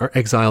son are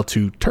exiled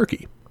to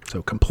Turkey,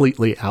 so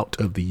completely out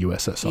of the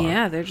USSR.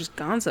 Yeah, they're just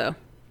gonzo.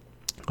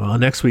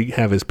 Next we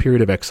have his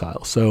period of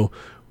exile. So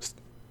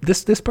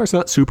this part's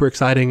not super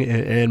exciting,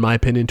 in my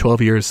opinion.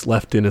 12 years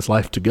left in his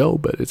life to go,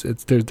 but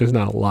there's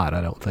not a lot,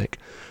 I don't think.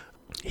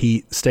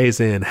 He stays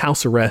in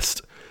house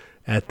arrest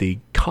at the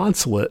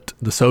consulate,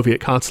 the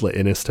Soviet consulate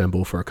in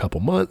Istanbul, for a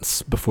couple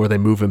months before they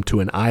move him to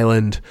an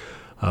island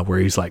where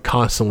he's like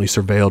constantly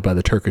surveilled by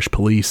the Turkish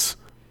police.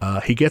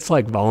 He gets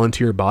like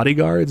volunteer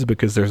bodyguards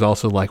because there's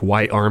also like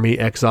white army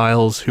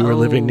exiles who are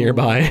living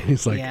nearby.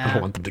 He's like, yeah. I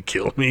don't want them to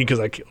kill me because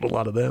I killed a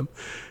lot of them.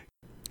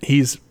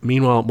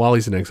 Meanwhile, while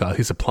he's in exile,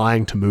 he's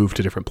applying to move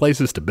to different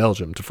places, to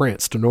Belgium, to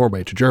France, to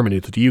Norway, to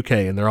Germany, to the UK,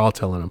 and they're all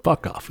telling him,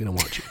 fuck off, we don't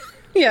want you.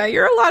 Yeah,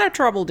 you're a lot of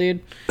trouble,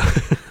 dude.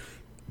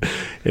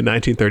 In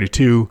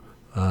 1932,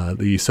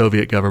 the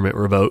Soviet government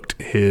revoked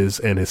his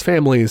and his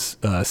family's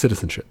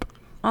citizenship.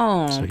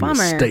 Oh, So he bummer.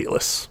 was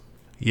stateless.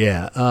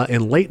 Yeah.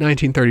 In late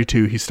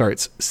 1932, he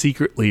starts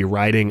secretly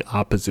writing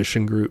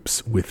opposition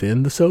groups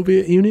within the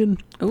Soviet Union.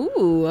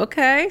 Ooh,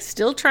 okay.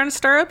 Still trying to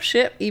stir up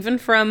shit, even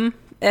from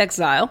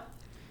exile.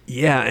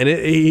 Yeah, and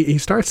he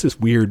starts this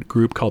weird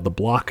group called the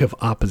Bloc of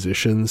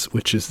Oppositions,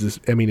 which is this,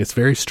 I mean, it's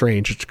very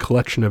strange. It's a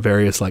collection of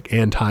various like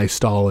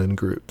anti-Stalin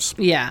groups.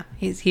 Yeah,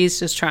 he's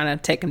just trying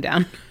to take him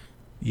down.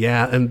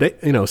 Yeah, and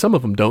they, some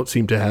of them don't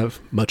seem to have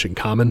much in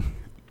common.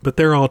 But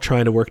they're all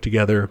trying to work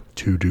together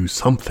to do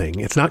something.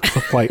 It's not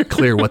quite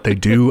clear what they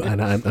do,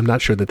 and I'm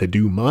not sure that they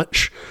do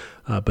much.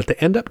 But they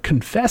end up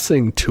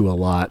confessing to a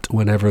lot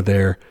whenever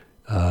they're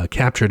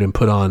captured and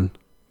put on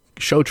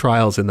show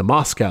trials in the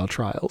Moscow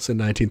trials in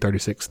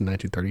 1936 and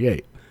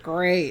 1938.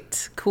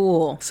 Great.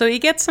 Cool. So he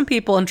gets some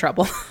people in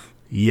trouble.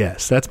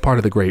 Yes, that's part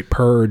of the Great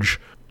Purge.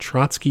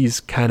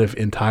 Trotsky's kind of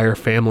entire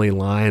family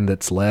line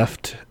that's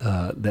left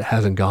that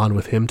hasn't gone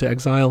with him to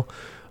exile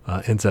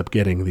ends up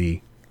getting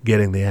the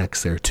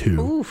axe there too.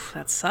 Oof,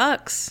 that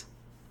sucks.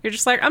 You're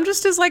just like, I'm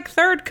just his like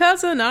third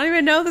cousin. I don't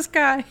even know this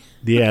guy.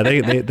 Yeah,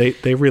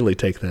 they really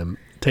take them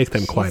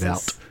quite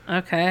out.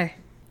 Okay.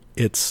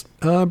 It's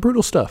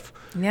brutal stuff.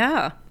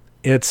 Yeah.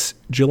 It's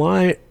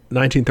July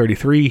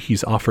 1933.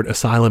 He's offered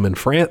asylum in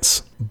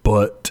France,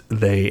 but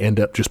they end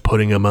up just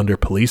putting him under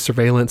police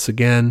surveillance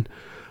again.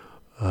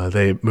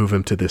 They move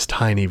him to this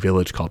tiny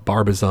village called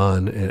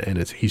Barbizon, and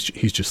he's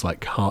just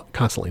like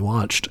constantly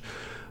watched.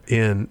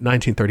 In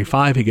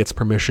 1935, he gets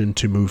permission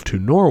to move to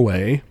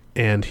Norway,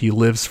 and he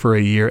lives for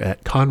a year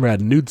at Konrad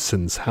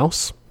Knudsen's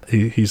house.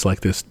 He's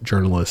like this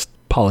journalist,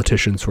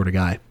 politician sort of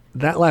guy.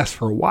 That lasts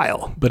for a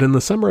while, but in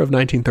the summer of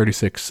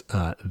 1936,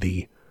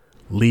 the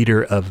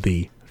leader of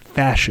the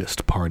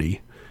fascist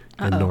party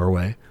in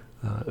Norway,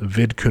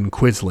 Vidkun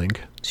Quisling.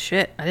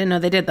 Shit, I didn't know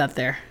they did that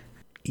there.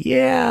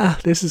 Yeah,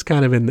 this is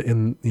kind of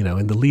in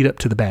the lead up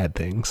to the bad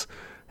things.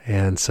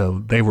 And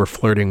so they were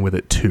flirting with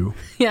it too.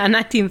 Yeah,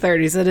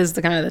 1930s. It is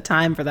the kind of the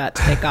time for that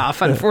to take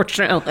off,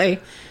 unfortunately.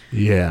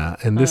 Yeah,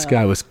 and this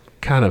guy was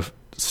kind of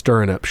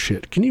stirring up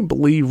shit. Can you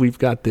believe we've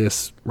got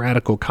this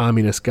radical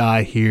communist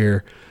guy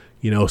here?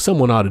 You know,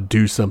 someone ought to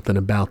do something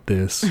about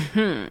this.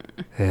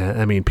 Mm-hmm.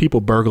 And, I mean, people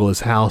burgle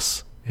his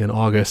house in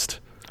August.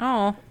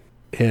 Oh.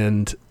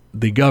 And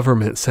the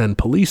government send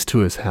police to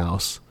his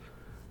house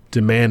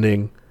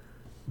demanding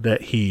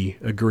that he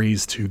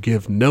agrees to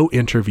give no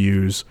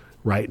interviews,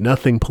 write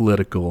nothing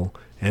political,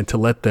 and to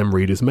let them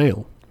read his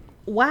mail.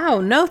 Wow,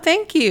 no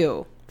thank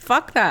you.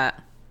 Fuck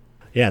that.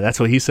 Yeah, that's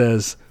what he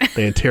says.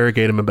 They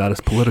interrogate him about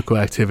his political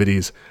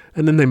activities,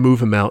 and then they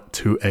move him out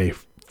to a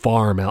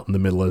farm out in the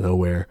middle of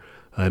nowhere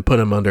and put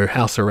him under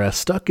house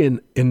arrest, stuck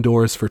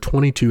indoors for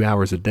 22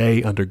 hours a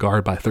day under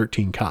guard by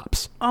 13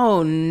 cops.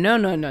 Oh,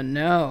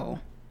 no.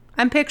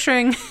 I'm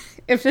picturing...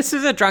 If this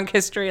was a drunk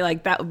history,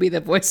 like that would be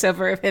the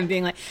voiceover of him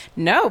being like,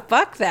 no,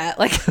 fuck that.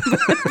 Like,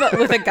 but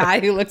with a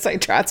guy who looks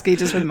like Trotsky,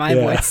 just with my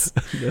voice.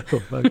 No,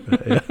 fuck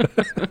that,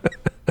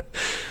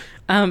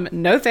 yeah.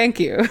 No,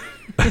 thank you.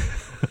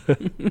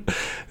 And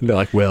they're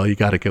like, well, you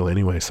got to go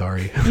anyway.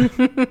 Sorry.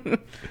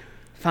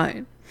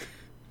 Fine.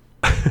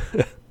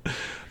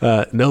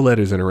 No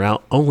letters in or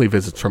out. Only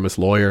visits from his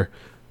lawyer.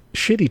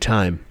 Shitty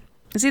time.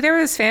 Is he there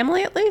with his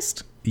family at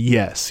least?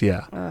 Yes,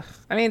 yeah. Ugh.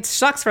 I mean, it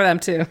sucks for them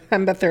too.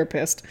 I'm a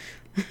therapist.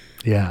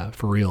 Yeah,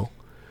 for real.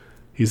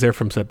 He's there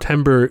from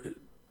September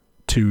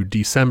to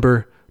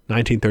December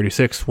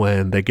 1936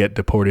 when they get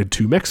deported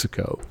to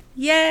Mexico.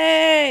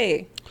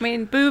 Yay! I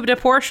mean, boobed a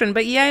portion,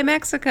 but yay,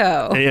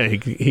 Mexico. Yeah,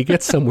 he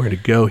gets somewhere to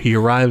go. He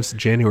arrives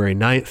January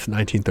 9th,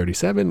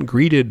 1937,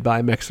 greeted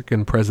by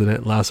Mexican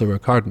President Lázaro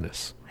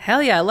Cárdenas.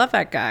 Hell yeah, I love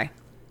that guy.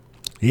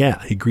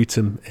 Yeah, he greets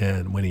him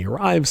and when he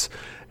arrives,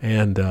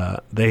 and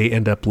they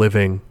end up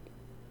living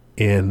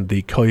in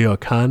the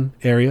Coyoacán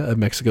area of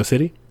Mexico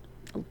City.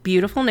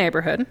 Beautiful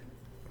neighborhood.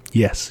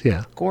 Yes,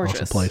 yeah.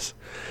 Gorgeous. Awesome place.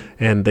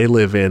 And they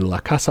live in La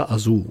Casa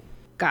Azul.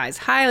 Guys,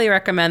 highly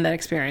recommend that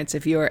experience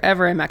if you are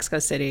ever in Mexico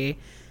City.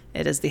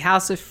 It is the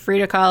house of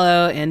Frida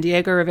Kahlo and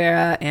Diego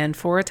Rivera and,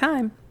 for a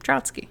time,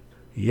 Trotsky.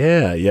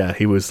 Yeah.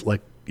 He was,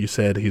 like you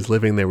said, he's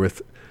living there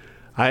with...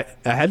 I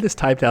had this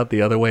typed out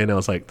the other way, and I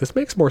was like, this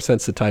makes more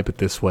sense to type it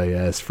this way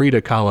as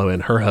Frida Kahlo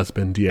and her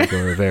husband,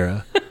 Diego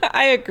Rivera.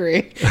 I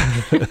agree.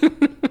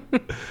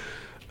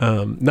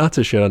 Not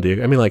to shit on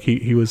Diego. I mean, like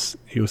he was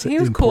an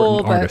important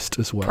cool, artist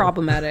as well.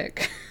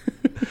 Problematic.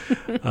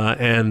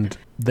 And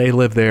they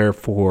lived there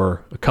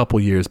for a couple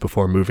years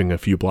before moving a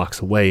few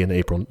blocks away in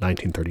April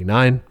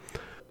 1939.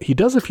 He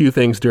does a few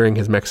things during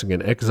his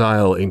Mexican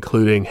exile,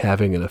 including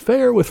having an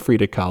affair with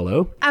Frida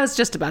Kahlo. I was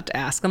just about to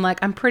ask. I'm like,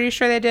 I'm pretty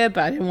sure they did,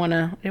 but I didn't want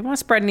to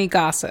spread any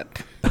gossip.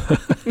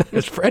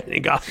 Spread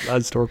any gossip about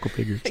historical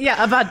figures.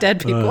 Yeah, about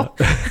dead people.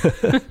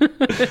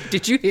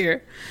 Did you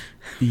hear?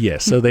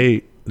 Yes, so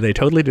they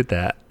totally did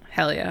that.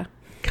 Hell yeah.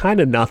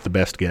 Kind of not the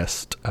best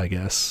guest, I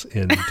guess,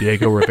 in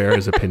Diego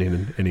Rivera's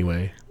opinion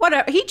anyway.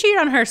 Whatever. He cheated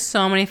on her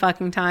so many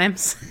fucking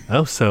times.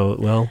 Oh, so,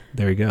 well,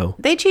 there you go.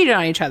 They cheated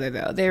on each other,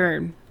 though. They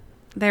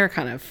were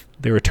kind of...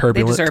 They were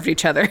turbulent. They deserved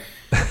each other.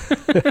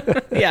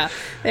 Yeah,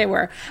 they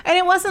were. And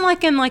it wasn't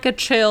like in like a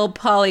chill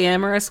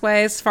polyamorous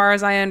way, as far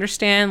as I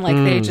understand. Like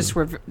they just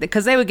were...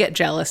 Because they would get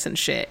jealous and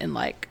shit and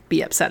like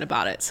be upset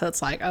about it. So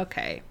it's like,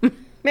 okay...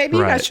 Maybe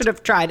you guys should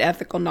have tried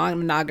ethical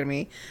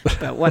non-monogamy,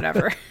 but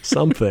whatever.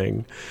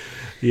 Something.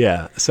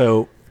 Yeah.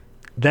 So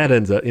that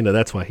ends up,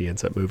 that's why he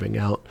ends up moving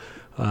out.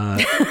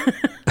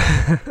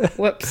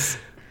 Whoops.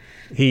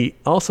 He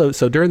also,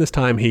 so during this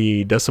time,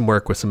 he does some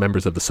work with some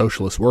members of the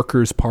Socialist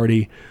Workers'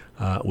 Party,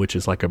 which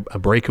is like a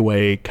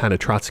breakaway kind of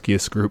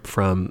Trotskyist group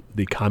from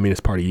the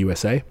Communist Party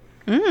USA.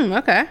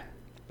 Okay.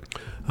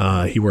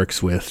 He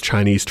works with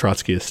Chinese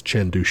Trotskyist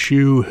Chen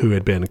Duxiu, who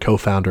had been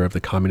co-founder of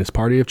the Communist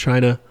Party of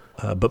China,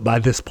 but by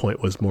this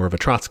point was more of a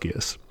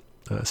Trotskyist.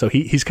 So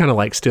he's kind of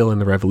like still in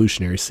the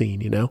revolutionary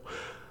scene, you know?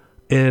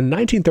 In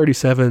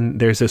 1937,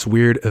 there's this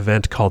weird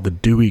event called the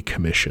Dewey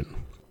Commission,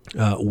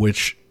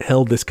 which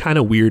held this kind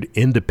of weird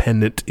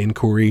independent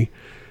inquiry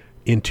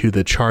into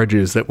the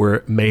charges that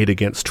were made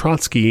against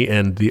Trotsky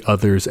and the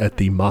others at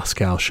the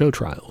Moscow show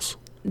trials.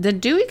 The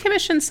Dewey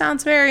Commission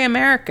sounds very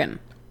American.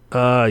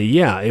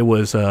 Yeah, it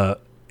was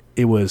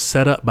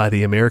set up by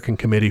the American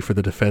Committee for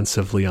the Defense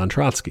of Leon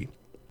Trotsky.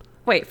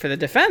 Wait, for the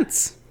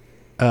defense?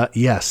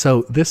 Yeah,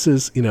 so this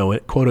is, you know, a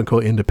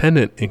quote-unquote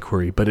independent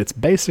inquiry, but it's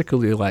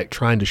basically like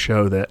trying to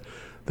show that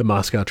the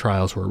Moscow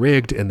trials were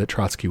rigged and that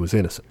Trotsky was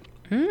innocent.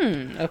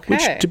 Okay.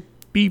 Which, to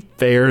be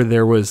fair,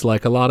 there was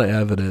like a lot of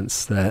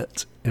evidence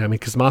that, I mean,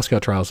 because Moscow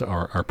trials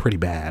are pretty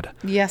bad.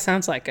 Yeah,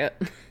 sounds like it.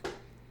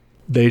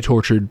 They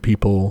tortured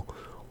people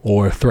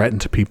or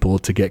threatened people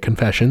to get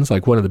confessions.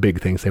 Like one of the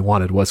big things they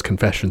wanted was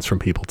confessions from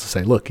people to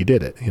say, look, you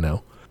did it, you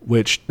know,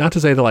 which not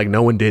to say that like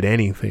no one did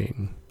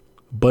anything,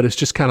 but it's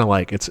just kind of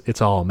like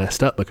it's all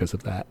messed up because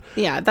of that.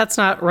 Yeah, that's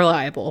not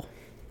reliable.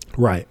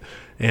 Right.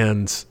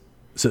 And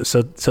so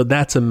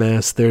that's a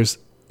mess. There's,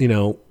 you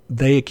know,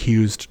 they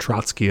accused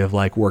Trotsky of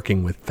like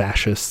working with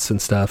fascists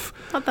and stuff.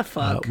 What the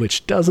fuck?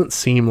 Which doesn't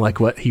seem like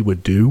what he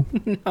would do.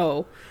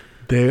 No.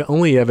 The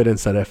only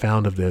evidence that I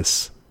found of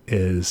this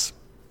is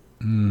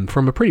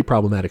from a pretty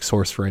problematic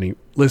source for any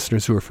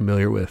listeners who are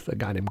familiar with a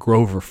guy named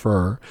Grover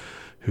Furr,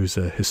 who's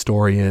a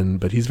historian,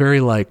 but he's very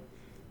like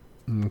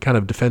kind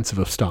of defensive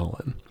of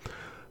Stalin.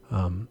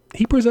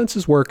 He presents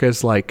his work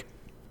as like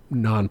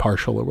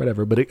non-partial or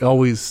whatever, but it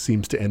always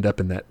seems to end up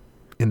in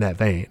that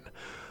vein.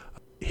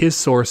 His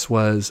source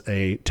was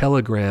a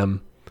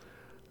telegram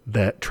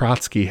that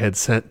Trotsky had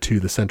sent to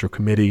the Central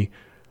Committee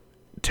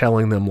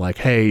telling them like,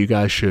 hey, you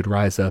guys should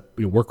rise up,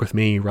 work with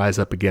me, rise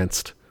up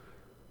against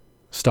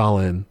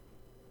Stalin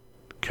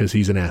because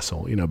he's an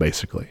asshole, you know,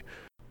 basically.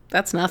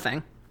 That's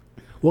nothing.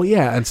 Well,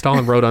 yeah, and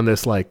Stalin wrote on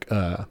this like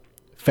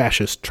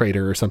fascist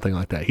traitor or something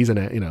like that. He's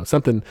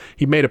something,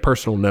 he made a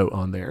personal note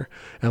on there.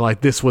 And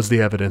like this was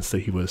the evidence that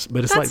he was,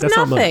 but it's that's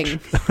nothing.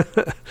 Not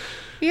much.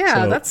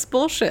 Yeah, so, that's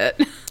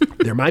bullshit.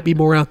 There might be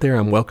more out there.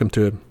 I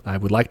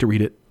would like to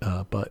read it,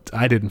 but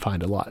I didn't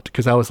find a lot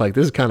because I was like,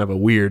 this is kind of a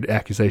weird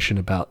accusation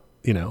about,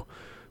 you know,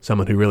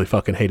 someone who really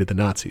fucking hated the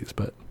Nazis.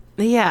 But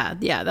yeah,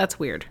 that's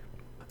weird.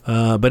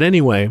 But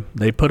anyway,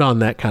 they put on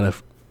that kind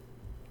of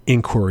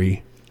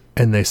inquiry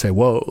and they say,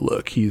 whoa,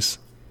 look, he's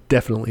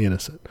definitely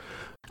innocent.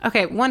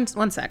 Okay, one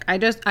sec.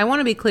 I want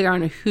to be clear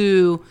on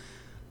who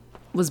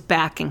was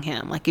backing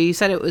him. Like you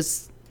said, it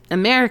was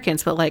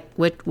Americans, but like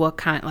what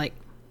kind? Like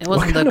it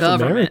wasn't the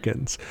government.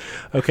 Americans.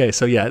 Okay,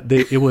 so yeah,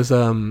 it was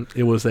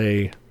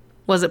a.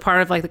 Was it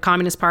part of like the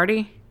Communist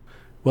Party?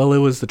 Well, it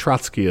was the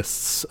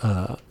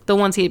Trotskyists. The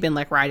ones he had been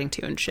like writing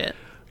to and shit.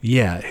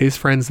 Yeah, his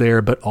friends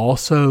there, but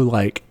also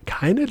like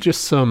kind of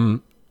just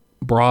some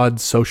broad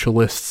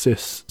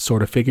socialist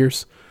sort of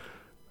figures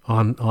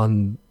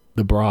on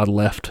the broad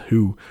left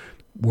who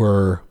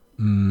were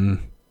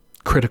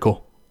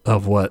critical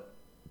of what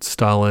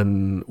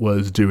Stalin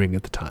was doing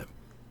at the time.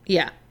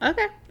 Yeah.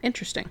 Okay.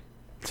 Interesting.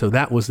 So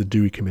that was the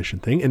Dewey Commission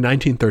thing. In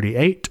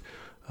 1938,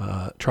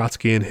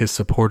 Trotsky and his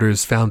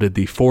supporters founded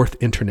the Fourth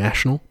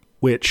International,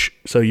 which,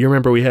 so you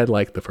remember we had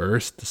like the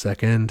first, the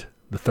second,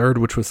 the third,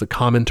 which was the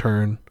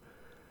Comintern,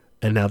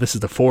 and now this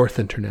is the Fourth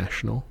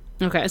International.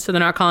 Okay, so they're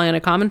not calling it a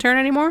Comintern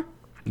anymore?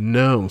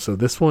 No, so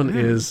this one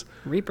is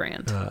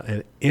rebrand.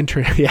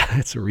 Yeah,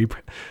 it's a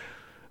rebrand.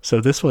 So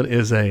this one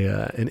is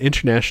an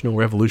international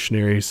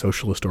revolutionary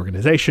socialist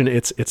organization.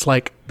 It's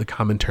like the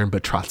Comintern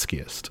but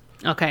Trotskyist.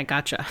 Okay,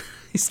 gotcha.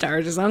 He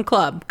started his own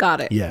club.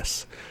 Got it.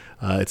 Yes.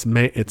 It's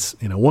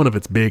one of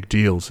its big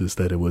deals is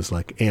that it was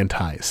like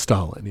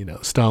anti-Stalin. You know,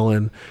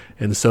 Stalin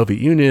and the Soviet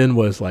Union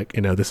was like,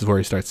 you know, this is where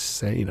he starts to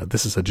say, you know,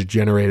 this is a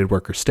degenerated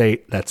worker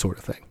state, that sort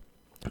of thing.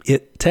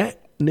 It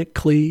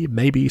technically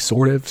maybe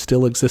sort of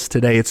still exists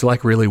today. It's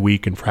like really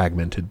weak and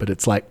fragmented, but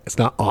it's like it's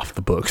not off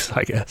the books,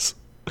 I guess.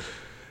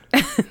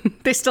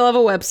 They still have a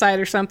website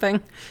or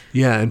something.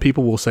 Yeah, and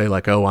people will say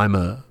like,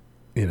 oh,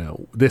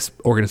 this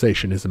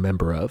organization is a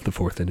member of the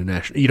Fourth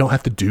International. You don't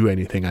have to do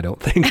anything, I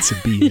don't think, to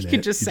be in it. You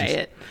can just say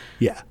it.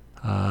 Yeah.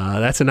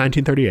 That's in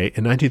 1938.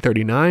 In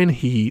 1939,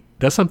 he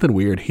does something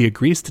weird. He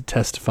agrees to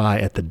testify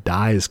at the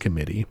Dies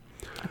Committee,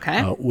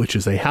 which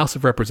is a House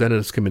of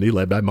Representatives committee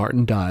led by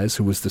Martin Dies,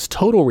 who was this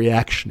total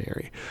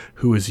reactionary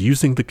who was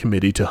using the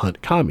committee to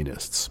hunt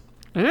communists.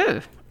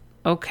 Ooh,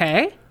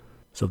 okay.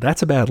 So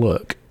that's a bad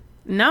look.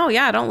 No,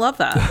 yeah, I don't love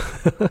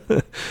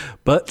that.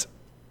 But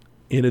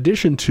in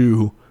addition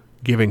to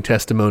giving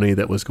testimony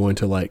that was going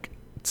to like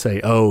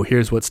say, oh,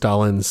 here's what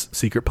Stalin's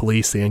secret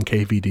police, the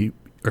NKVD,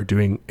 are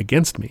doing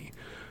against me.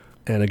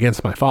 and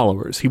against my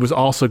followers. He was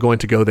also going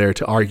to go there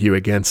to argue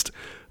against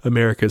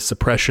America's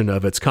suppression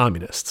of its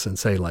communists and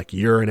say, like,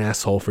 you're an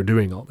asshole for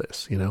doing all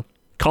this, you know?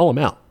 Call him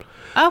out.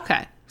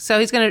 Okay. So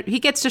he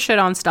gets to shit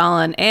on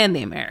Stalin and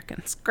the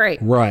Americans.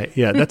 Great. Right.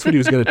 Yeah, that's what he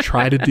was going to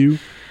try to do.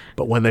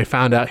 But when they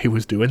found out he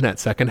was doing that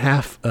second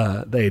half,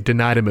 they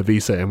denied him a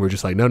visa and were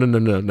just like, no,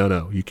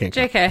 you can't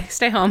come. JK,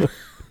 stay home.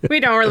 We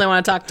don't really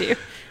want to talk to you.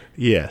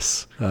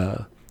 Yes.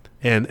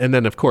 And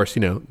then, of course,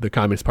 you know, the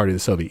Communist Party of the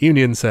Soviet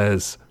Union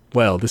says,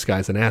 well, this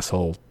guy's an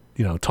asshole,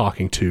 you know,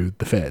 talking to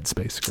the feds,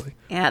 basically.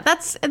 Yeah,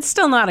 it's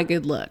still not a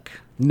good look.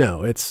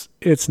 No, it's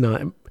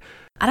not.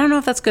 I don't know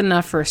if that's good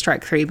enough for a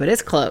strike 3, but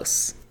it's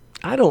close.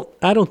 I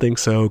don't think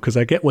so, because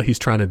I get what he's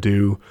trying to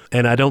do,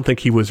 and I don't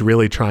think he was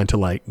really trying to,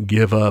 like,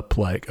 give up,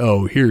 like,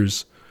 oh,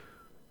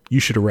 you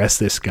should arrest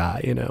this guy,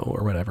 you know,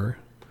 or whatever.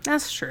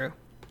 That's true.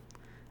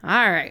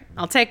 All right,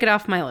 I'll take it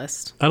off my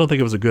list. I don't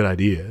think it was a good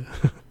idea.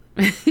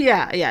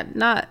 Yeah,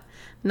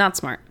 not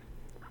smart.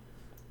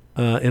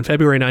 In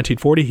February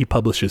 1940, he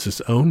publishes his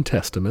own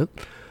testament.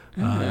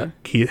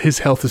 His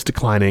health is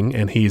declining,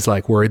 and he's,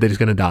 like, worried that he's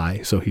going to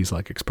die, so he's,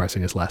 like,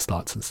 expressing his last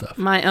thoughts and stuff.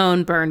 My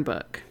own burn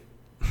book.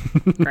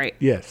 Great.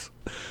 Yes.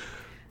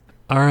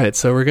 All right,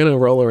 so we're going to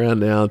roll around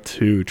now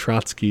to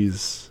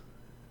Trotsky's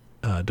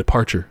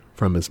departure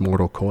from his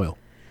mortal coil.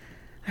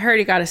 I heard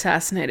he got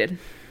assassinated.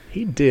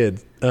 He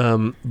did.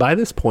 By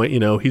this point, you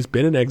know, he's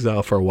been in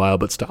exile for a while,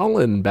 but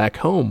Stalin back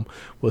home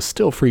was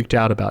still freaked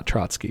out about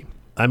Trotsky.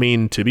 I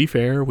mean, to be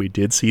fair, we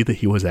did see that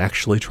he was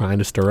actually trying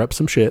to stir up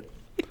some shit.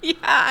 Yeah,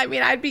 I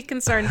mean, I'd be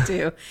concerned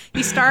too.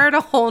 He started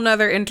a whole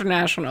nother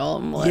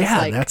international. Yeah,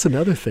 like, that's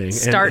another thing.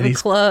 Starting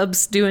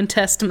clubs, doing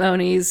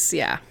testimonies.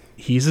 Yeah.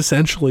 He's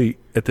essentially,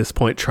 at this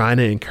point, trying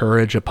to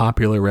encourage a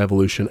popular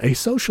revolution, a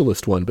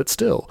socialist one, but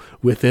still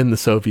within the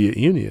Soviet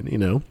Union, you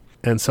know?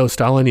 And so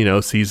Stalin, you know,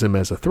 sees him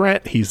as a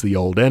threat. He's the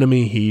old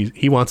enemy.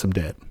 He wants him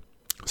dead.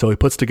 So he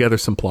puts together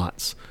some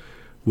plots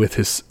with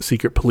his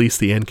secret police,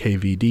 the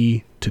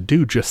NKVD, to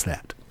do just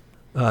that.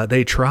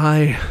 They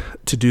try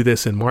to do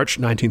this in March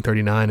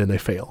 1939, and they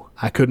fail.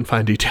 I couldn't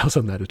find details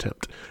on that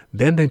attempt.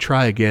 Then they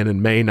try again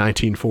in May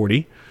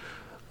 1940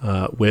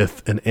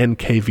 with an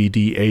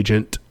NKVD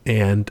agent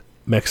and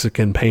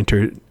Mexican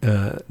painter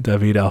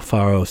David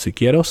Alfaro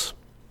Siqueiros.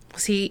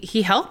 Was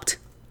he helped?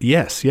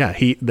 Yes, yeah.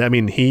 He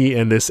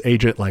and this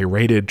agent like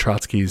raided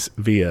Trotsky's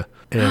villa,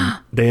 and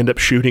they end up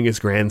shooting his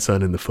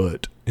grandson in the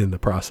foot in the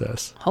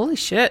process. Holy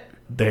shit.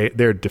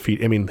 They're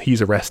defeated. I mean,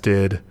 he's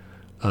arrested.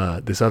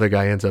 This other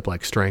guy ends up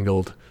like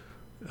strangled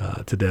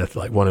to death,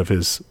 like one of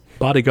his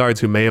bodyguards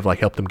who may have like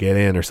helped him get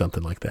in or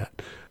something like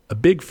that. A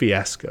big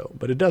fiasco,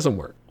 but it doesn't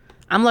work.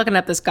 I'm looking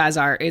at this guy's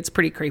art. It's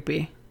pretty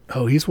creepy.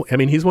 Oh, he's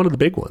one of the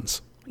big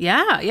ones.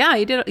 Yeah,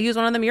 he was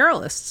one of the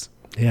muralists.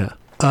 Yeah.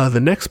 The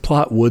next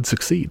plot would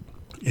succeed.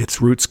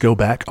 Its roots go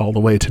back all the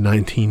way to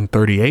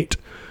 1938,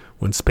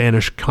 when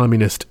Spanish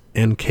communist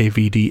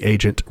NKVD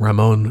agent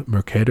Ramon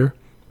Mercader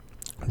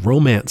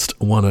romanced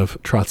one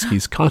of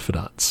Trotsky's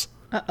confidants.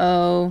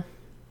 Uh-oh.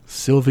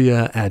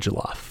 Sylvia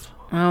Agilov.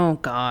 Oh,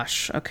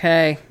 gosh.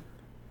 Okay.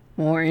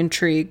 More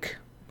intrigue.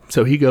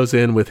 So he goes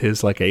in with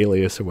his like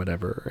alias or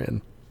whatever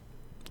and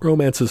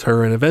romances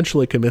her and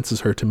eventually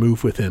convinces her to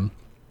move with him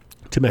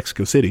to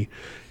Mexico City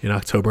in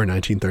October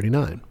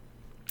 1939.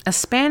 A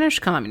Spanish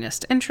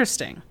communist.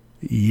 Interesting.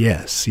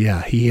 Yes.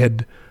 Yeah. He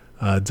had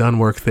done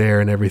work there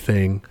and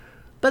everything.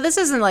 But this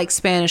isn't like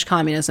Spanish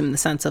communism in the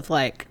sense of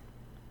like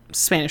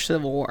Spanish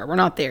Civil War. We're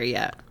not there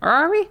yet. Or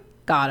are we?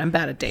 God, I'm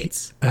bad at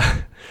dates.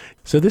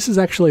 So this is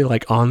actually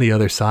like on the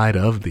other side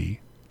of the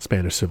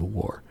Spanish Civil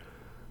War.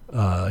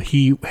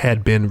 He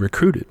had been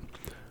recruited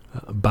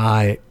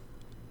by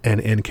an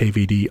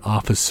NKVD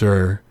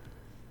officer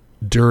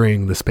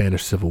during the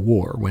Spanish Civil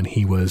War when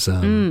he was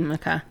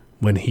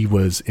when he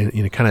was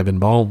kind of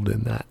involved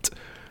in that,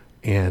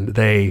 and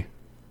they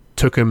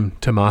took him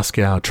to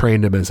Moscow,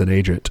 trained him as an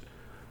agent,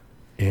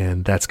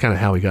 and that's kind of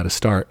how he got a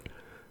start.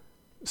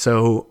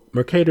 So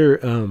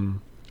Mercader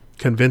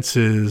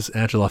convinces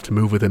Agilov to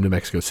move with him to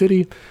Mexico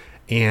City,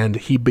 and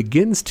he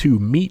begins to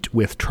meet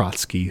with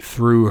Trotsky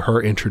through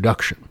her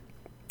introduction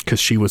because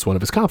she was one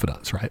of his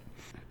confidants, right?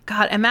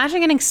 God,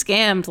 imagine getting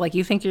scammed like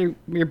you think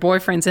your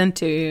boyfriend's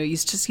into you.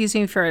 He's just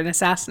using you for an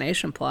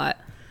assassination plot.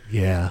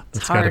 Yeah,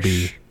 that's got to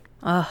be.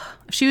 If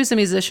she was a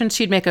musician,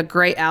 she'd make a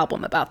great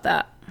album about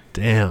that.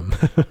 Damn.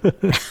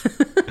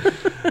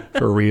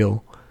 For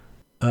real.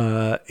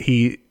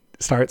 He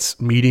starts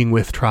meeting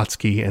with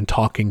Trotsky and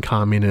talking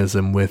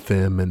communism with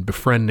him and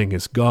befriending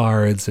his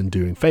guards and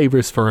doing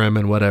favors for him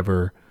and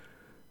whatever.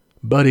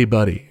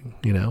 Buddy,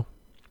 you know.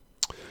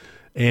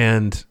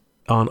 And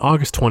on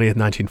August 20th,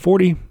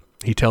 1940,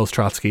 he tells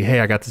Trotsky, hey,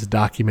 I got this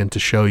document to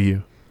show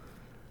you.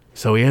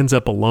 So he ends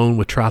up alone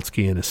with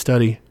Trotsky in his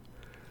study,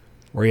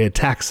 where he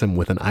attacks him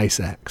with an ice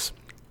axe.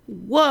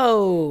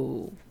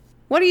 Whoa.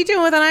 What are you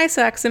doing with an ice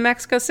axe in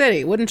Mexico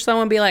City? Wouldn't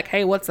someone be like,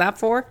 hey, what's that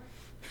for?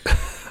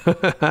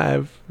 I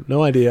have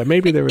no idea.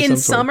 Maybe there was in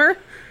summer?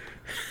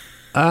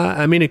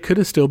 I mean, it could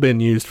have still been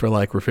used for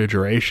like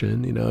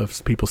refrigeration, you know,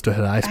 if people still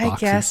had ice boxes.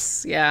 I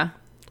guess, yeah.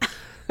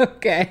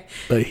 Okay.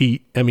 But he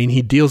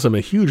deals him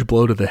a huge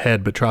blow to the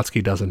head, but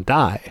Trotsky doesn't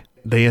die.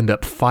 They end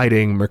up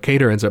fighting.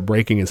 Mercator ends up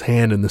breaking his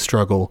hand in the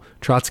struggle.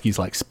 Trotsky's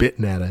like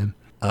spitting at him.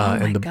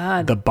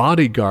 God. The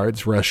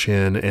bodyguards rush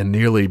in and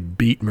nearly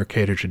beat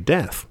Mercator to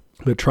death.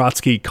 But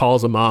Trotsky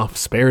calls him off,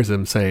 spares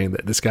him, saying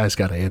that this guy's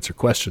got to answer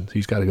questions.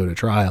 He's got to go to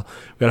trial.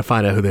 We've got to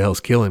find out who the hell's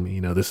killing me.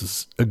 This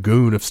is a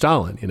goon of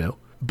Stalin,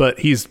 But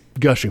he's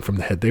gushing from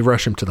the head. They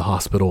rush him to the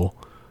hospital.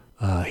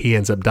 He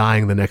ends up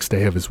dying the next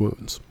day of his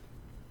wounds.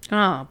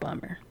 Oh,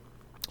 bummer.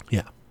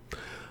 Yeah.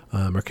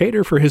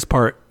 Mercator, for his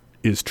part,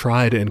 is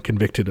tried and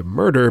convicted of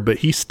murder, but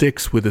he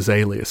sticks with his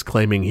alias,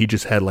 claiming he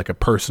just had like a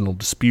personal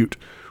dispute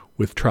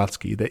with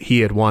Trotsky, that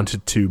he had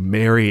wanted to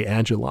marry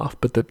Agilov,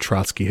 but that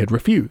Trotsky had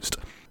refused.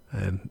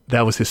 And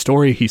that was his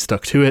story. He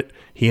stuck to it.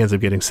 He ends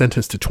up getting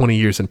sentenced to 20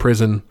 years in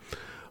prison,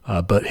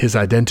 but his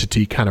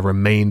identity kind of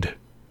remained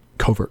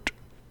covert.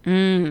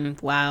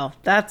 Wow,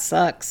 that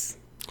sucks.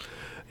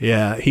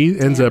 Yeah, he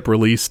ends up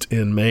released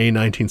in May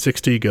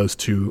 1960, goes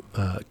to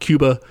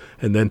Cuba,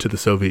 and then to the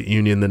Soviet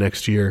Union the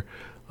next year,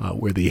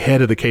 where the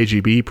head of the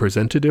KGB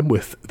presented him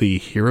with the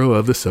Hero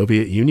of the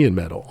Soviet Union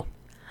medal.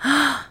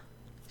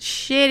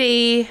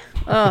 Shitty.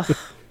 Ugh.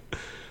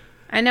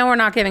 I know we're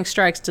not giving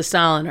strikes to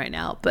Stalin right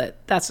now, but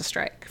that's a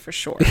strike for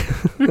sure.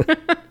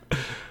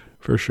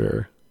 For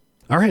sure.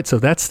 All right, so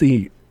that's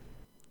the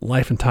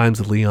life and times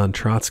of Leon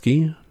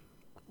Trotsky.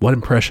 What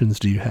impressions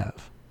do you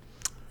have?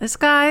 This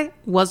guy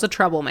was a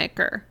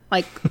troublemaker.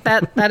 Like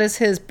that is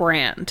his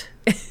brand.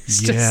 It's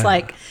just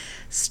like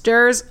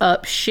stirs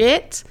up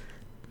shit.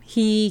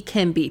 He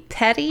can be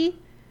petty.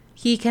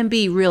 He can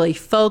be really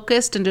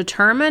focused and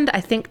determined,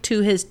 I think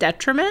to his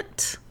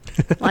detriment.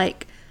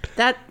 Like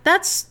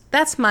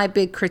that's my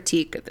big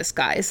critique of this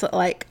guy. So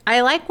like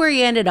I like where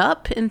he ended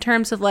up in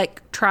terms of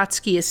like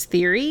Trotsky's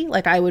theory.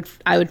 Like I would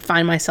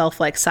find myself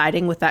like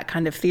siding with that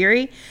kind of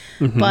theory,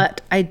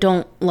 but I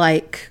don't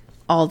like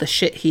all the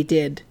shit he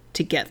did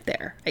to get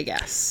there, I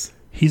guess.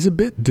 He's a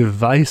bit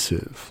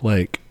divisive,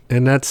 like,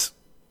 and that's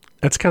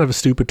kind of a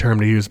stupid term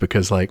to use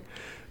because like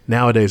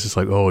nowadays it's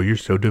like, oh, you're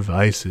so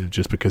divisive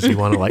just because you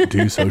want to like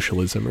do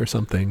socialism or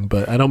something.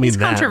 But I don't mean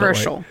that. It's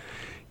controversial. Like,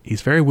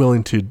 he's very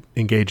willing to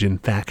engage in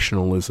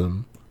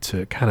factionalism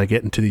to kind of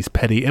get into these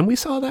petty, and we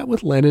saw that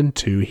with Lenin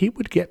too. He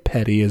would get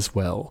petty as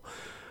well.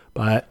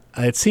 But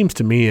it seems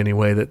to me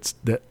anyway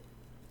that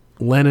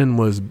Lenin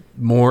was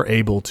more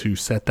able to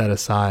set that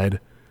aside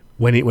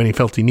when he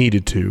felt he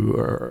needed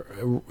to,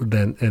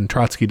 and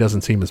Trotsky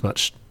doesn't seem as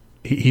much.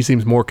 He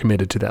seems more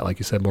committed to that, like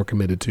you said, more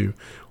committed to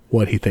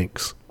what he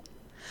thinks.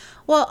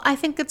 Well, I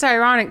think it's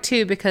ironic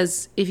too,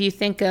 because if you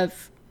think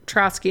of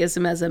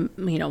Trotskyism as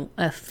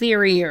a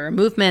theory or a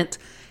movement,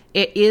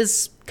 it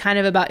is kind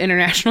of about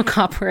international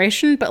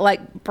cooperation, but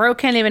like bro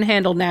can't even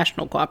handle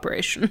national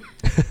cooperation.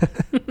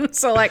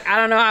 So like I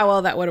don't know how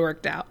well that would have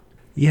worked out.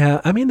 Yeah,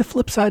 I mean the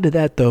flip side to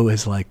that though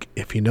is like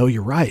if you know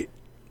you're right,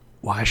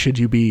 why should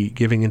you be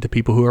giving in to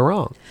people who are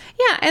wrong?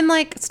 Yeah, and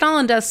like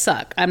Stalin does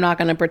suck. I'm not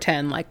going to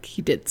pretend like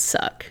he did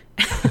suck.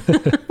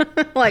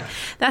 Like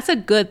that's a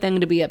good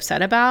thing to be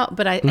upset about,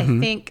 but I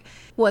think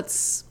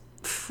what's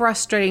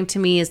frustrating to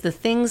me is the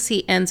things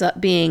he ends up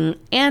being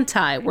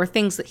anti were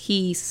things that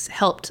he's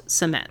helped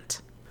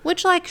cement.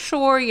 Which like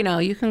sure,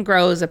 you can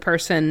grow as a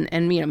person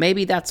and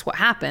maybe that's what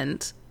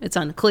happened. It's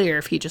unclear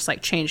if he just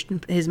like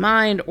changed his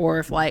mind or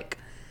if like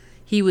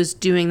he was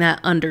doing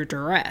that under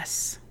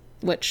duress.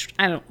 Which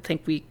I don't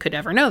think we could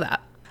ever know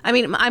that. I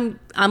mean,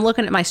 I'm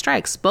looking at my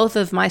strikes. Both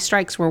of my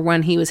strikes were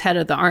when he was head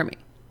of the army.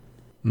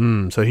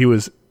 So he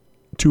was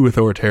too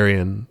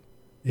authoritarian,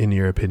 in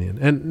your opinion,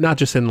 and not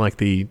just in like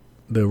the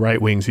right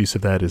wing's use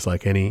of that is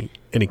like any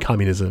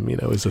communism,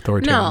 is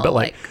authoritarian, no, but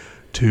like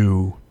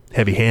too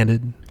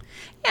heavy-handed.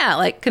 Yeah,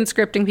 like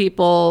conscripting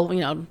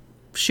people,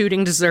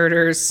 shooting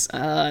deserters.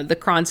 The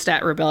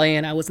Kronstadt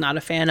Rebellion, I was not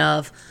a fan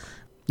of.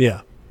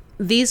 Yeah,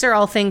 these are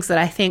all things that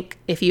I think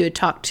if you had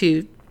talked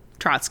to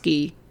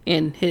Trotsky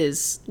in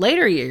his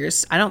later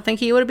years, I don't think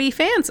he would be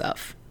fans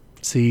of.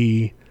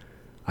 See,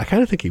 I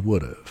kind of think he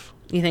would have.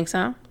 You think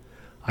so?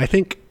 I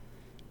think,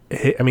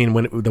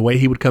 when the way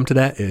he would come to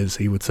that is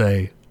he would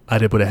say, I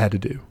did what I had to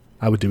do.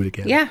 I would do it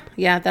again.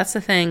 Yeah, that's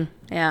the thing.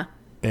 Yeah.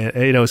 And,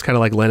 it's kind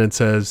of like Lenin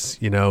says,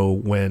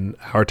 when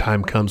our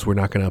time comes, we're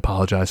not going to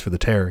apologize for the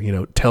terror.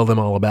 Tell them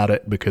all about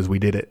it because we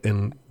did it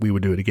and we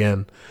would do it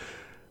again.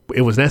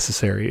 It was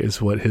necessary is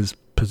what his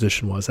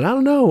position was. And I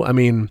don't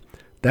know.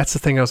 That's the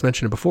thing I was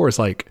mentioning before is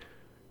like,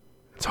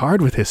 it's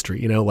hard with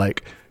history,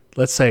 like,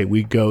 let's say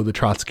we go the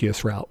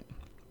Trotskyist route.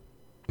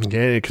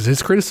 Okay. Because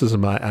his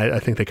criticism, I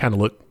think they kind of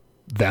look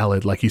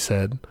valid. Like you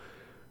said,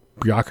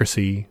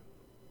 bureaucracy,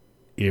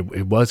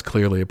 it was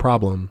clearly a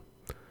problem,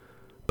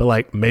 but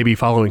like maybe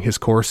following his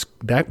course,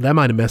 that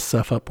might have messed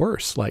stuff up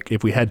worse. Like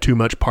if we had too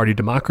much party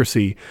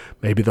democracy,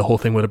 maybe the whole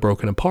thing would have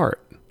broken apart.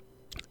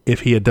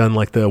 If he had done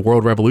like the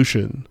world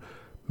revolution,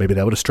 maybe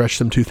that would have stretched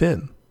them too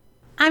thin.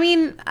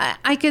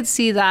 I could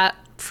see that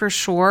for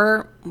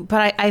sure,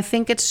 but I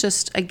think it's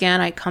just,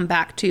 again, I come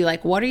back to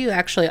like, what are you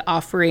actually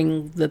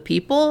offering the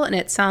people? And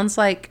it sounds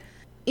like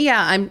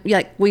Yeah, I'm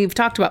like we've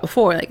talked about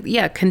before, like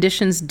yeah,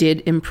 conditions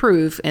did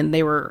improve and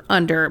they were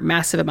under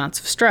massive amounts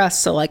of stress,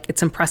 so like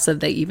it's impressive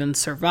they even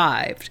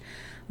survived.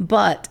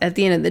 But at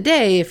the end of the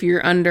day, if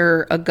you're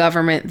under a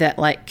government that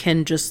like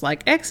can just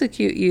like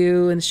execute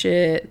you and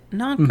shit,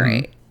 not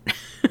great.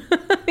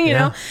 you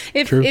know,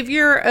 if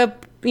you're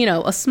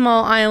a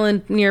small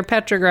island near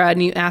Petrograd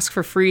and you ask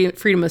for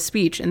freedom of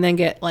speech and then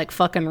get like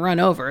fucking run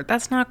over,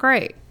 that's not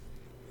great.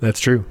 That's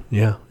true.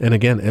 Yeah. And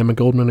again, Emma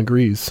Goldman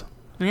agrees.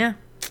 Yeah.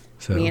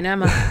 So. Me and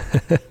Emma.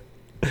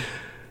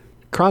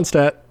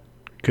 Kronstadt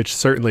could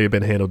certainly have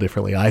been handled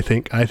differently. I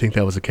think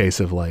that was a case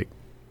of like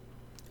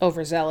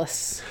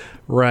overzealous.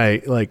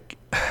 Right. Like,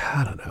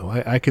 I don't know.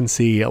 I can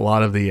see a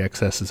lot of the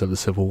excesses of the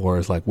Civil War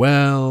is like,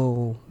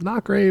 well,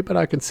 not great, but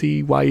I can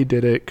see why you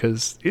did it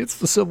because it's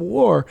the Civil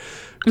War.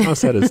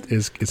 Kronstadt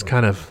is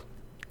kind of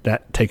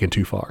that taken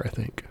too far, I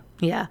think.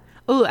 Yeah.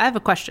 Oh, I have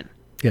a question.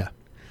 Yeah.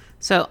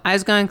 So I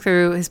was going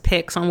through his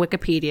pics on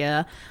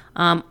Wikipedia.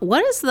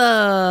 What is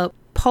the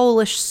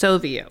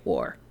Polish-Soviet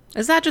War?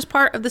 Is that just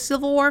part of the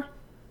Civil War?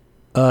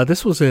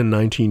 This was in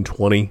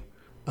 1920.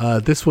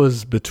 This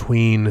was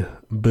between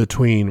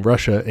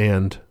Russia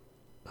and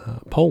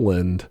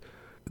Poland.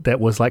 That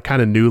was like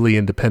kind of newly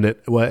independent.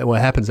 What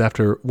happens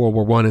after World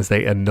War I is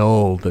they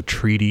annul the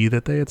treaty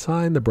that they had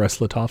signed, the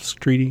Brest-Litovsk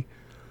Treaty,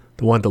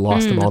 the one that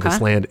lost them all this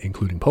land,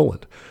 including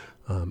Poland.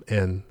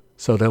 And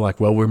so they're like,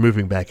 well, we're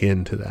moving back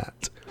into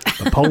that.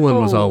 But Poland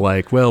was all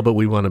like, well, but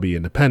we want to be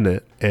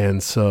independent.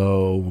 And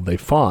so they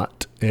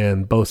fought,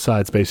 and both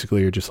sides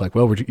basically are just like,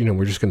 well, we're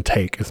just going to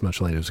take as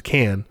much land as we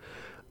can.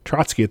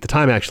 Trotsky at the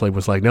time actually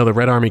was like, no, the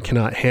Red Army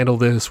cannot handle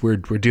this. We're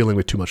dealing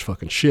with too much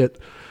fucking shit.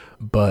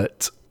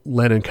 But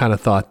Lenin kind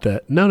of thought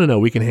that, no,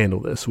 we can handle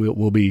this.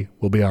 We'll be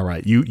all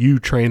right. You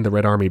trained the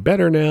Red Army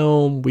better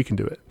now. We can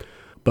do it.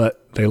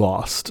 But they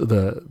lost.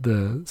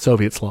 The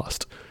Soviets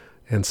lost.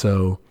 And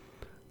so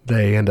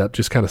they end up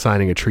just kind of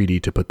signing a treaty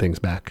to put things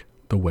back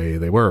the way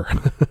they were.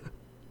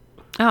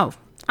 Oh,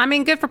 I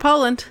mean, good for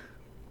Poland.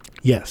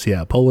 Yes,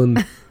 yeah.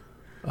 Poland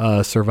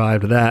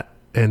survived that.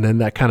 And then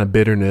that kind of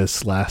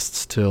bitterness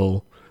lasts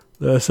till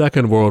the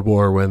Second World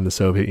War when the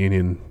Soviet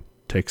Union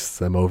takes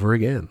them over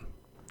again.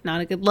 Not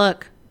a good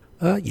look.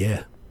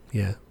 Yeah.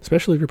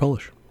 Especially if you're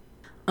Polish.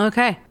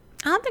 Okay. I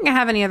don't think I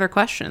have any other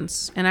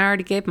questions. And I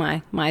already gave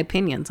my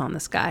opinions on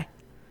this guy.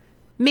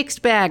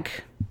 Mixed bag.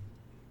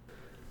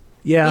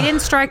 Yeah. He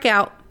didn't strike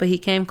out, but he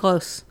came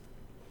close.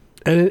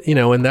 And,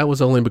 and that was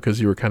only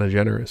because you were kind of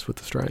generous with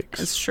the strikes.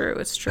 It's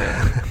true.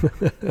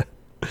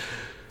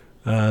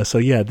 So,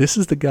 yeah, this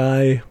is the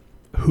guy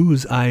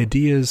whose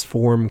ideas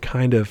form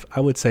kind of, I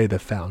would say, the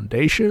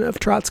foundation of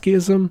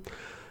Trotskyism.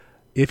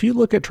 If you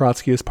look at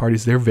Trotskyist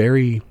parties, they're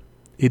very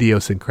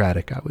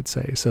idiosyncratic, I would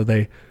say. So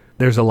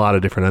there's a lot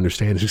of different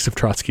understandings of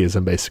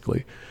Trotskyism,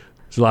 basically.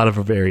 There's a lot of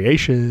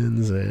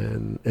variations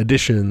and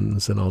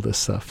additions and all this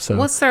stuff. So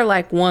what's their,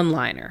 like,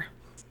 one-liner?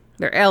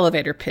 Their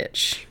elevator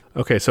pitch?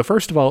 Okay, so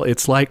first of all,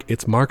 it's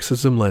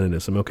Marxism,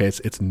 Leninism. Okay,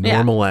 it's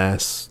normal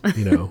ass,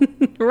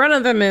 run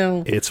of the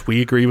mill. It's we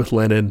agree with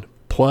Lenin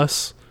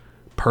plus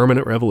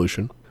permanent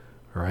revolution.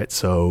 All right,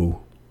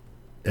 so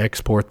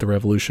export the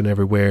revolution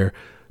everywhere.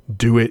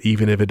 Do it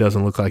even if it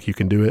doesn't look like you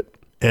can do it.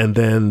 And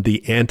then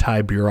the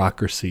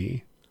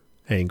anti-bureaucracy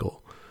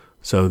angle.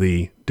 So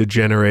the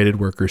degenerated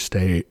worker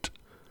state.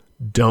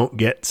 Don't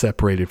get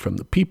separated from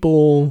the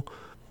people.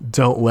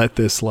 Don't let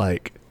this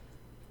like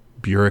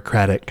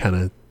bureaucratic kind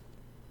of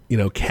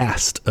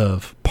cast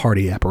of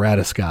party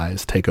apparatus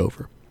guys take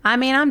over. I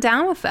mean, I'm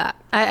down with that.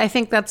 I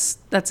think that's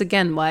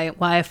again why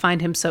I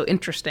find him so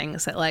interesting.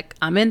 Is that like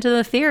I'm into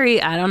the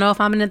theory. I don't know if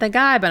I'm into the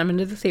guy, but I'm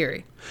into the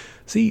theory.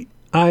 See,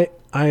 I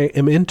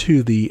am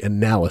into the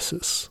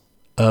analysis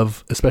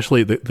of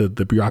especially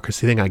the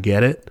bureaucracy thing. I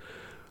get it,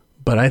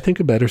 but I think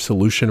a better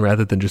solution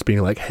rather than just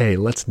being like, hey,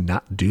 let's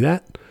not do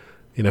that.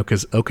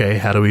 Because okay,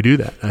 how do we do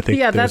that? I think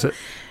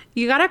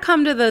you got to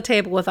come to the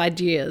table with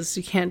ideas.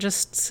 You can't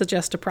just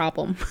suggest a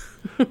problem.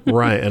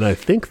 Right. And I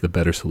think the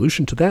better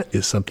solution to that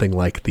is something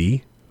like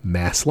the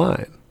mass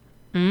line.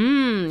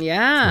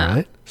 Yeah.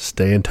 Right.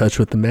 Stay in touch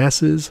with the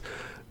masses.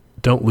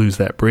 Don't lose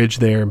that bridge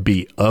there.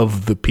 Be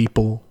of the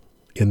people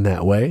in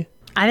that way.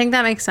 I think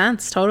that makes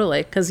sense.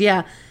 Totally. Because,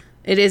 yeah,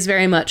 it is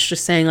very much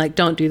just saying, like,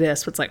 don't do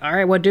this. But it's like, all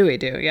right, what do we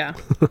do? Yeah.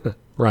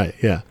 Right.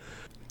 Yeah.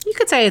 You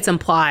could say it's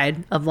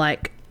implied of,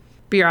 like,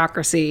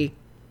 bureaucracy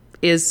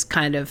is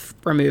kind of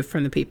removed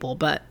from the people,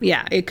 but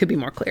yeah, it could be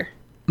more clear.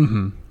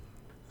 Mm-hmm.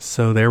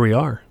 So there we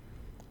are.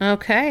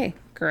 Okay,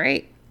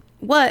 great.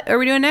 What are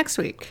we doing next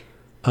week?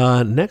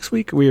 Next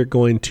week we are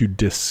going to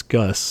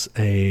discuss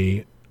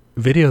a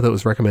video that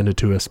was recommended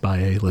to us by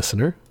a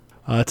listener.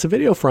 It's a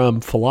video from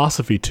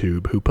Philosophy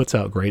Tube, who puts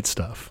out great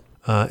stuff,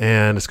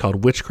 and it's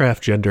called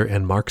Witchcraft, Gender,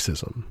 and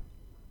Marxism.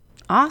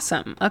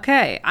 Awesome.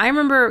 Okay. I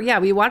remember,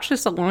 we watched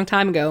this a long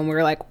time ago and we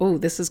were like, oh,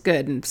 this is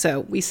good. And so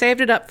we saved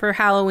it up for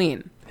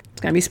Halloween. It's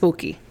going to be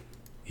spooky.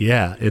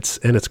 Yeah, it's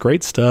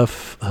great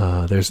stuff.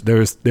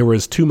 There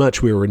was too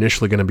much. We were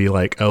initially going to be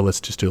like, oh, let's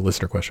just do a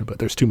listener question, but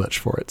there's too much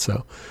for it.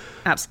 So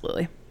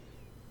absolutely.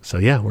 So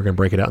yeah, we're going to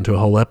break it out into a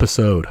whole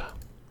episode.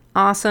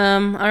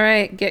 Awesome. All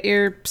right, get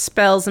your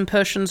spells and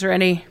potions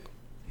ready.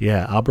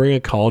 Yeah, I'll bring a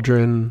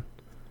cauldron.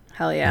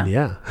 Hell yeah. And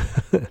yeah,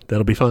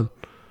 that'll be fun.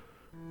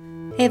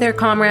 Hey there,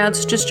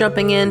 comrades. Just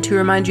jumping in to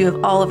remind you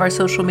of all of our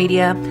social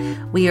media.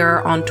 We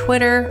are on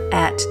Twitter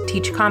at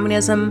Teach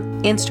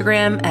Communism,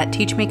 Instagram at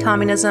Teach Me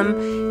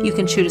Communism. You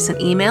can shoot us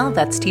an email.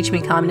 That's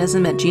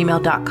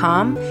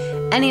teachmecommunism@gmail.com.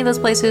 Any of those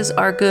places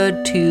are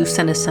good to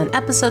send us an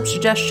episode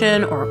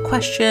suggestion or a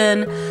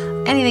question,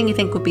 anything you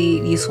think would be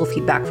useful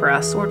feedback for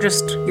us, or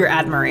just your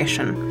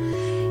admiration.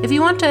 If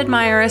you want to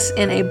admire us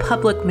in a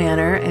public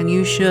manner, and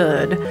you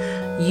should,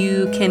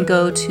 you can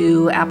go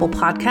to Apple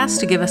Podcasts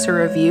to give us a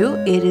review.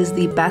 It is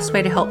the best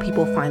way to help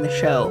people find the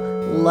show.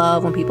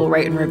 Love when people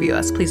write and review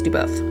us. Please do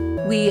both.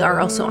 We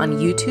are also on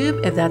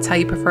YouTube, if that's how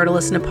you prefer to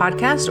listen to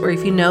podcasts, or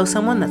if you know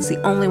someone that's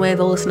the only way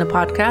they'll listen to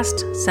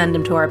podcasts, send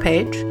them to our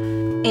page.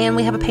 And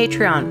we have a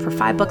Patreon. For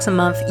 $5 a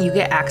month, you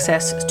get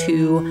access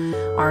to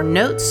our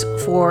notes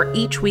for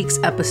each week's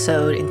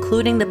episode,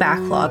 including the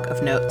backlog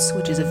of notes,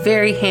 which is a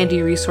very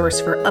handy resource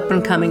for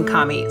up-and-coming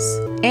commies.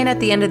 And at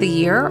the end of the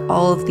year,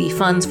 all of the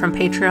funds from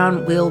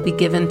Patreon will be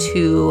given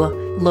to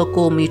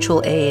local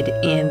mutual aid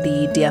in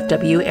the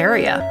DFW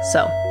area.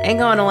 So, ain't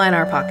going to line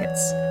our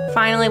pockets.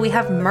 Finally, we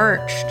have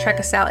merch. Check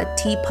us out at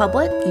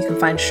TeePublic. You can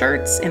find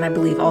shirts and I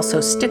believe also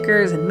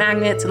stickers and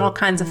magnets and all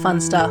kinds of fun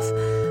stuff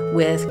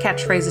with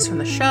catchphrases from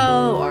the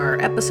show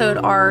or episode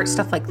art,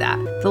 stuff like that.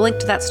 The link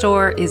to that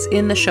store is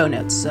in the show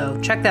notes, so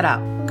check that out.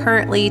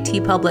 Currently,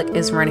 TeePublic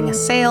is running a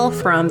sale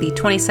from the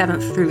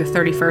 27th through the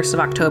 31st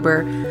of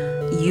October.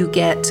 You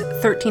get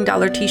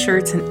 $13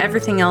 t-shirts and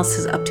everything else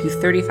is up to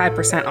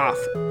 35% off.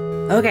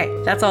 Okay,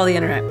 that's all the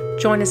internet.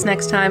 Join us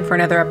next time for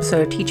another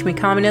episode of Teach Me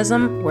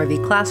Communism, where the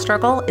class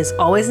struggle is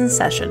always in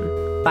session.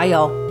 Bye,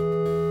 y'all.